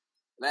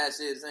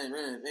 Last year, the same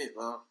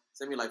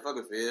sent me like fuck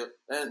a field.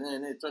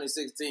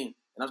 2016, and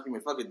I'm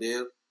screaming fuck a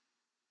deal.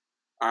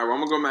 All right, well,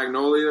 I'm gonna go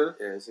Magnolia.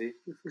 Yeah, see,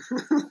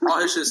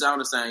 all his shit sound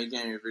the same. You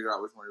can't even figure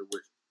out which one is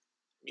which.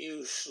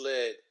 You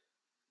slid.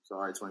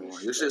 Sorry,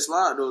 21. Your shit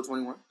slide though,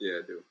 21. Yeah,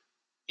 I do.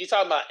 You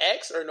talking about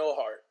X or No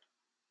Heart?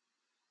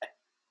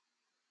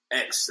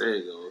 X. There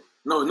you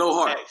go. No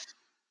Heart. X.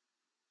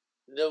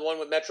 The one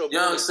with Metro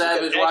Boomin. Young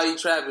Savage, why you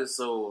trapping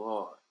so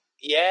hard?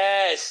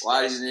 Yes.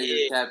 Why these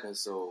niggas capping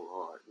so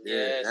hard?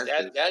 Yes,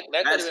 that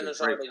could have been a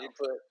song that you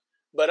put.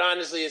 But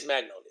honestly, it's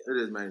Magnolia. It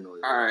is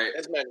Magnolia. All right.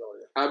 It's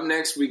Magnolia. Up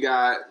next, we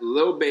got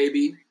Lil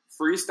Baby,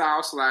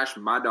 Freestyle /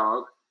 My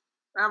Dog.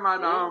 At my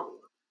dog.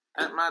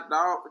 At my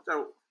dog.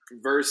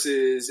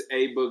 Versus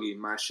A Boogie,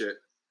 My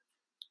Shit.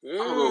 I'm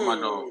going to go with my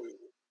dog.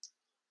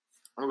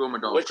 I'm going to go with my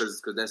dog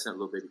because that sent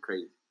Lil Baby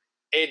crazy.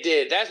 It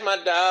did. That's my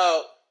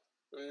dog.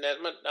 That's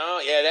my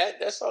dog. Yeah,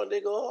 that song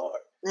did go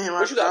hard. Yeah,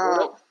 what you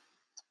got,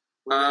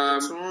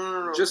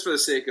 just for the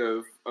sake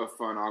of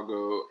fun, I'll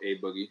go A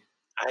Boogie.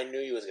 I knew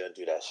you was gonna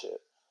do that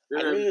shit.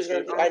 I knew you was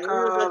gonna do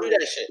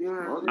that shit.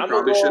 Well, you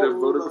probably should have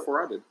voted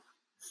before I did.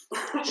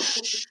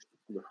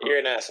 You're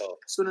an asshole.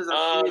 As soon as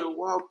I feel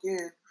walk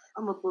in,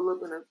 I'm gonna pull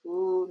up in a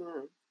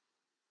pool.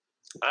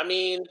 I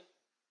mean,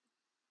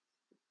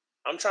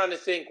 I'm trying to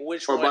think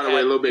which one. Oh, by the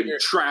way, Lil Baby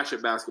trash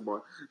at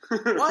basketball.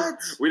 What?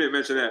 We didn't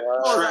mention that.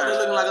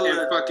 Trash.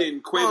 And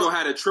fucking Quavo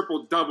had a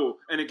triple-double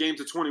in a game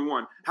to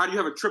 21. How do you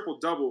have a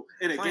triple-double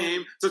in a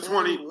game to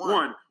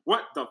 21?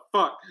 What the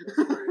fuck?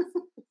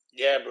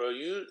 Yeah, bro,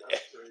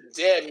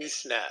 damn, you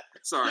snap.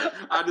 Sorry,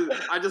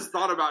 I just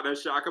thought about that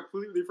shit. I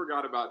completely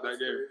forgot about that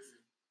game.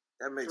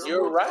 That makes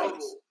You're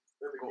right.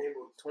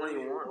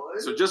 21.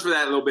 So just for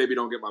that, Lil Baby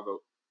don't get my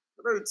vote.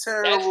 Very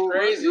terrible. That's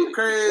crazy. You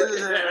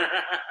crazy.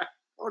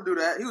 Don't do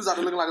that. He was out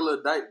there looking like a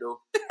little dyke,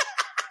 though.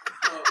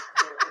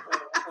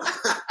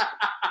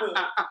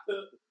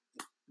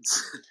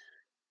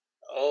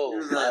 Oh, he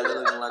was out there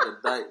looking like a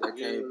dyke that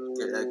can't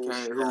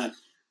hoop.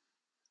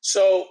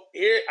 So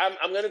here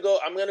I'm gonna go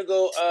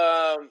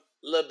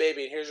Lil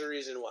Baby, and here's the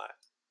reason why.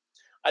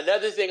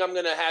 Another thing I'm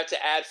gonna have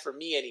to add for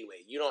me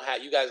anyway. You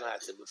guys don't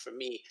have to, but for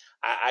me,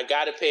 I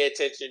gotta pay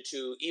attention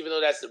to, even though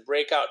that's the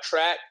breakout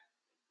track,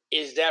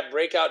 is that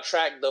breakout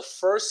track the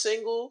first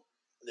single,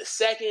 the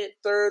second,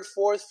 third,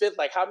 fourth, fifth?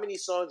 Like, how many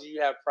songs do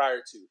you have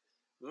prior to?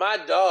 My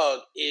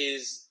Dog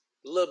is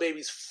Lil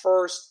Baby's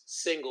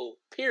first single,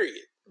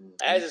 period.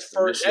 As his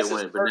first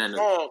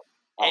song,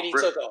 and he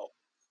took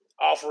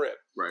off rip.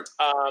 Right.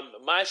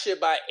 My Shit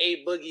by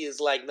A Boogie is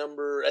like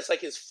that's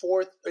like his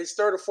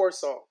third or fourth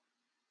song.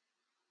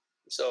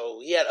 So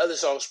he had other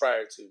songs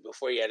prior to,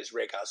 before he had his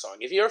breakout song.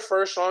 If your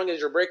first song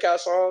is your breakout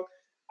song,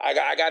 I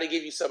gotta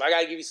give you some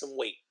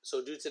weight.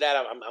 So due to that,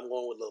 I'm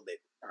going with Lil Baby.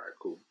 All right,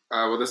 cool.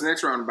 Well, this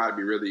next round is about to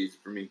be really easy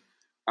for me.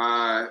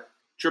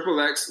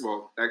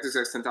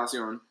 XXX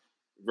Tentacion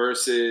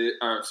versus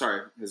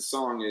his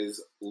song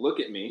is Look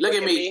at Me. Look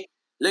at me.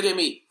 Look at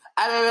me.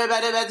 I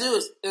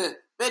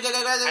ain't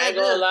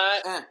gonna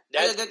lie.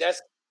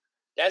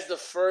 That's the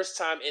first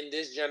time in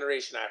this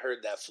generation I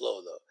heard that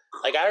flow though.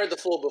 Like, I heard the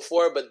flow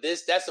before, but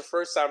that's the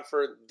first time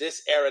for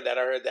this era that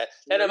I heard that.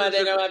 And everybody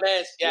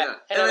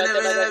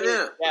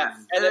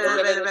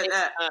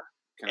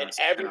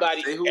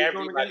took it.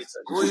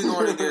 Who you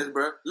going against,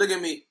 bro? Look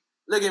at me.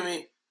 Look at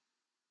me.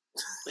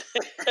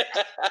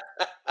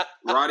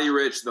 Roddy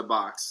Ricch, The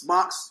Box.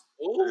 Box.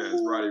 Ooh. Yeah,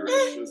 it's Roddy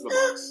Ricch. It's The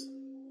Box.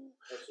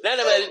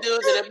 Nobody do it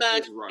to the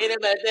box.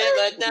 Anybody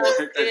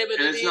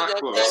it's not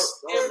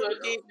close.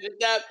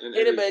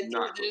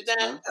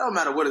 It don't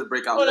matter what his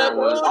breakout song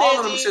was. All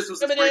of them shits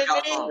was his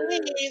breakout song.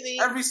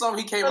 Every song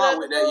he came out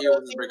with that year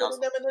was his breakout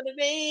song. Like,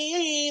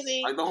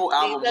 the whole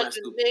album went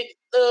stupid.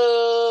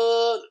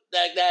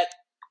 Like that.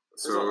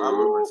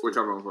 So, which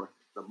I'm going for?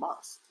 The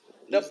Box.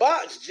 The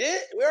Box,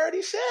 Jit. We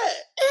already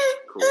said.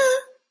 Cool.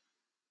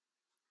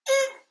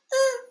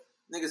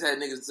 Niggas had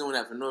niggas doing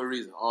that for no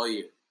reason all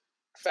year.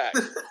 Fact.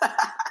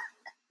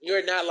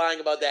 You're not lying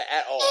about that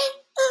at all.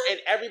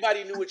 And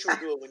everybody knew what you were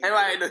doing when you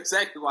everybody knew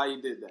exactly why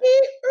you did that.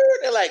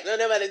 They're like, no,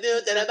 nobody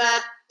do it.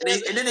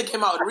 And then they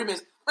came out with a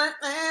remix.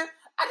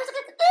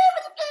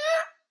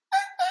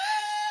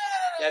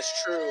 That's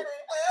true.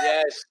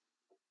 Yes.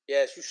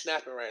 Yes, you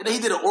snapping right now. And then he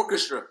did an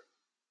orchestra.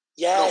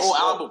 Yes. The whole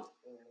album.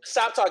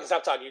 Stop talking.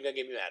 You're going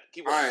to get me mad.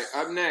 Keep going. All right,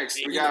 up next,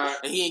 we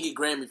got... And he ain't get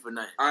Grammy for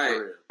nothing. All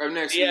right, up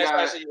next, we got...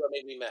 Yeah, especially you're going to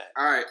make me mad.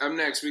 All right, up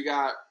next, we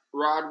got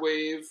Rod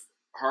Wave,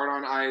 Heart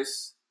on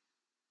Ice.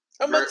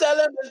 I'm going to tell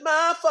him it's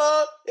my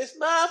fault. It's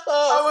my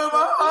fault. I wear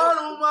my heart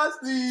on my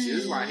sleeve. See,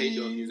 this is why I hate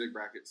doing music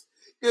brackets.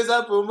 Because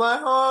I put my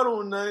heart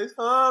on ice.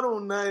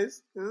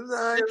 Because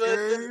I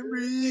can't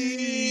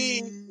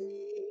breathe.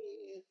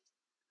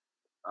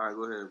 All right,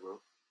 go ahead, bro.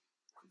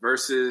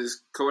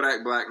 Versus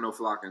Kodak Black, No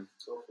Flocking.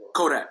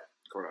 Kodak.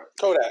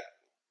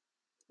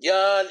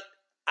 Young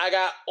I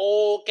got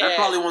old cat. That's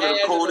probably one of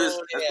the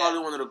coldest. That's probably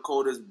one of the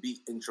coldest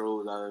beat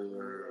intros I've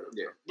ever heard.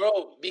 Yeah,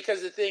 bro.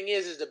 Because the thing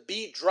is the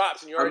beat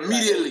drops and you're already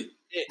immediately, like,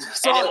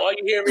 and then all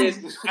you hear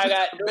is I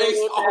got bass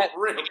off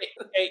rip.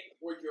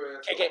 wake your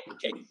ass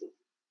up.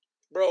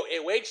 Bro,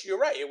 it wakes you. You're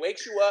right. It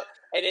wakes you up,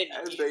 and then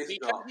because he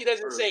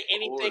doesn't say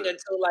anything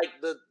until like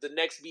the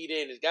next beat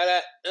in. It's got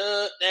that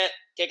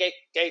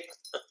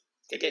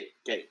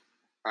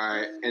All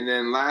right, and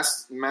then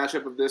last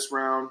matchup of this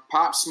round: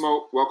 Pop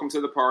Smoke, Welcome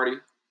to the Party.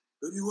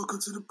 Baby, welcome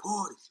to the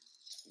party,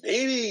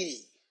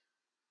 baby.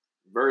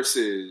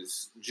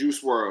 Versus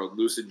Juice WRLD,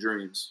 Lucid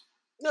Dreams.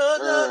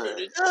 No,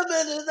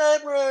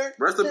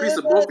 rest in peace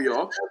to both of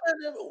y'all.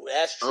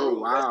 That's true. Oh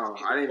wow,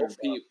 I didn't even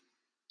peep.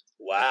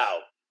 Wow.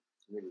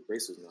 Niggas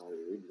bases now.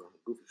 They be on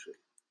goofy shit.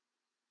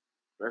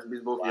 Rest in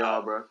peace both of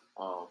y'all, bro.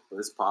 But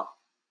it's Pop.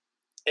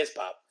 It's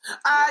Pop.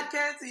 I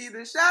can't see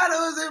the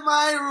shadows in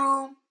my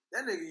room.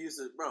 That nigga used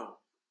to, bro.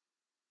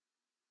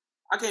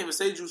 I can't even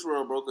say Juice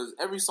WRLD, bro, because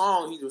every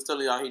song he was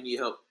telling y'all he need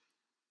help.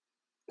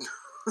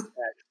 All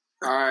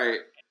right.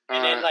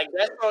 And then, like,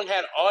 that song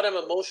had all them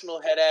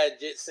emotional head-ass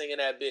jit singing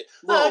that bit.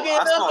 Bro,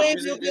 I saw a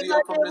music video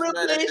from this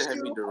man. That shit had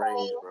me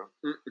deranged,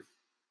 bro.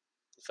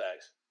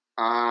 Facts.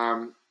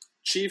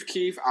 Chief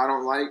Keef, I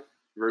don't like,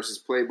 versus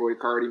Playboy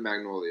Cardi,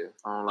 Magnolia.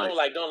 Don't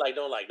like.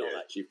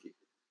 Chief Keef.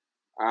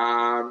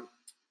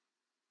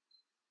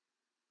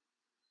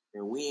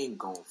 And we ain't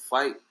gonna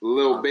fight.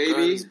 Lil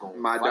Baby,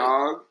 My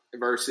Dog,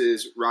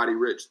 versus Roddy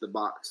Ricch, The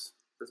Box.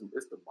 It's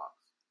The Box.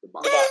 The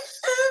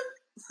Box.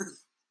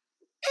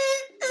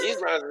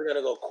 These rounds are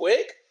gonna go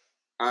quick.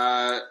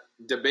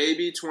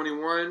 DaBaby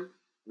 21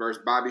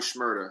 versus Bobby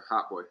Shmurda,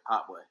 Hot Boy.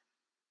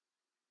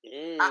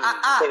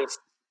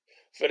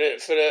 For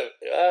the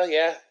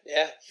yeah.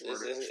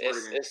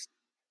 It's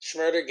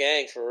Shmurda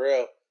gang for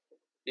real.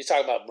 You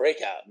talking about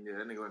Breakout? Yeah,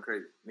 that nigga went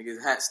crazy.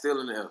 Nigga's hat still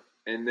in the air.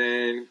 And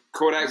then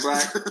Kodak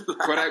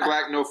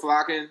Black, No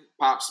Flocking,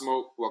 Pop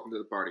Smoke, Welcome to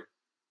the Party.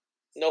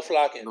 No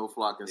Flocking.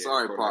 Yeah,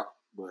 sorry, Kodak. Pop,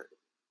 but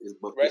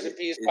rest in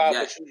peace, Pop.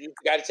 But you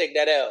got to take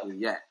that L.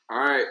 Yeah. All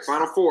right,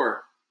 final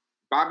four: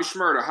 Bobby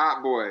Shmurda,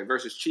 Hot Boy,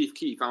 versus Chief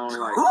Keef. I only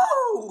like.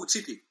 Woo,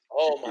 Chief Keef.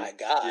 Oh my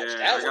gosh, yeah,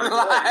 that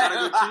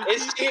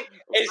was good.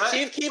 Is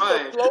Chief Keef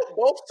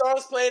both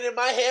songs playing in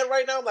my head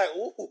right now? I'm like,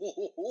 ooh.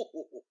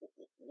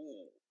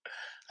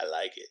 I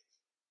like it.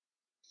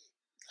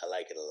 I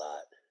like it a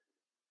lot.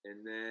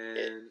 And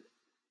then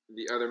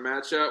the other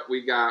matchup,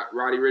 we got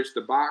Roddy Ricch,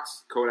 The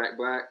Box, Kodak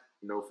Black,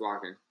 No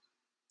Flocking.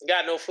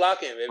 Got No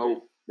Flocking, baby.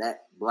 Oh,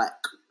 that Black.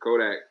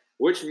 Kodak.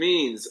 Which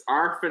means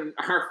our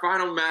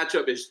final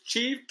matchup is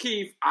Chief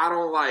Keef, I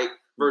don't like,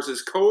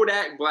 versus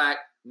Kodak Black,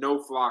 No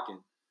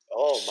Flocking.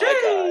 Oh, my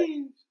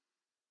God.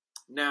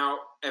 Now,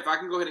 if I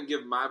can go ahead and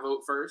give my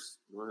vote first.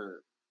 Go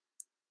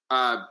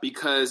ahead.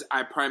 Because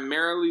I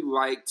primarily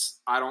liked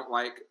I Don't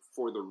Like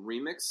for the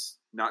remix,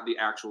 not the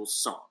actual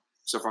song.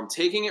 So if I'm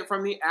taking it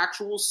from the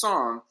actual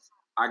song,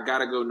 I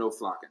gotta go No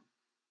Flocking.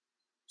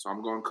 So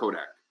I'm going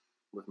Kodak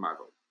with my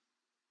vote.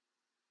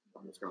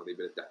 I'm just gonna leave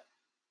it at that.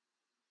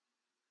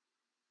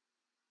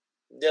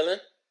 Dylan?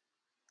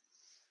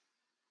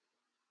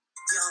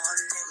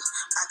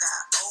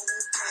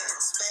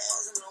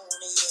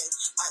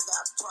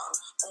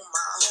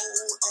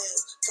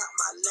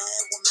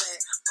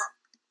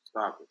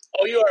 Stop it.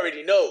 Oh, you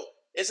already know.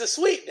 It's a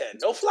sweet then.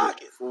 No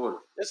Flocking.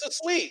 It's a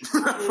sweet.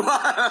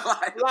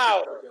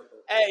 Louder.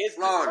 Hey, it's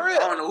Florida. I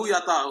don't know who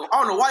y'all thought. I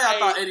don't know why y'all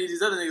thought any of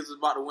these other niggas was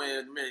about to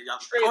win. Man, y'all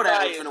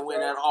Kodak was gonna win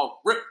that off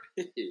rip.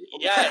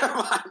 Yeah.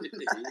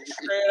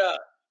 Straight up.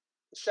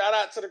 Shout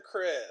out to the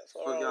crib.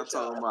 What y'all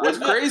talking about? What's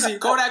crazy?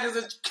 Kodak is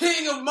the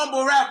king of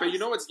mumble rap. But you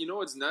know what's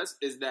nuts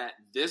is that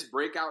this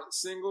breakout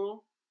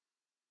single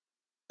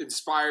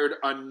inspired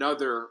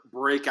another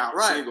breakout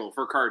single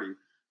for Cardi.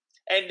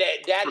 And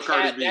that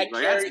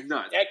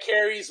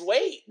carries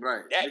weight.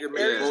 Right. That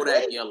carries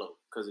Kodak weight. Yellow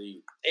because of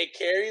you. It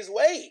carries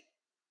weight.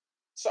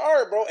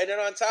 Sorry, bro. And then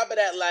on top of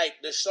that,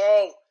 like the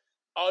song,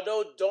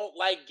 although Don't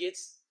Like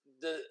gets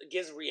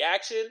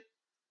reaction,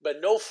 but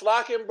No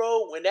Flocking,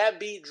 bro. When that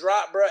beat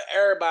drop, bro,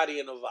 everybody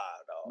in the vibe,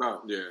 dog.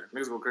 Bro, yeah,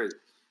 niggas go crazy.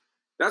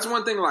 That's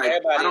one thing. Like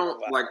I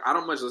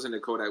don't much listen to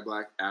Kodak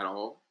Black at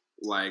all.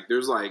 Like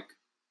there's like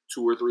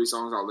 2 or 3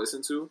 songs I'll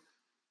listen to,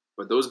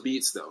 but those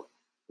beats though,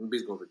 them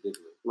beats go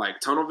ridiculous.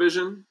 Like Tunnel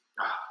Vision.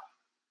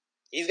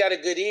 He's got a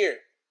good ear.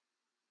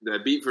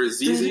 That beat for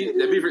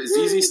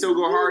ZZ still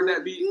go hard.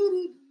 That beat.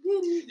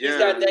 Yeah. He's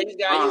got that. He's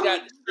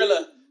got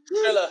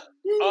Skrilla.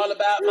 All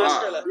about my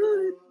Skrilla.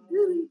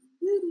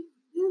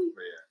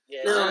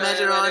 Yeah. Little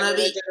measure on a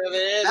beat.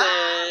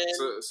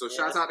 So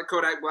shouts out to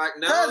Kodak Black.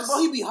 Cause bro,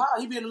 he be hot.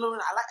 He be in a little.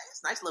 I like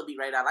it's a nice little beat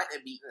right now. I like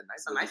that beat.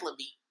 It's a nice little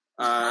beat.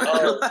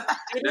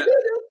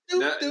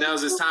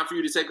 Nels, it's time for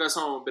you to take us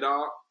home,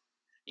 Bidal.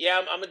 Yeah,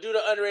 I'm gonna do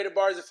the underrated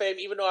bars of fame.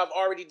 Even though I've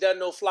already done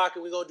No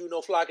Flocking, we're gonna do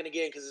No Flocking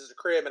again because it's the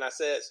crib, and I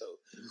said so.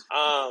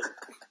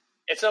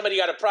 If somebody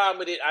got a problem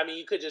with it, I mean,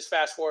 you could just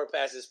fast forward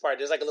past this part.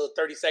 There's like a little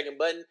 30-second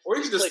button. Or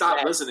you can just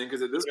stop listening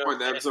because at this point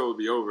the episode will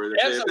be over.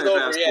 The episode's over,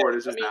 fast forward,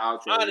 it's just the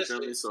outro.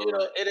 Honestly,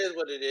 it is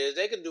what it is.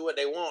 They can do what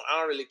they want. I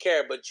don't really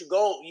care. But you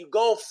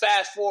go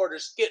fast forward or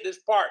skip this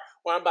part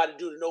where I'm about to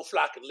do the no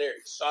flocking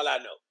lyrics. That's all I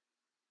know.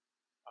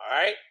 All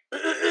right?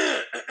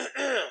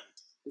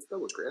 It's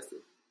so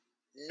aggressive.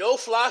 No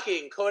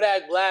flocking.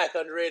 Kodak Black,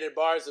 underrated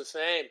bars of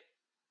fame.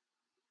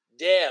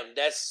 Damn,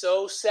 that's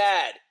so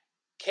sad.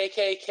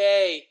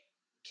 KKK.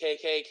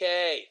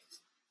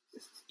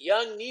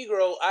 Young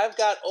Negro, I've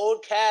got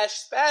old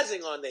cash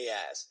spazzing on they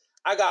ass.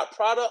 I got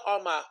Prada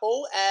on my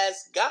whole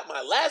ass, got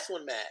my last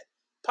one mad.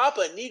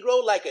 Papa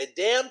Negro like a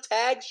damn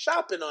tag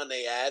shopping on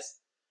they ass.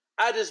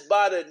 I just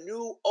bought a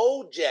new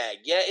old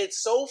Jag. Yeah,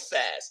 it's so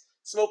fast.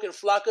 Smoking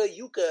Flocka,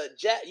 you a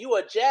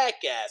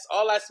jackass.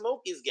 All I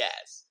smoke is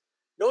gas.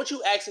 Don't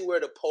you ask me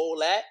where the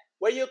pole at?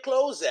 Where your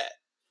clothes at?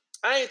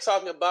 I ain't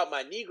talking about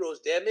my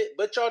Negroes, damn it,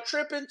 but y'all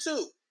tripping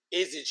too.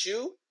 Is it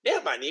you?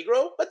 Damn, my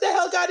Negro, what the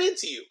hell got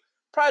into you?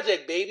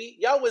 Project baby,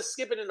 y'all was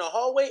skipping in the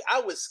hallway,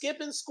 I was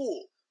skipping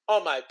school.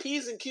 On my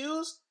P's and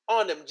Q's,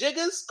 on them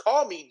jiggers,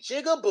 call me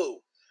Jigaboo.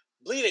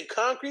 Bleeding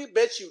concrete,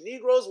 bet you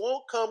Negroes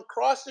won't come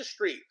cross the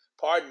street.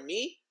 Pardon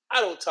me,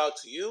 I don't talk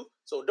to you,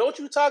 so don't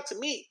you talk to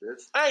me.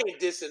 Yes. I ain't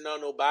dissing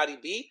on nobody,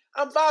 B.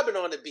 I'm vibing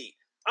on the beat.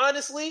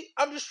 Honestly,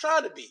 I'm just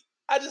trying to be.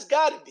 I just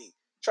gotta be.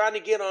 Trying to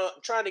get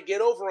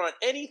over on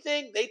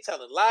anything, they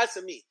telling lies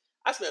to me.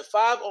 I spent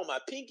 $5 on my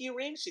pinky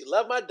ring. She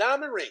loved my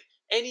diamond ring.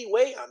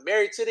 Anyway, I'm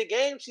married to the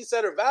game. She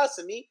said her vows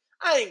to me.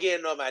 I ain't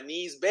getting on my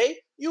knees, babe.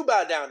 You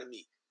bow down to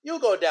me. You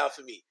go down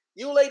for me.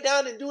 You lay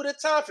down and do the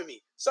time for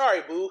me.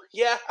 Sorry, boo.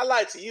 Yeah, I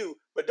lied to you,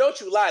 but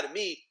don't you lie to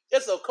me.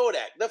 It's a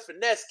Kodak, the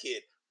finesse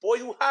kid. Boy,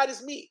 you hot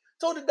as me.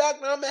 Told the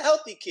doctor I'm a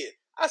healthy kid.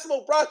 I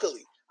smoke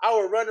broccoli. I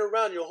will run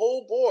around your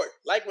whole board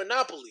like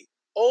Monopoly.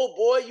 Old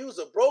boy, you's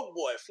a broke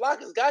boy.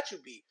 Flock has got you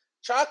beat.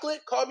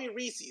 Chocolate, call me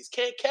Reese's.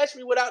 Can't catch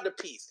me without the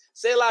piece.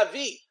 C'est la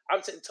vie.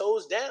 I'm 10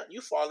 toes down. You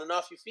falling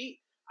off your feet.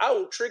 I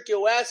will trick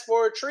your ass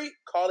for a treat.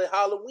 Call it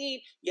Halloween.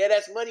 Yeah,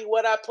 that's money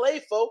what I play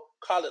for.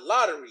 Call it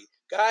lottery.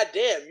 God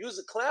damn, you's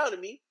a clown to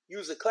me.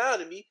 You's a clown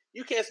to me.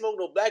 You can't smoke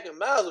no Black and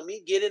Miles with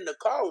me. Get in the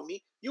car with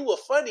me. You a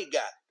funny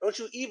guy. Don't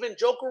you even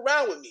joke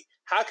around with me.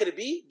 How could it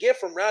be? Get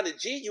from round to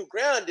G, you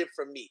grounded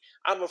from me.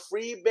 I'm a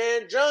free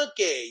band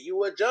junkie.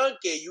 You a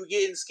junkie. You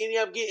getting skinny,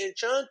 I'm getting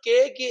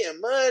chunky. Getting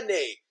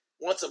money.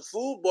 Want some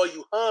food? Boy,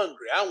 you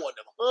hungry. I want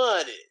them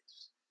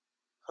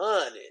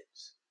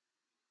hundreds.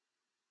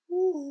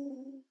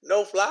 Ooh.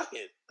 No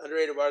flocking.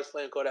 Underrated bars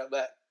playing Kodak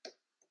Black.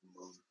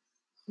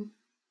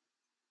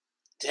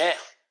 Damn.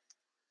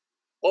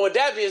 Well, with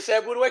that being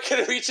said, where can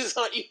it reach us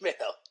on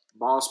email?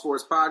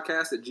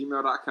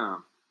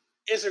 ballsportspodcast@gmail.com.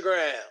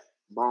 Instagram.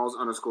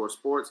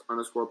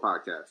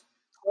 balls_sports_podcast.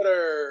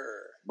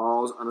 Twitter.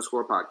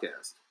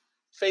 balls_podcast.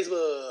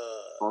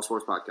 Facebook. Ball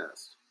Sports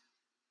Podcast.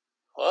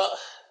 Well,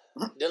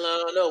 Dylan, I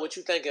don't know. What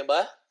you thinking,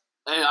 bud?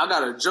 Hey, I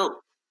got a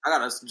joke.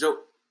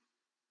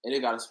 And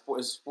it got a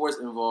sports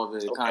involved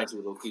in it, kind of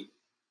too low key.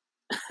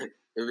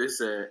 If it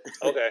said,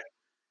 okay,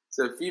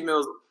 said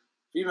females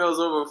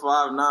over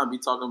 5'9" be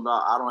talking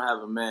about I don't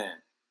have a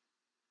man.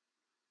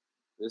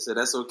 They said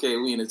that's okay.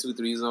 We in the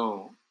 2-3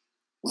 zone.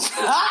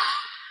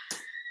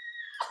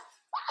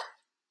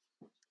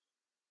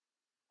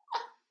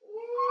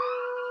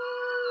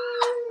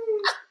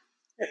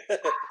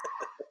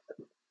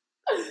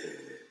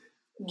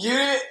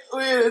 Get it?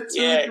 We in the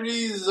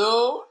 2-3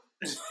 zone.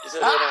 So they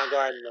not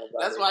guarding nobody.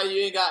 That's why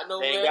you ain't got no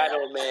man. Ain't got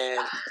no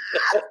man.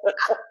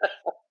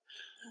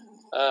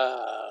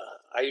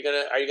 Are you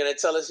gonna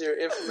tell us your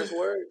infamous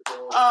word?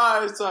 I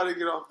was trying to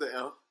get off the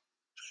L.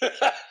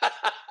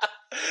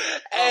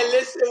 Hey,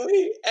 listen,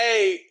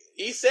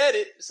 he said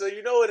it, so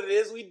you know what it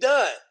is. We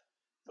done.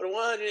 For the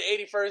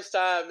 181st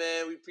time,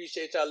 man, we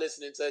appreciate y'all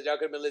listening to us. Y'all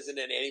could have been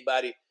listening to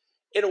anybody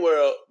in the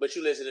world, but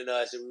you listening to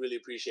us, and we really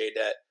appreciate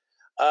that.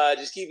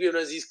 Just keep giving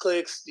us these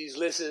clicks, these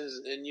listens,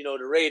 and,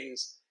 the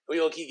ratings. We're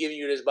going to keep giving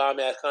you this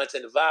bomb-ass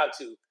content to vibe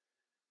to.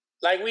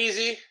 Like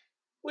Weezy,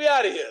 we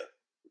out of here.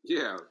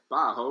 Yeah,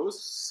 bye,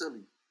 hoes.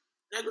 Silly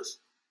niggas.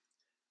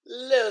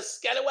 Little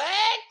scallywags.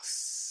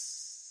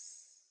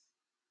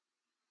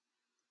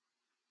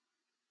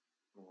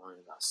 I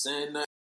ain't not saying nothing.